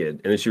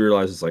naked? And then she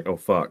realizes like, oh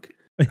fuck,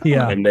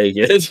 yeah, I'm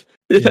naked.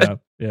 yeah.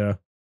 Yeah,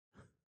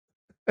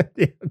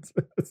 it's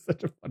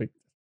such a funny.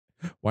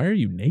 Why are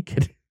you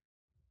naked?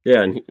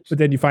 Yeah, and But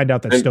then you find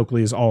out that And-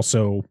 Stokely is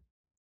also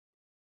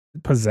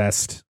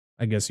possessed,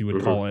 I guess you would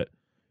Mhm. call it.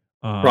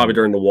 probably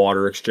during the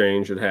water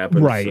exchange it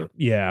happened. Right. so-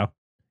 Yeah.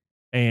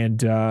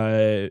 And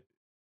yeah,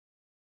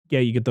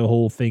 you get the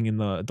whole thing in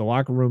the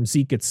locker room.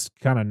 Zeke gets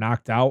kind of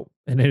knocked out,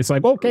 and then it's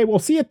like, okay, we'll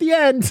see you at the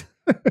end.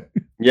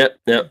 Yep.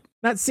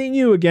 Not seeing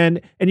you again.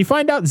 And you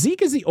find out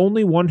Zeke is the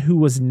only one who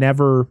was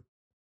never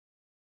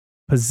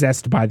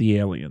possessed by the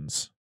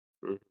aliens.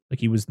 Mm. Like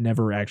he was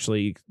never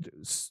actually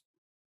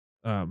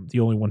the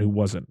only one who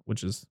wasn't,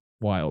 which is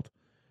wild.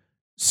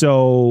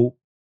 So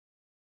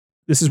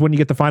this is when you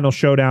get the final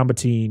showdown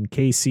between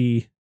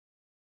Casey.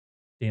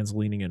 Dan's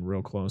leaning in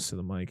real close to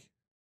the mic.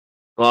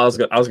 Well, I was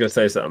gonna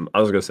say something.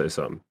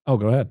 Oh,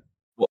 go ahead.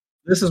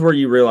 This is where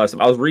you realize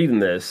I was reading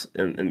this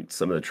and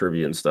some of the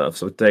trivia and stuff,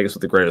 so take us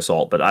with a grain of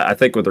salt. But I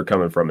think what they're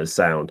coming from is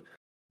sound.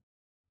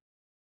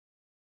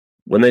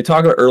 When they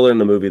talk about earlier in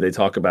the movie, they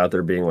talk about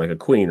there being like a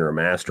queen or a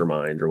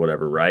mastermind or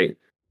whatever, right?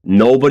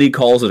 Nobody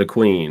calls it a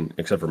queen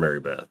except for Mary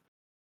Beth.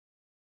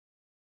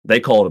 They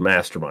call it a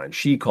mastermind.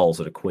 She calls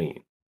it a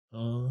queen.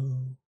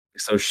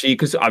 So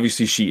because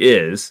obviously she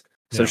is,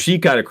 so Yeah. she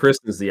kind of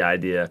christens the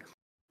idea,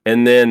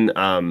 and then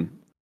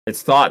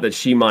it's thought that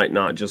she might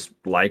not just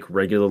like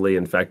regularly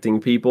infecting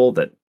people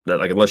that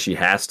like unless she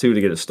has to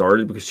get it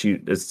started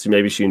because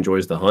maybe she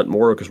enjoys the hunt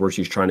more because where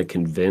she's trying to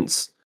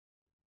convince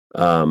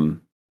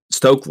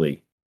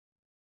Stokely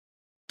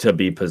to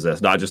be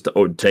possessed, not just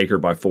to take her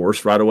by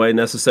force right away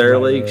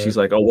necessarily. Right. She's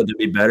like, oh, wouldn't it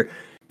be better?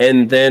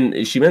 And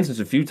then she mentions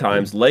a few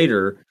times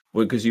later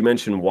because you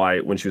mentioned why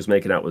when she was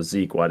making out with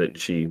Zeke, why didn't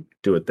she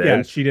do it then?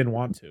 Yeah, she didn't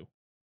want to.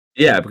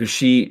 Yeah, because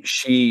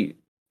she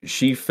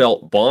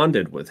felt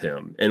bonded with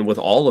him and with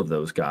all of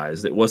those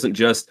guys. It wasn't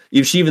just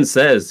if she even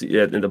says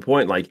at the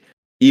point like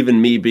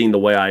even me being the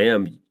way I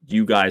am,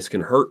 you guys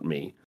can hurt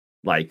me,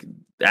 like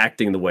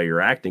acting the way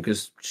you're acting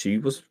because she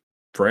was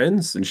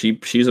friends, and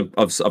she's of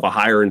a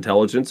higher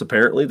intelligence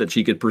apparently, that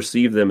she could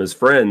perceive them as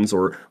friends,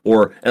 or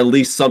at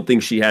least something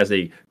she has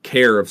a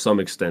care of some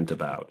extent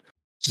about.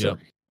 So, Yep.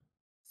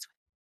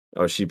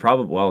 oh,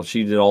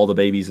 she did all the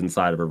babies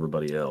inside of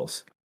everybody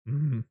else.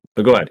 Mhm.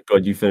 But go ahead,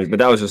 you finish. But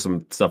that was just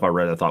some stuff I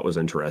read I thought was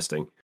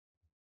interesting.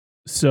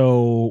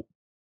 So,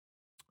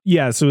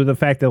 yeah, so the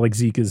fact that like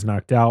Zeke is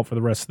knocked out for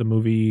the rest of the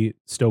movie,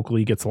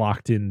 Stokely gets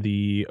locked in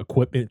the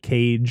equipment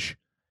cage,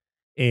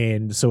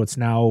 and so it's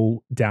now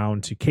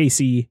down to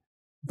Casey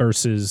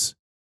versus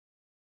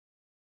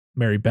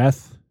Mary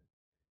Beth,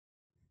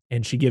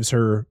 and she gives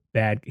her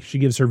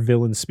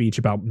villain speech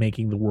about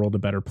making the world a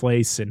better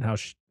place and how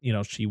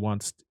she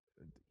wants,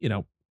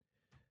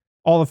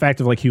 all the fact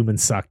of like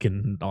humans suck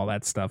and all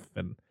that stuff.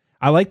 And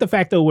I like the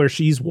fact though where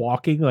she's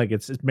walking, like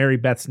it's Mary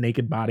Beth's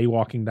naked body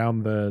walking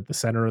down the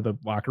center of the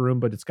locker room,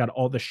 but it's got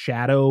all the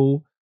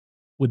shadow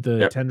with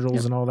the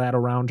tendrils and all that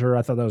around her.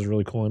 I thought that was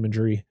really cool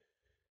imagery.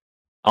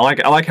 I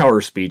like how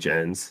her speech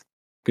ends,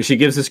 because she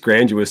gives this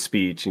grandiose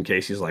speech in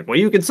case she's like, well,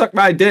 you can suck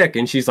my dick,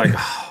 and she's like,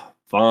 oh,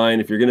 fine,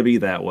 if you're gonna be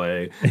that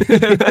way.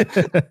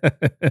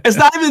 It's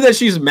not even that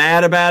she's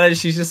mad about it,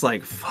 she's just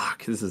like,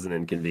 fuck, this is an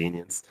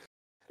inconvenience.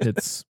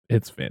 It's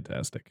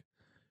fantastic.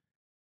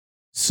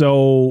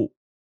 So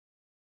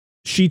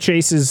she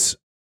chases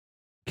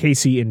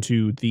Casey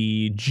into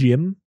the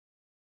gym,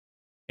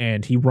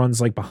 and he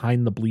runs like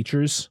behind the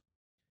bleachers,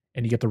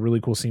 and you get the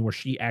really cool scene where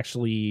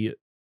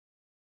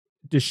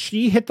does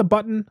she hit the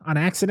button on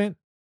accident?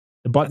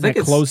 The button that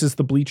closes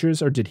the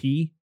bleachers, or did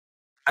he?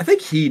 I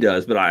think he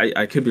does, but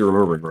I could be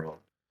remembering wrong.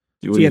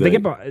 It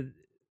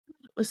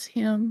was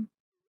him.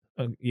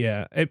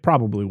 Yeah, it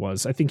probably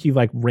was. I think he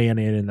like ran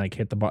in and like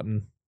hit the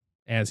button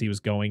as he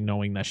was going,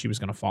 knowing that she was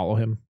going to follow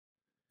him.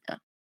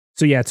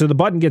 Yeah. So the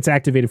button gets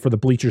activated for the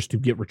bleachers to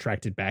get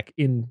retracted back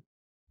in,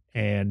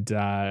 and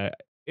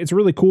it's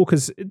really cool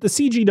because the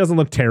CG doesn't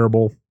look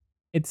terrible.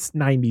 It's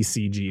 90s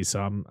CG,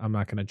 so I'm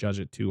not going to judge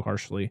it too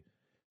harshly.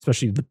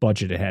 Especially the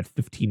budget it had,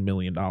 $15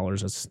 million.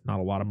 That's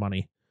not a lot of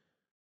money.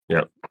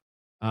 Yep.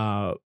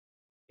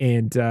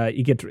 And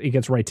it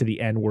gets right to the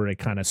end where it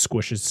kind of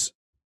squishes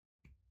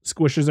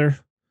her,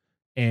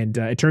 and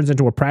it turns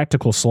into a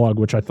practical slug,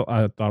 which I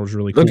thought was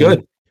really cool.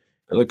 It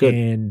looked good.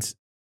 And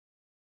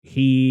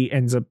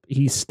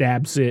he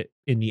stabs it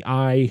in the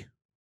eye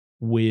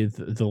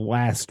with the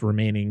last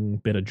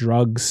remaining bit of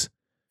drugs.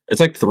 It's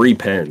like 3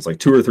 pens, like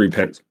 2 or 3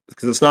 pens,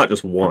 because it's not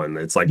just one.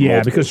 It's like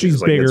because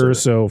she's bigger,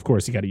 so of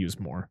course you got to use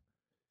more.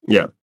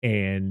 Yeah.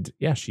 And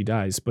she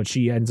dies, but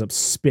she ends up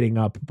spitting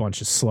up a bunch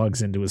of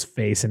slugs into his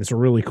face, and it's a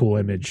really cool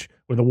image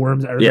where the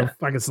worms are the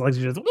fucking slugs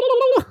just.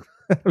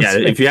 Yeah,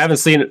 if you haven't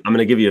seen it, I'm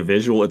gonna give you a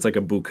visual. It's like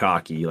a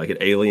bukkake, like an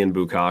alien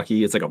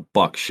bukkake. It's like a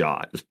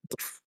buckshot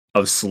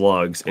of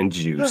slugs and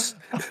juice.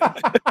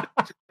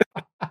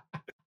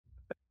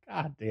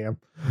 God damn.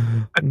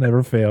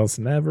 Never fails.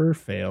 Not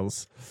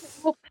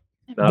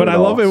But I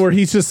love all. it where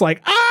he's just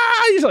like,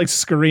 he's like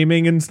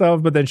screaming and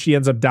stuff, but then she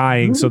ends up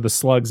dying. So the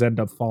slugs end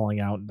up falling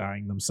out and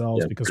dying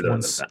themselves, because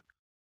once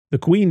the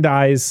queen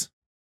dies,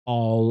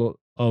 all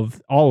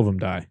of them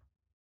die.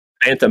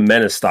 Phantom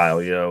Menace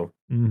style, yo.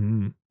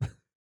 Mm-hmm.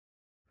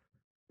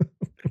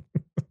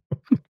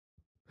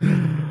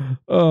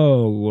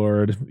 Oh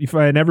Lord.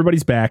 And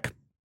everybody's back.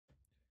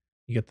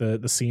 You get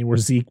the scene where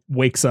Zeke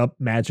wakes up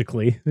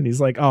magically and he's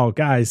like, oh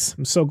guys,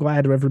 I'm so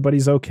glad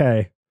everybody's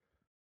okay.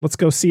 Let's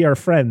go see our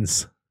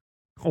friends.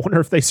 I wonder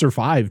if they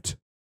survived.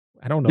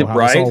 I don't know how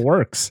this all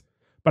works.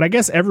 But I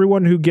guess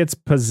everyone who gets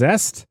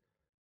possessed,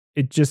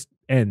 it just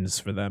ends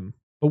for them.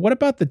 But what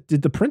about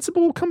did the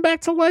principal come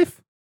back to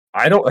life?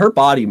 Her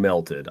body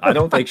melted. I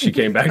don't think she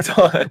came back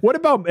to life. What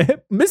about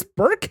Miss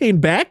Burke came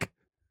back?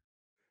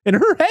 And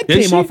her head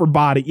came off her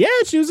body. Yeah,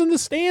 she was in the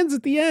stands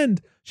at the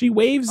end. She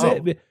waves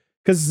it.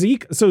 Because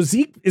Zeke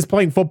is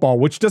playing football,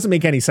 which doesn't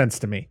make any sense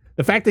to me.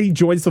 The fact that he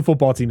joins the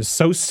football team is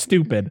so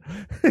stupid.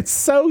 It's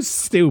so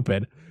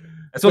stupid.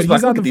 That's what's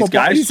like, these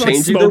guys he's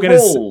changing like their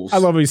roles. I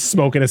love he's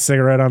smoking a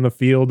cigarette on the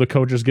field. The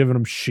coach is giving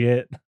him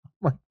shit. I'm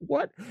like,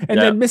 what? And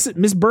then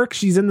Miss Burke,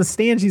 she's in the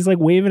stand. She's like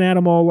waving at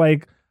him all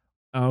like,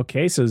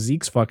 okay, so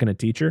Zeke's fucking a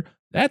teacher.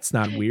 That's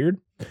not weird.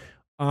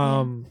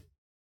 And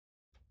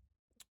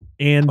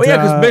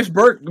because Miss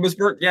Burke,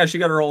 she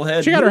got her whole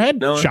head. She got her head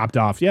chopped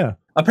off. Yeah.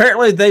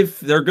 Apparently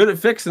they're good at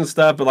fixing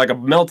stuff, but like a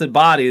melted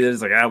body,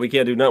 it's like we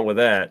can't do nothing with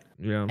that.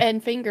 Yeah.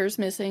 And fingers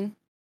missing.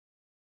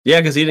 Yeah,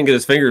 because he didn't get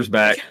his fingers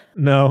back.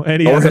 No, and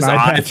he has an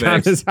eye patch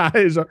on his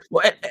eyes.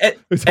 Well,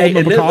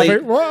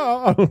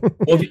 Whoa.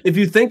 If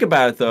you think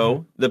about it,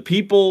 though, the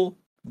people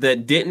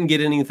that didn't get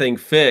anything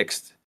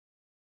fixed,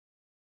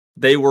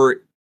 they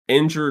were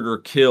injured or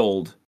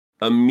killed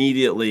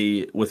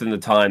immediately within the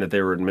time that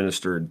they were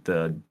administered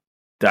the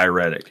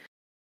diuretic.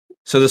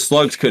 So the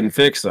slugs couldn't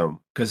fix them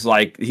because,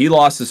 like, he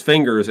lost his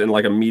fingers and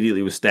like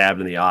immediately was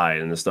stabbed in the eye,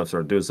 and the stuff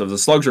started doing. So if the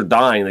slugs are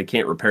dying, they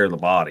can't repair the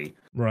body.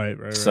 Right.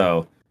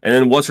 So. And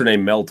then what's her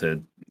name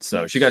melted.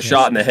 So she got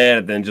shot in the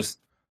head, then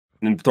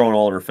thrown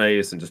all in her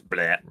face and just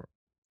blah.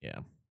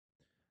 Yeah.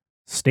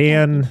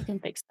 Stan. Can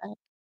fix that.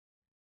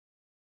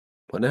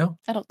 What now?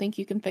 I don't think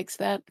you can fix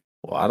that.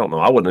 Well, I don't know.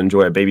 I wouldn't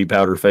enjoy a baby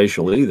powder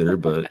facial either,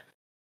 but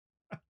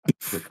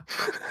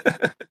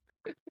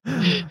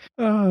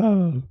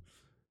Oh.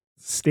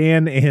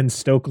 Stan and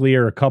Stokely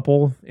are a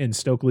couple, and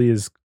Stokely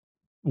is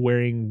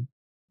wearing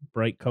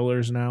bright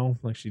colors now.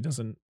 Like she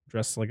doesn't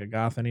dress like a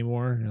goth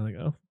anymore. And you're like,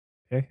 oh,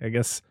 okay. I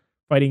guess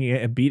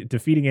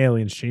defeating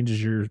aliens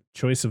changes your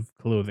choice of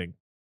clothing.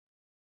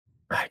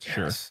 I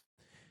guess.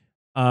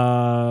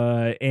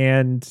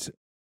 And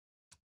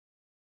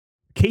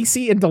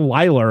Casey and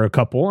Delilah are a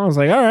couple. I was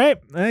like, all right,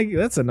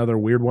 that's another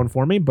weird one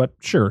for me, but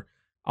sure,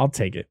 I'll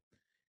take it.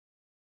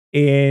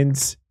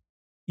 And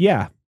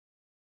yeah,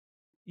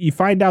 you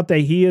find out that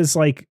he is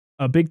like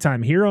a big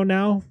time hero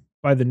now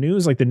by the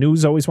news. Like the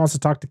news always wants to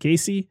talk to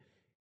Casey,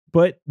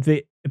 but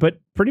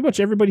pretty much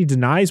everybody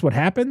denies what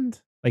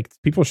happened. Like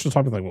people are still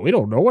talking like, well, we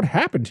don't know what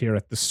happened here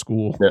at this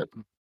school. Yeah.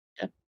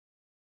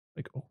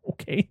 Like, oh,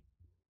 okay.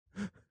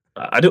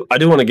 I do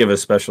want to give a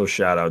special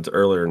shout out to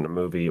earlier in the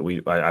movie.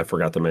 I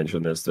forgot to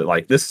mention this, that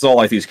like this is all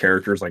like these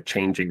characters like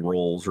changing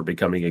roles or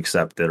becoming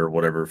accepted or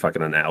whatever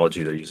fucking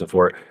analogy they're using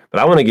for it. But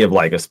I want to give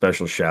like a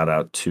special shout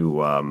out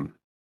to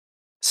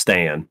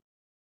Stan,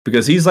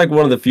 because he's like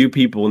one of the few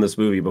people in this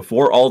movie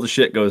before all the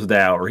shit goes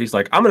down where he's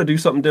like, I'm gonna do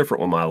something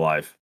different with my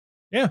life.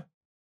 Yeah.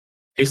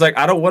 He's like,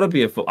 I don't want to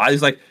be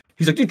he's like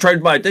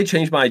they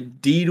changed my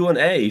D to an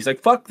A. He's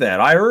like, fuck that.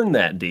 I earned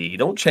that D.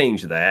 Don't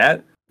change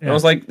that. Yeah. And I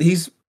was like,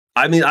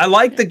 I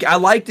liked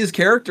his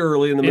character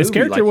early in the movie. His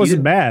character like,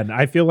 wasn't bad.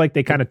 I feel like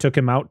they kind of took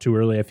him out too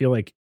early.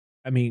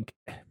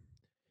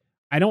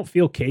 I don't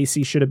feel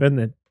Casey should have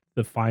been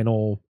the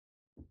final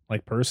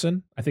like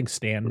person. I think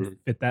Stan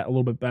fit that a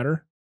little bit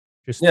better.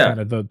 Just kind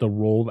of the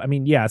role. I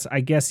mean, yes, I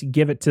guess you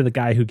give it to the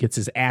guy who gets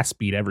his ass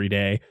beat every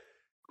day.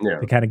 Yeah.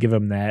 To kind of give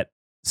him that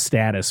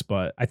status,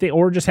 but I think,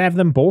 or just have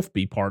them both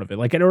be part of it.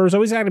 Like, there's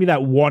always got to be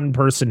that one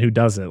person who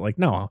does it. Like,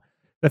 no,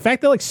 the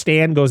fact that like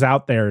Stan goes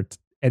out there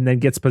and then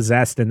gets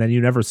possessed and then you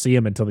never see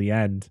him until the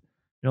end.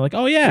 You're like,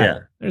 oh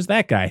yeah, there's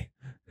that guy.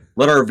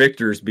 Let our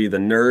victors be the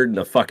nerd and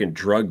the fucking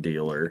drug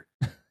dealer.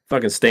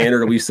 Fucking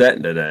standard we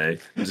setting today.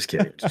 I'm just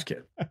kidding.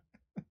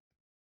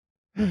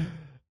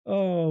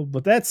 Oh,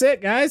 but that's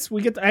it, guys.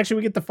 We get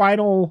the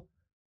final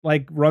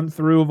like run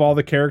through of all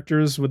the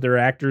characters with their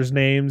actors'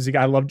 names.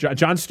 I love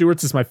John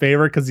Stewart's is my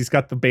favorite because he's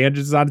got the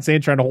bandages on his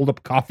hand trying to hold up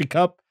a coffee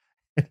cup.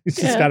 He's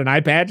just got an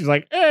eye patch. He's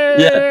like, So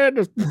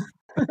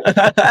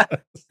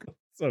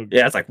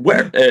yeah, it's like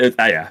where?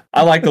 Yeah,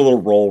 I like the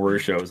little roll where it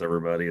shows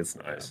everybody. It's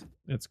nice.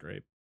 It's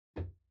great.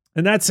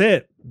 And that's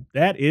it.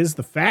 That is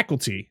The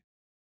Faculty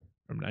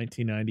from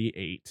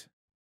 1998.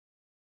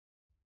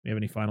 Do you have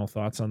any final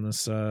thoughts on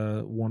this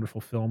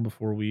wonderful film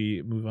before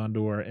we move on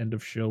to our end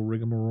of show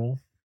rigmarole?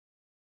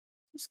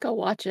 Just go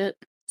watch it.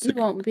 You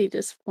won't be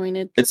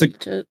disappointed. It's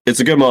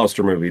a good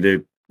monster movie,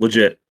 dude.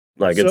 Legit.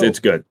 Like it's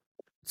good.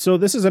 So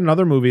this is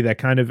another movie that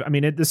kind of, I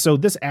mean,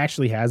 this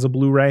actually has a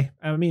Blu-ray.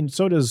 I mean,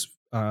 so does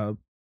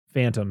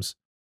Phantoms,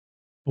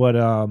 but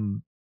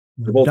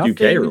they're both UK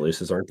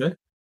releases, aren't they?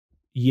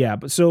 Yeah,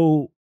 but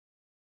so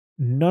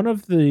none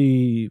of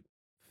the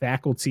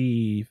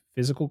Faculty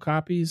physical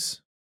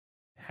copies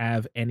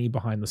have any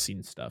behind the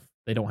scenes stuff.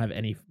 They don't have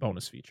any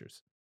bonus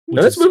features.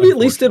 Now, this movie at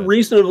least did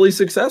reasonably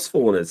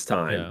successful in its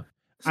time. Yeah.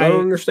 So I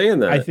don't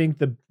understand that. I think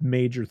the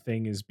major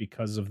thing is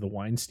because of the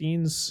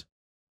Weinsteins,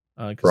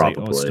 because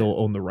they still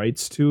own the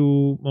rights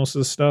to most of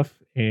the stuff,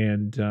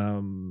 and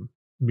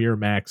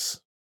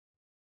Miramax,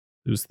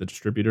 who's the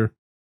distributor.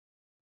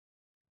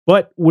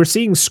 But we're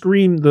seeing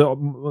Scream.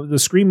 The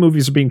Scream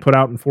movies are being put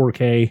out in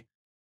 4K.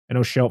 I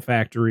know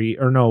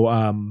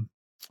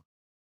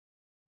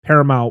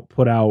Paramount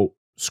put out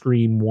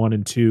Scream 1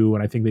 and 2,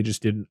 and I think they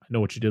just did I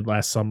Know What You Did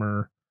Last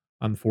Summer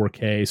on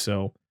 4K.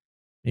 So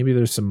maybe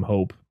there's some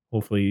hope.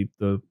 Hopefully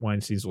the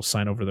Weinsteins will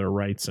sign over their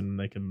rights and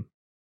they can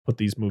put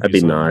these movies.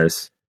 That'd be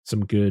nice.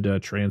 Some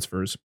good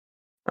transfers.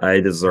 I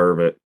deserve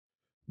it.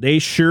 They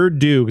sure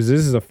do, because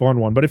this is a fun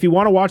one. But if you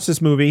want to watch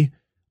this movie,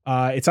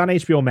 it's on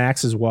HBO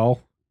Max as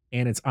well,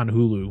 and it's on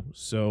Hulu.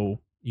 So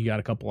you got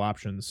a couple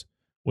options,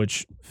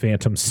 which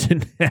Phantoms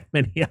didn't have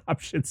many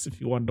options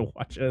if you wanted to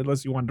watch it,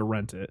 unless you wanted to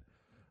rent it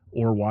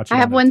or watch it. I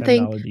have on a one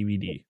thing.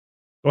 DVD.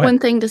 One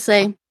thing to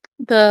say: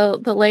 the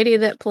lady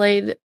that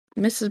played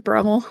Mrs.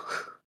 Brummel.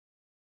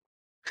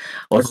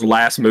 Her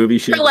last movie.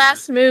 Her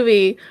last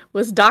movie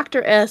was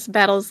Dr. S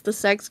Battles the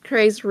Sex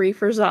Crazed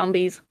Reefer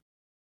Zombies.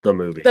 The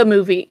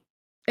movie.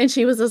 And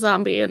she was a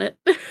zombie in it.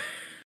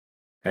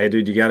 Hey,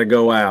 dude, you got to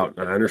go out.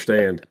 I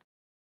understand.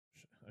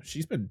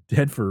 She's been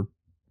dead for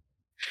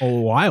a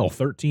while,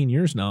 13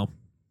 years now.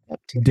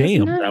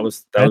 Damn.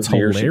 That's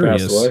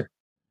hilarious.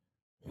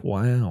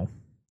 Wow.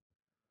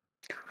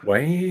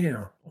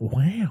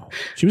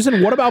 She was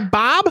in What About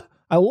Bob?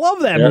 I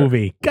love that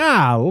movie.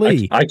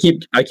 Golly. I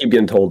keep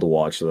getting told to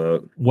watch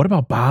that. What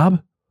About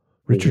Bob?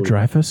 Richard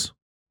Dreyfuss?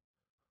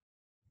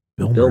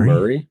 Bill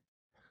Murray?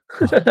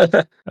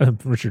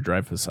 Richard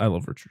Dreyfuss. I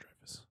love Richard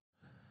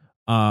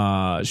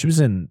Dreyfuss. She was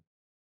in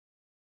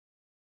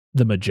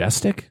The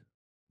Majestic?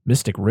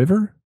 Mystic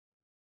River?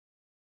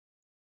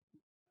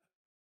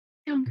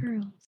 Young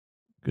Girls.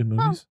 Good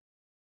movies.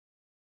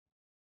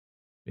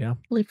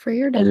 Live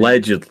free or die.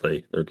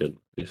 Allegedly, they're good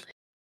movies.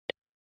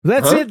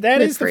 That's Huh? it. That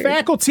Good is The for you.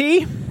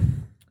 Faculty.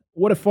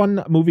 What a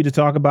fun movie to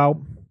talk about.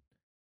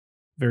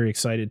 Very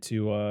excited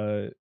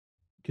to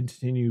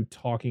continue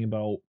talking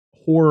about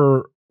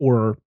horror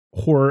or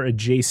horror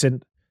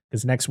adjacent,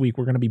 because next week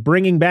we're going to be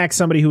bringing back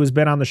somebody who has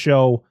been on the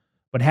show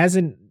but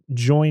hasn't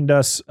joined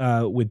us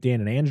with Dan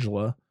and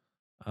Angela.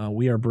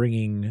 We are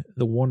bringing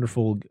the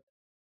wonderful,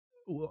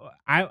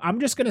 I'm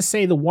just going to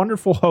say the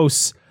wonderful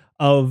hosts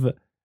of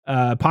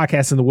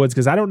Podcast in the Woods,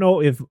 because I don't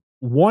know if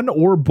one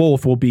or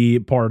both will be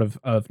part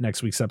of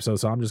next week's episode.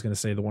 So I'm just going to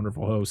say the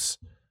wonderful hosts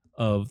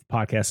of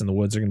Podcast in the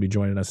Woods are going to be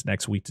joining us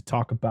next week to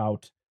talk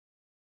about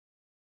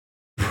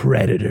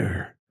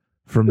Predator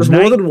from There's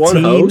more than one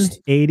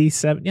host?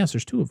 1987. Yes,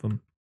 there's two of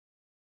them.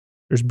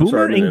 There's Boomer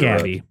Sorry to and interrupt.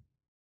 Gabby.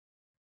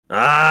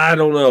 I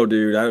don't know,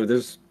 dude.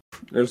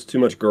 There's too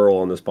much girl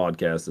on this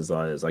podcast as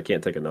I is. I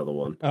can't take another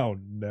one. Oh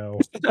no.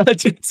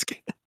 Just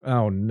kidding.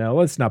 Oh no.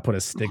 Let's not put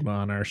a stigma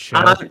on our show.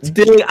 I'm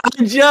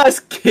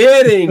just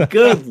kidding.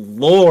 Good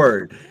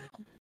lord.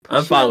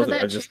 I'm Push fine out with of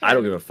it. that I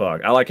don't chair. give a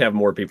fuck. I like having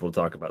more people to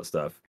talk about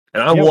stuff.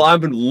 And Yep. I've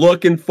been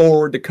looking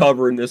forward to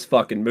covering this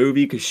fucking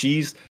movie because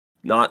she's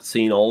not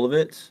seen all of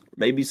it.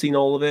 Maybe seen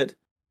all of it.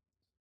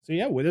 So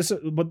yeah, with this,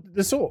 but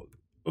this whole,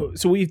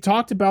 so we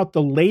talked about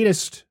the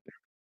latest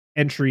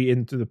entry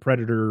into the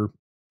Predator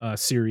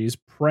series,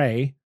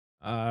 Prey,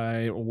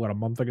 a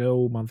month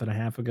and a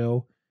half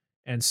ago,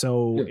 and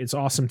so Yeah. it's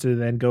awesome to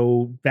then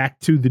go back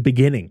to the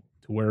beginning,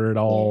 to where it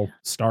all Yeah.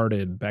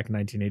 started back in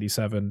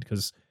 1987.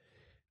 Because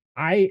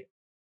I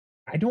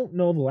don't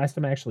know the last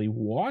time I actually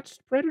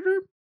watched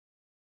Predator,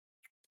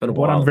 Been a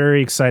but while. I'm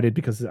very excited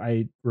because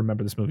I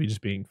remember this movie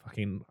just being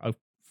fucking a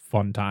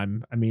fun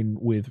time. I mean,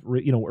 with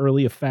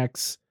early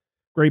effects,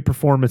 great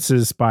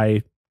performances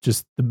by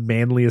just the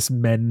manliest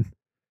men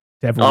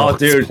to ever walk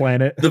this dude.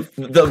 planet.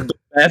 the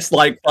best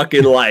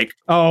fucking Oh,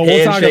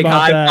 we'll talk handshake, about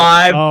high that.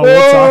 five. Oh,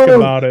 we'll talk Boom!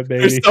 about it, baby.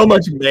 There's so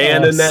much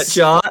man Oh, in that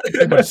shot.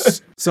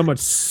 so much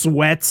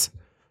sweat.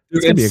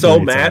 Dude, gonna be a it's so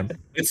great time.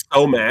 it's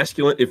so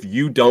masculine. If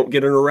you don't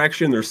get an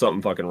erection, there's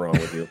something fucking wrong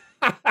with you.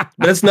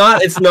 But it's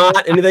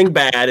not anything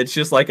bad. It's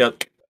just like a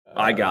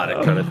I got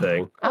it kind of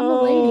thing. I'm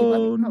a lady.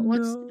 Oh,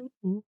 What's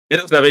no. It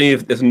doesn't have any.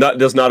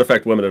 Does not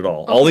affect women at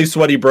all. All Okay. these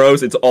sweaty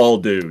bros, it's all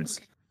dudes.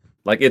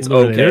 Like it's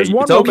Literally, okay. There's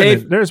one It's woman. okay.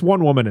 There's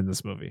one woman in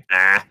this movie.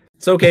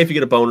 It's okay if you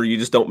get a boner. You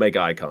just don't make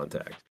eye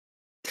contact.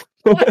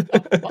 What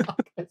the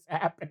fuck is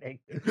happening?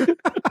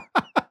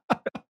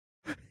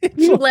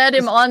 you let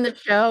him on the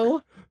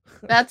show?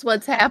 That's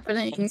what's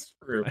happening.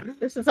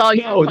 This is all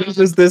No, your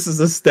this is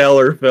a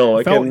stellar film.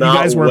 I Felt you cannot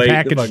guys were a wait to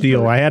package fucking deal.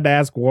 cover it. I had to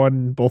ask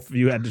one. Both of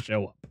you had to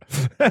show up.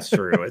 That's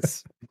true.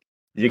 It's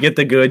you get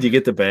the good, you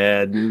get the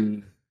bad.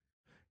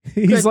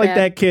 He's Good like dad.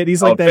 that kid.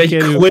 He's like that Okay,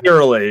 kid. Who,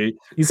 clearly,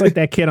 he's like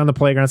that kid on the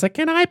playground. It's like,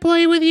 can I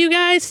play with you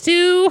guys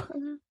too?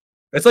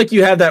 it's like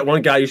you have that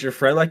one guy who's your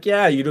friend. Like,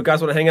 yeah, you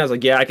guys want to hang out? I was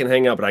like, yeah, I can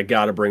hang out, but I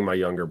gotta bring my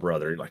younger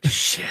brother. You're like,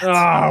 shit.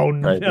 Oh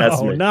Right,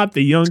 that's no, me. not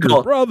the younger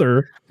called-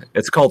 brother.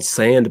 It's called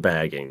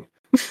sandbagging.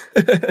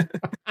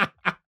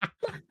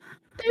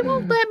 They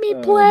won't let me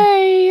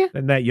play.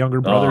 And that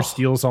younger brother Oh.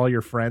 steals all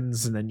your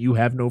friends, and then you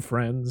have no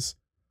friends.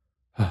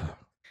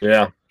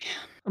 Yeah.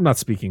 I'm not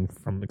speaking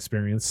from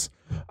experience.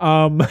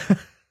 Oh,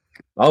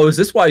 is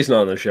this why he's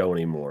not on the show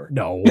anymore?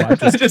 No, I'm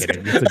just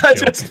kidding.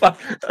 It's a joke.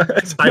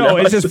 I No, know.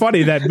 it's just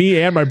funny that me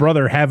and my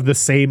brother have the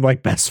same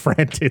like best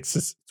friend. It's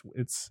just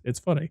it's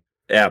funny.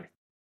 Yeah.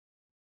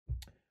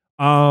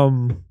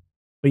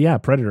 But yeah,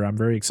 Predator. I'm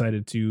very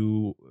excited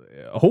to.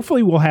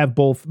 Hopefully, we'll have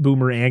both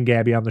Boomer and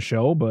Gabby on the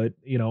show. But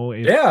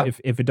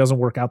if it doesn't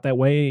work out that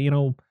way,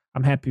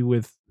 I'm happy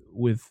with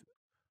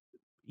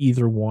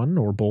either one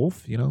or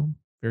both.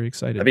 Very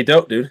excited. That'd be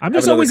dope, dude. I'm Have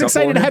just another always couple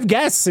excited on to here. have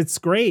guests. It's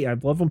great. I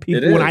love when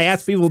It I is.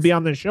 ask people to be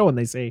on the show and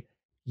they say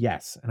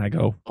yes, and I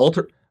go, I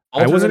alternate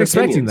wasn't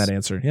expecting opinions. that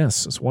answer.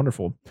 Yes, it's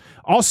wonderful.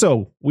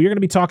 Also, we are going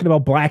to be talking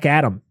about Black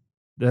Adam.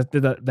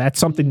 That's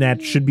something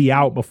that should be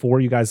out before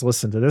you guys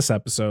listen to this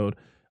episode.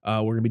 We're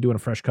going to be doing a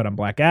fresh cut on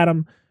Black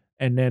Adam,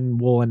 and then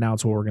we'll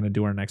announce what we're going to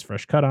do our next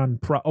fresh cut on.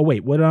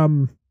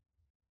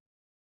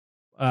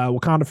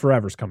 Wakanda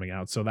Forever's coming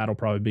out, so that'll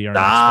probably be our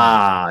next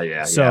one.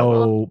 Yeah.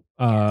 So,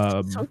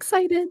 So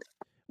excited.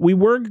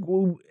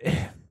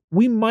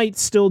 we might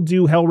still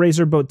do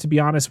Hellraiser, but to be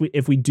honest,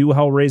 if we do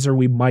Hellraiser,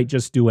 we might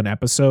just do an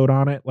episode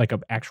on it, like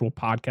an actual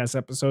podcast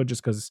episode,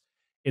 just because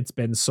it's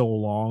been so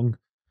long.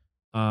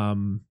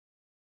 And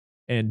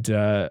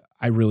I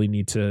really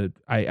need to.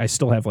 I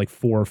still have like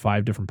 4 or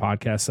 5 different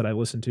podcasts that I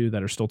listen to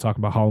that are still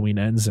talking about Halloween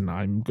Ends, and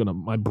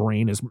my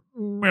brain is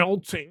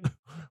melting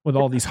with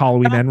all these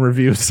Halloween End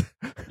reviews.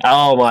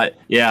 Oh my.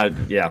 Yeah.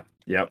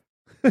 Yep.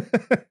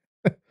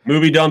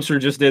 Movie Dumpster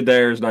just did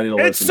theirs. And I need to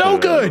It's listen so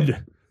to it.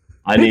 good.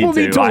 I People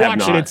need to. watch I have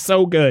it. not. It's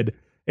so good.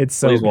 It's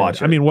so Please good.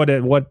 watch I it. mean,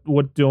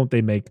 what don't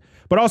they make?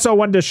 But also, I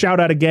wanted to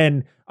shout out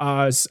again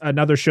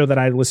another show that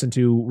I listen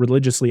to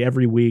religiously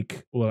every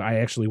week. Well, I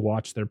actually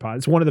watch their pod.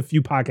 It's one of the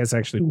few podcasts I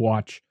actually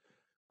watch.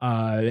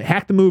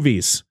 Hack the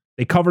Movies.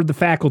 They covered The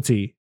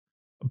Faculty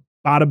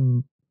about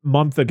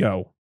month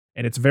ago,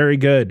 and it's very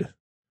good.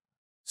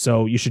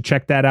 So you should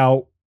check that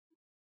out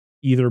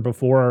either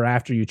before or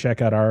after you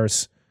check out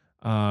ours.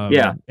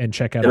 And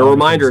check out. And a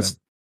reminder.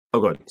 Oh,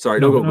 go ahead. Sorry,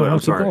 no, go. I'm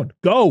sorry.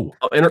 Go.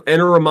 And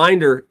a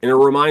reminder.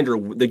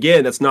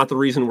 Again, that's not the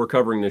reason we're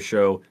covering this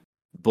show.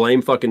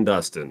 Blame fucking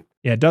Dustin.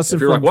 Yeah, Dustin.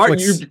 If you're like, why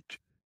aren't you?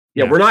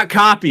 Yeah, we're not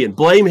copying.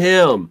 Blame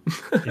him.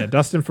 Yeah,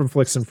 Dustin from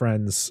Flicks and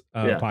Friends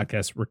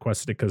podcast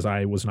requested it because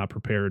I was not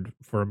prepared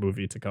for a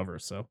movie to cover.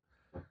 So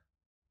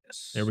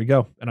there we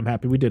go. And I'm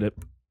happy we did it.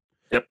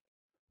 Yep.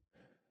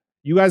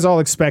 You guys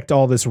all expect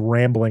all this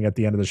rambling at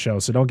the end of the show,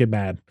 so don't get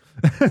mad.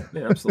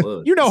 Yeah,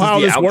 absolutely. You know how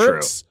this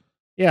works.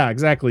 Yeah,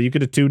 exactly. You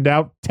could have tuned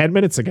out 10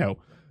 minutes ago.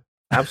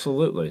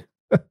 Absolutely.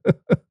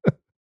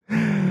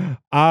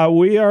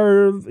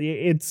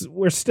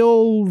 We're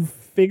still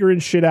figuring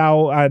shit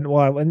out.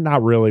 Well,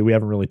 not really. We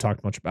haven't really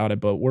talked much about it,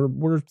 but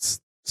we're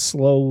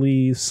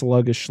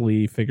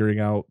sluggishly figuring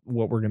out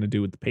what we're going to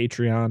do with the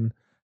Patreon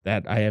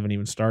that I haven't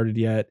even started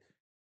yet.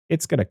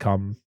 It's going to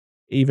come,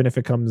 even if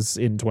it comes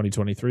in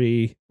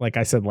 2023. Like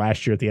I said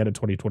last year at the end of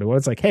 2021,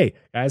 it's like, hey,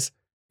 guys,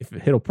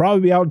 it'll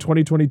probably be out in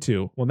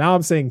 2022. Well, now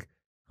I'm saying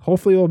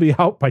hopefully it'll be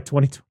out by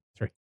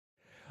 2023.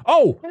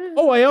 Oh,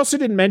 I also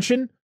didn't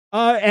mention,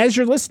 as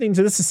you're listening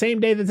to this, the same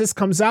day that this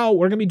comes out,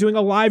 we're going to be doing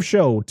a live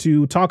show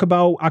to talk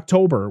about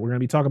October. We're going to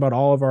be talking about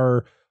all of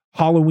our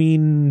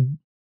Halloween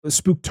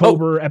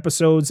Spooktober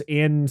episodes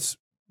and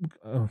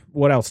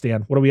what else,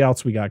 Dan? What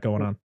else we got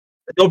going on?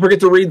 Don't forget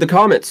to read the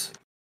comments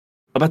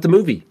about the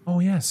movie. Oh,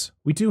 yes.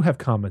 We do have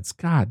comments.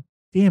 God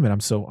damn it. I'm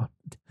so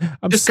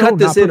just cut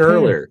this in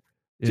earlier.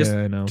 Yeah,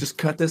 I know. Just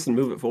cut this and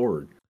move it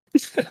forward.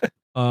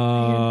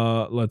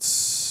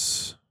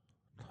 Let's.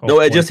 No,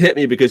 it just hit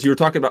me because you were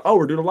talking about,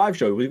 we're doing a live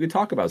show. We can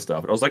talk about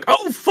stuff. And I was like,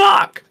 oh,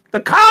 fuck.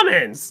 The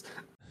comments.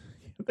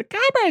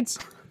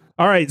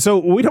 All right. So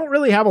we don't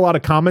really have a lot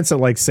of comments that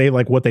like say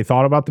like what they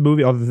thought about the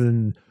movie other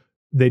than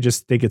they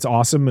just think it's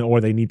awesome or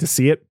they need to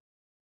see it.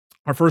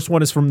 Our first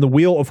one is from the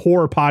Wheel of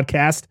Horror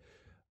podcast,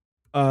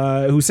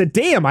 who said,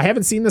 damn, I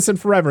haven't seen this in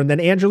forever. And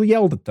then Angela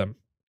yelled at them.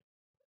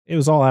 It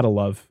was all out of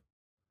love.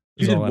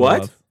 You did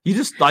what? You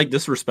just like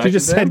disrespected She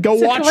just them? said, go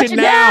watch it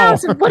now.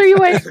 What are you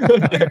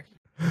waiting?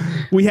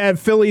 We have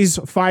Philly's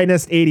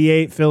finest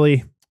 88.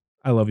 Philly,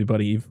 I love you,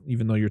 buddy,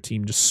 even though your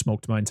team just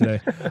smoked mine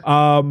today.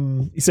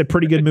 He said,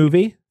 pretty good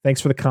movie.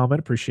 Thanks for the comment.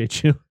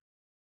 Appreciate you.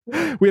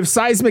 We have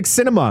Seismic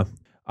Cinema.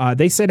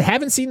 They said,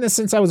 haven't seen this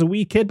since I was a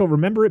wee kid, but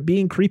remember it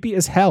being creepy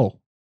as hell.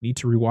 Need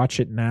to rewatch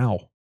it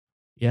now.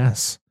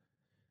 Yes.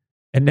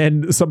 And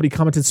then somebody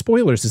commented,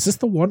 spoilers. Is this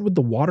the one with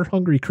the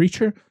water-hungry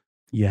creature?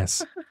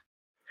 Yes.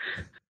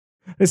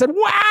 They said,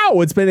 wow,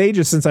 it's been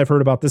ages since I've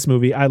heard about this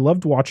movie. I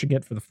loved watching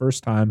it for the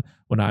first time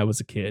when I was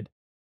a kid.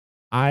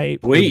 Watch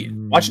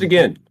it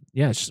again.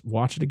 Yeah, just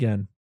watch it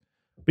again.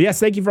 But yes,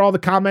 thank you for all the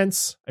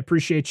comments. I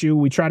appreciate you.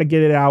 We try to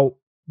get it out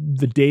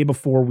the day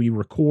before we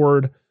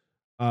record.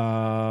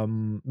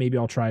 Maybe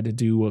I'll try to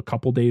do a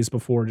couple days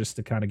before just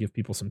to kind of give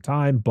people some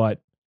time.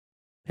 But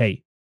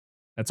hey,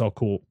 that's all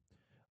cool.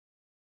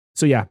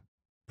 So yeah,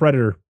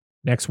 Predator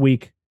next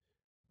week.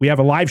 We have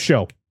a live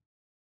show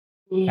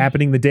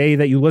happening the day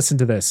that you listen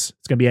to this.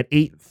 It's going to be at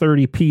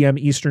 8:30 p.m.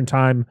 Eastern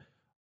time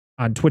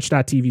on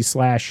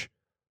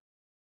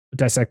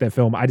twitch.tv/dissect that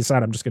film. I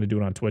decided I'm just going to do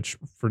it on Twitch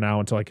for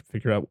now until I can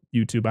figure out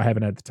YouTube. I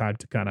haven't had the time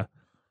to kind of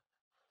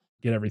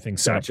get everything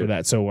set up for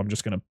that. So I'm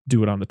just going to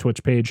do it on the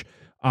Twitch page.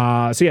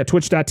 So yeah,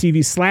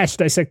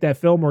 twitch.tv/dissect that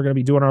film. We're going to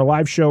be doing our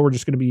live show. We're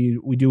just going to be,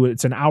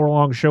 it's an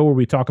hour-long show where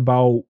we talk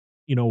about,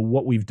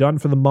 what we've done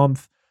for the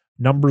month,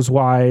 numbers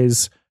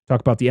wise, talk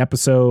about the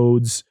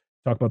episodes,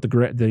 talk about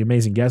the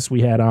amazing guests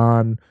we had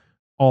on,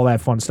 all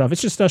that fun stuff.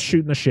 It's just us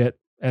shooting the shit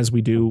as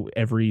we do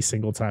every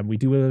single time we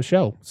do a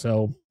show.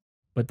 So,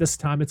 but this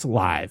time it's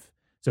live.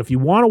 So if you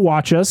want to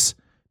watch us,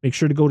 make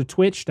sure to go to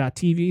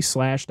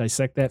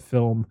twitch.tv/dissect that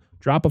film,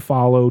 drop a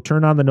follow,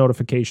 turn on the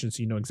notifications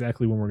so you know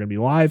exactly when we're going to be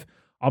live.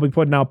 I'll be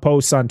putting out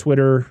posts on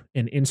Twitter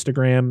and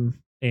Instagram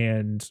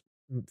and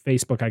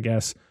Facebook, I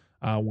guess,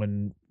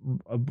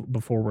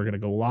 before we're going to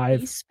go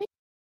live.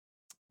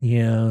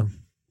 Yeah.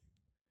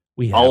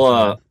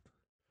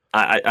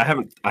 I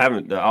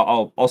haven't.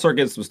 I'll start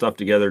getting some stuff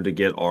together to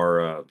get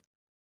our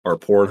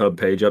Pornhub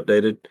page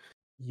updated.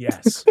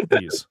 Yes,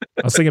 please.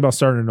 I was thinking about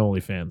starting an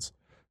OnlyFans.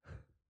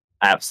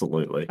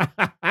 Absolutely.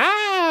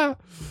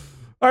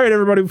 All right,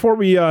 everybody. Before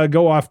we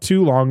go off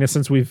too long,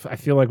 since I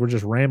feel like we're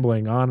just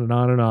rambling on and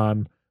on and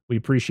on. We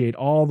appreciate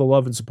all the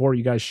love and support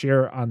you guys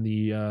share on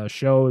the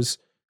shows,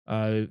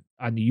 on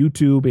the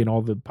YouTube and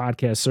all the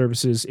podcast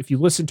services. If you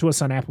listen to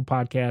us on Apple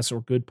Podcasts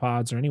or Good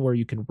Pods or anywhere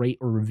you can rate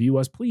or review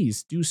us,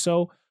 please do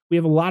so. We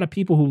have a lot of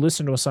people who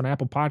listen to us on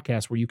Apple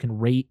Podcasts where you can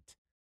rate,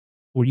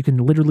 or you can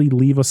literally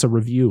leave us a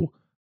review.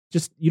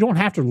 You don't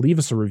have to leave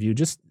us a review.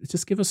 Just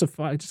give us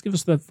give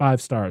us the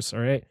 5 stars. All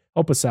right.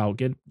 Help us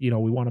out. We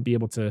want to be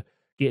able to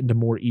get into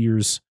more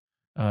ears,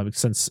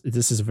 since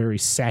this is a very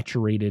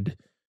saturated,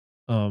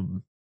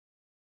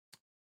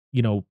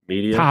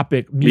 media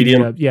topic.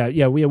 Medium.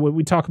 Yeah.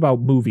 We talk about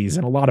movies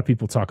and a lot of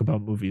people talk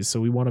about movies. So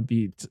we want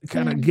to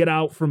kind of get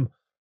out from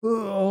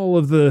all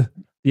of the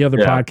other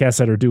Yeah. podcasts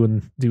that are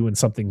doing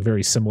something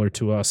very similar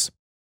to us.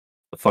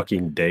 The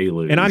fucking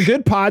deluge. And on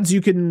Good Pods,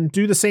 you can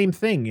do the same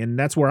thing. And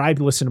that's where I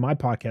listen to my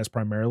podcast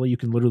primarily. You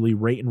can literally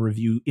rate and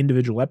review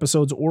individual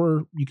episodes,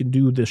 or you can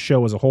do the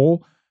show as a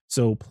whole.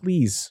 So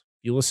please,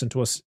 if you listen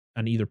to us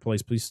on either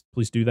place, please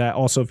do that.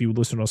 Also, if you would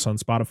listen to us on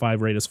Spotify,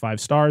 rate us 5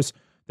 stars.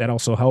 That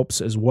also helps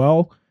as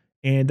well.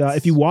 And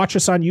if you watch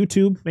us on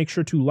YouTube, make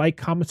sure to like,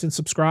 comment, and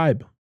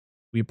subscribe.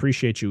 We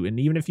appreciate you. And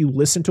even if you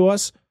listen to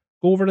us,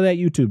 go over to that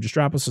YouTube. Just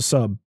drop us a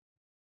sub.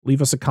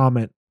 Leave us a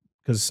comment,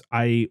 because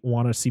I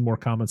want to see more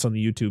comments on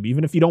the YouTube.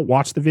 Even if you don't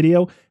watch the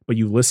video, but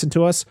you listen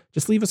to us,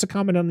 just leave us a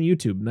comment on the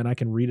YouTube, and then I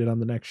can read it on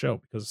the next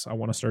show, because I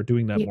want to start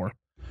doing that more.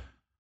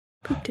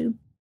 YouTube.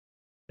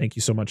 Thank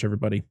you so much,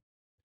 everybody.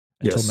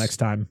 Until Yes. next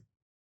time,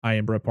 I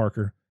am Brett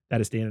Parker.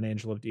 That is Dan and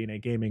Angela of DNA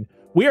Gaming.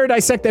 We are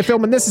Dissect That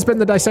Film, and this has been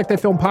the Dissect That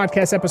Film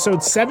podcast,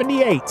 episode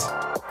 78.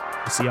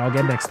 We'll see y'all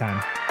again next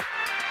time.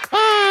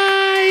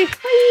 Bye!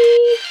 Bye.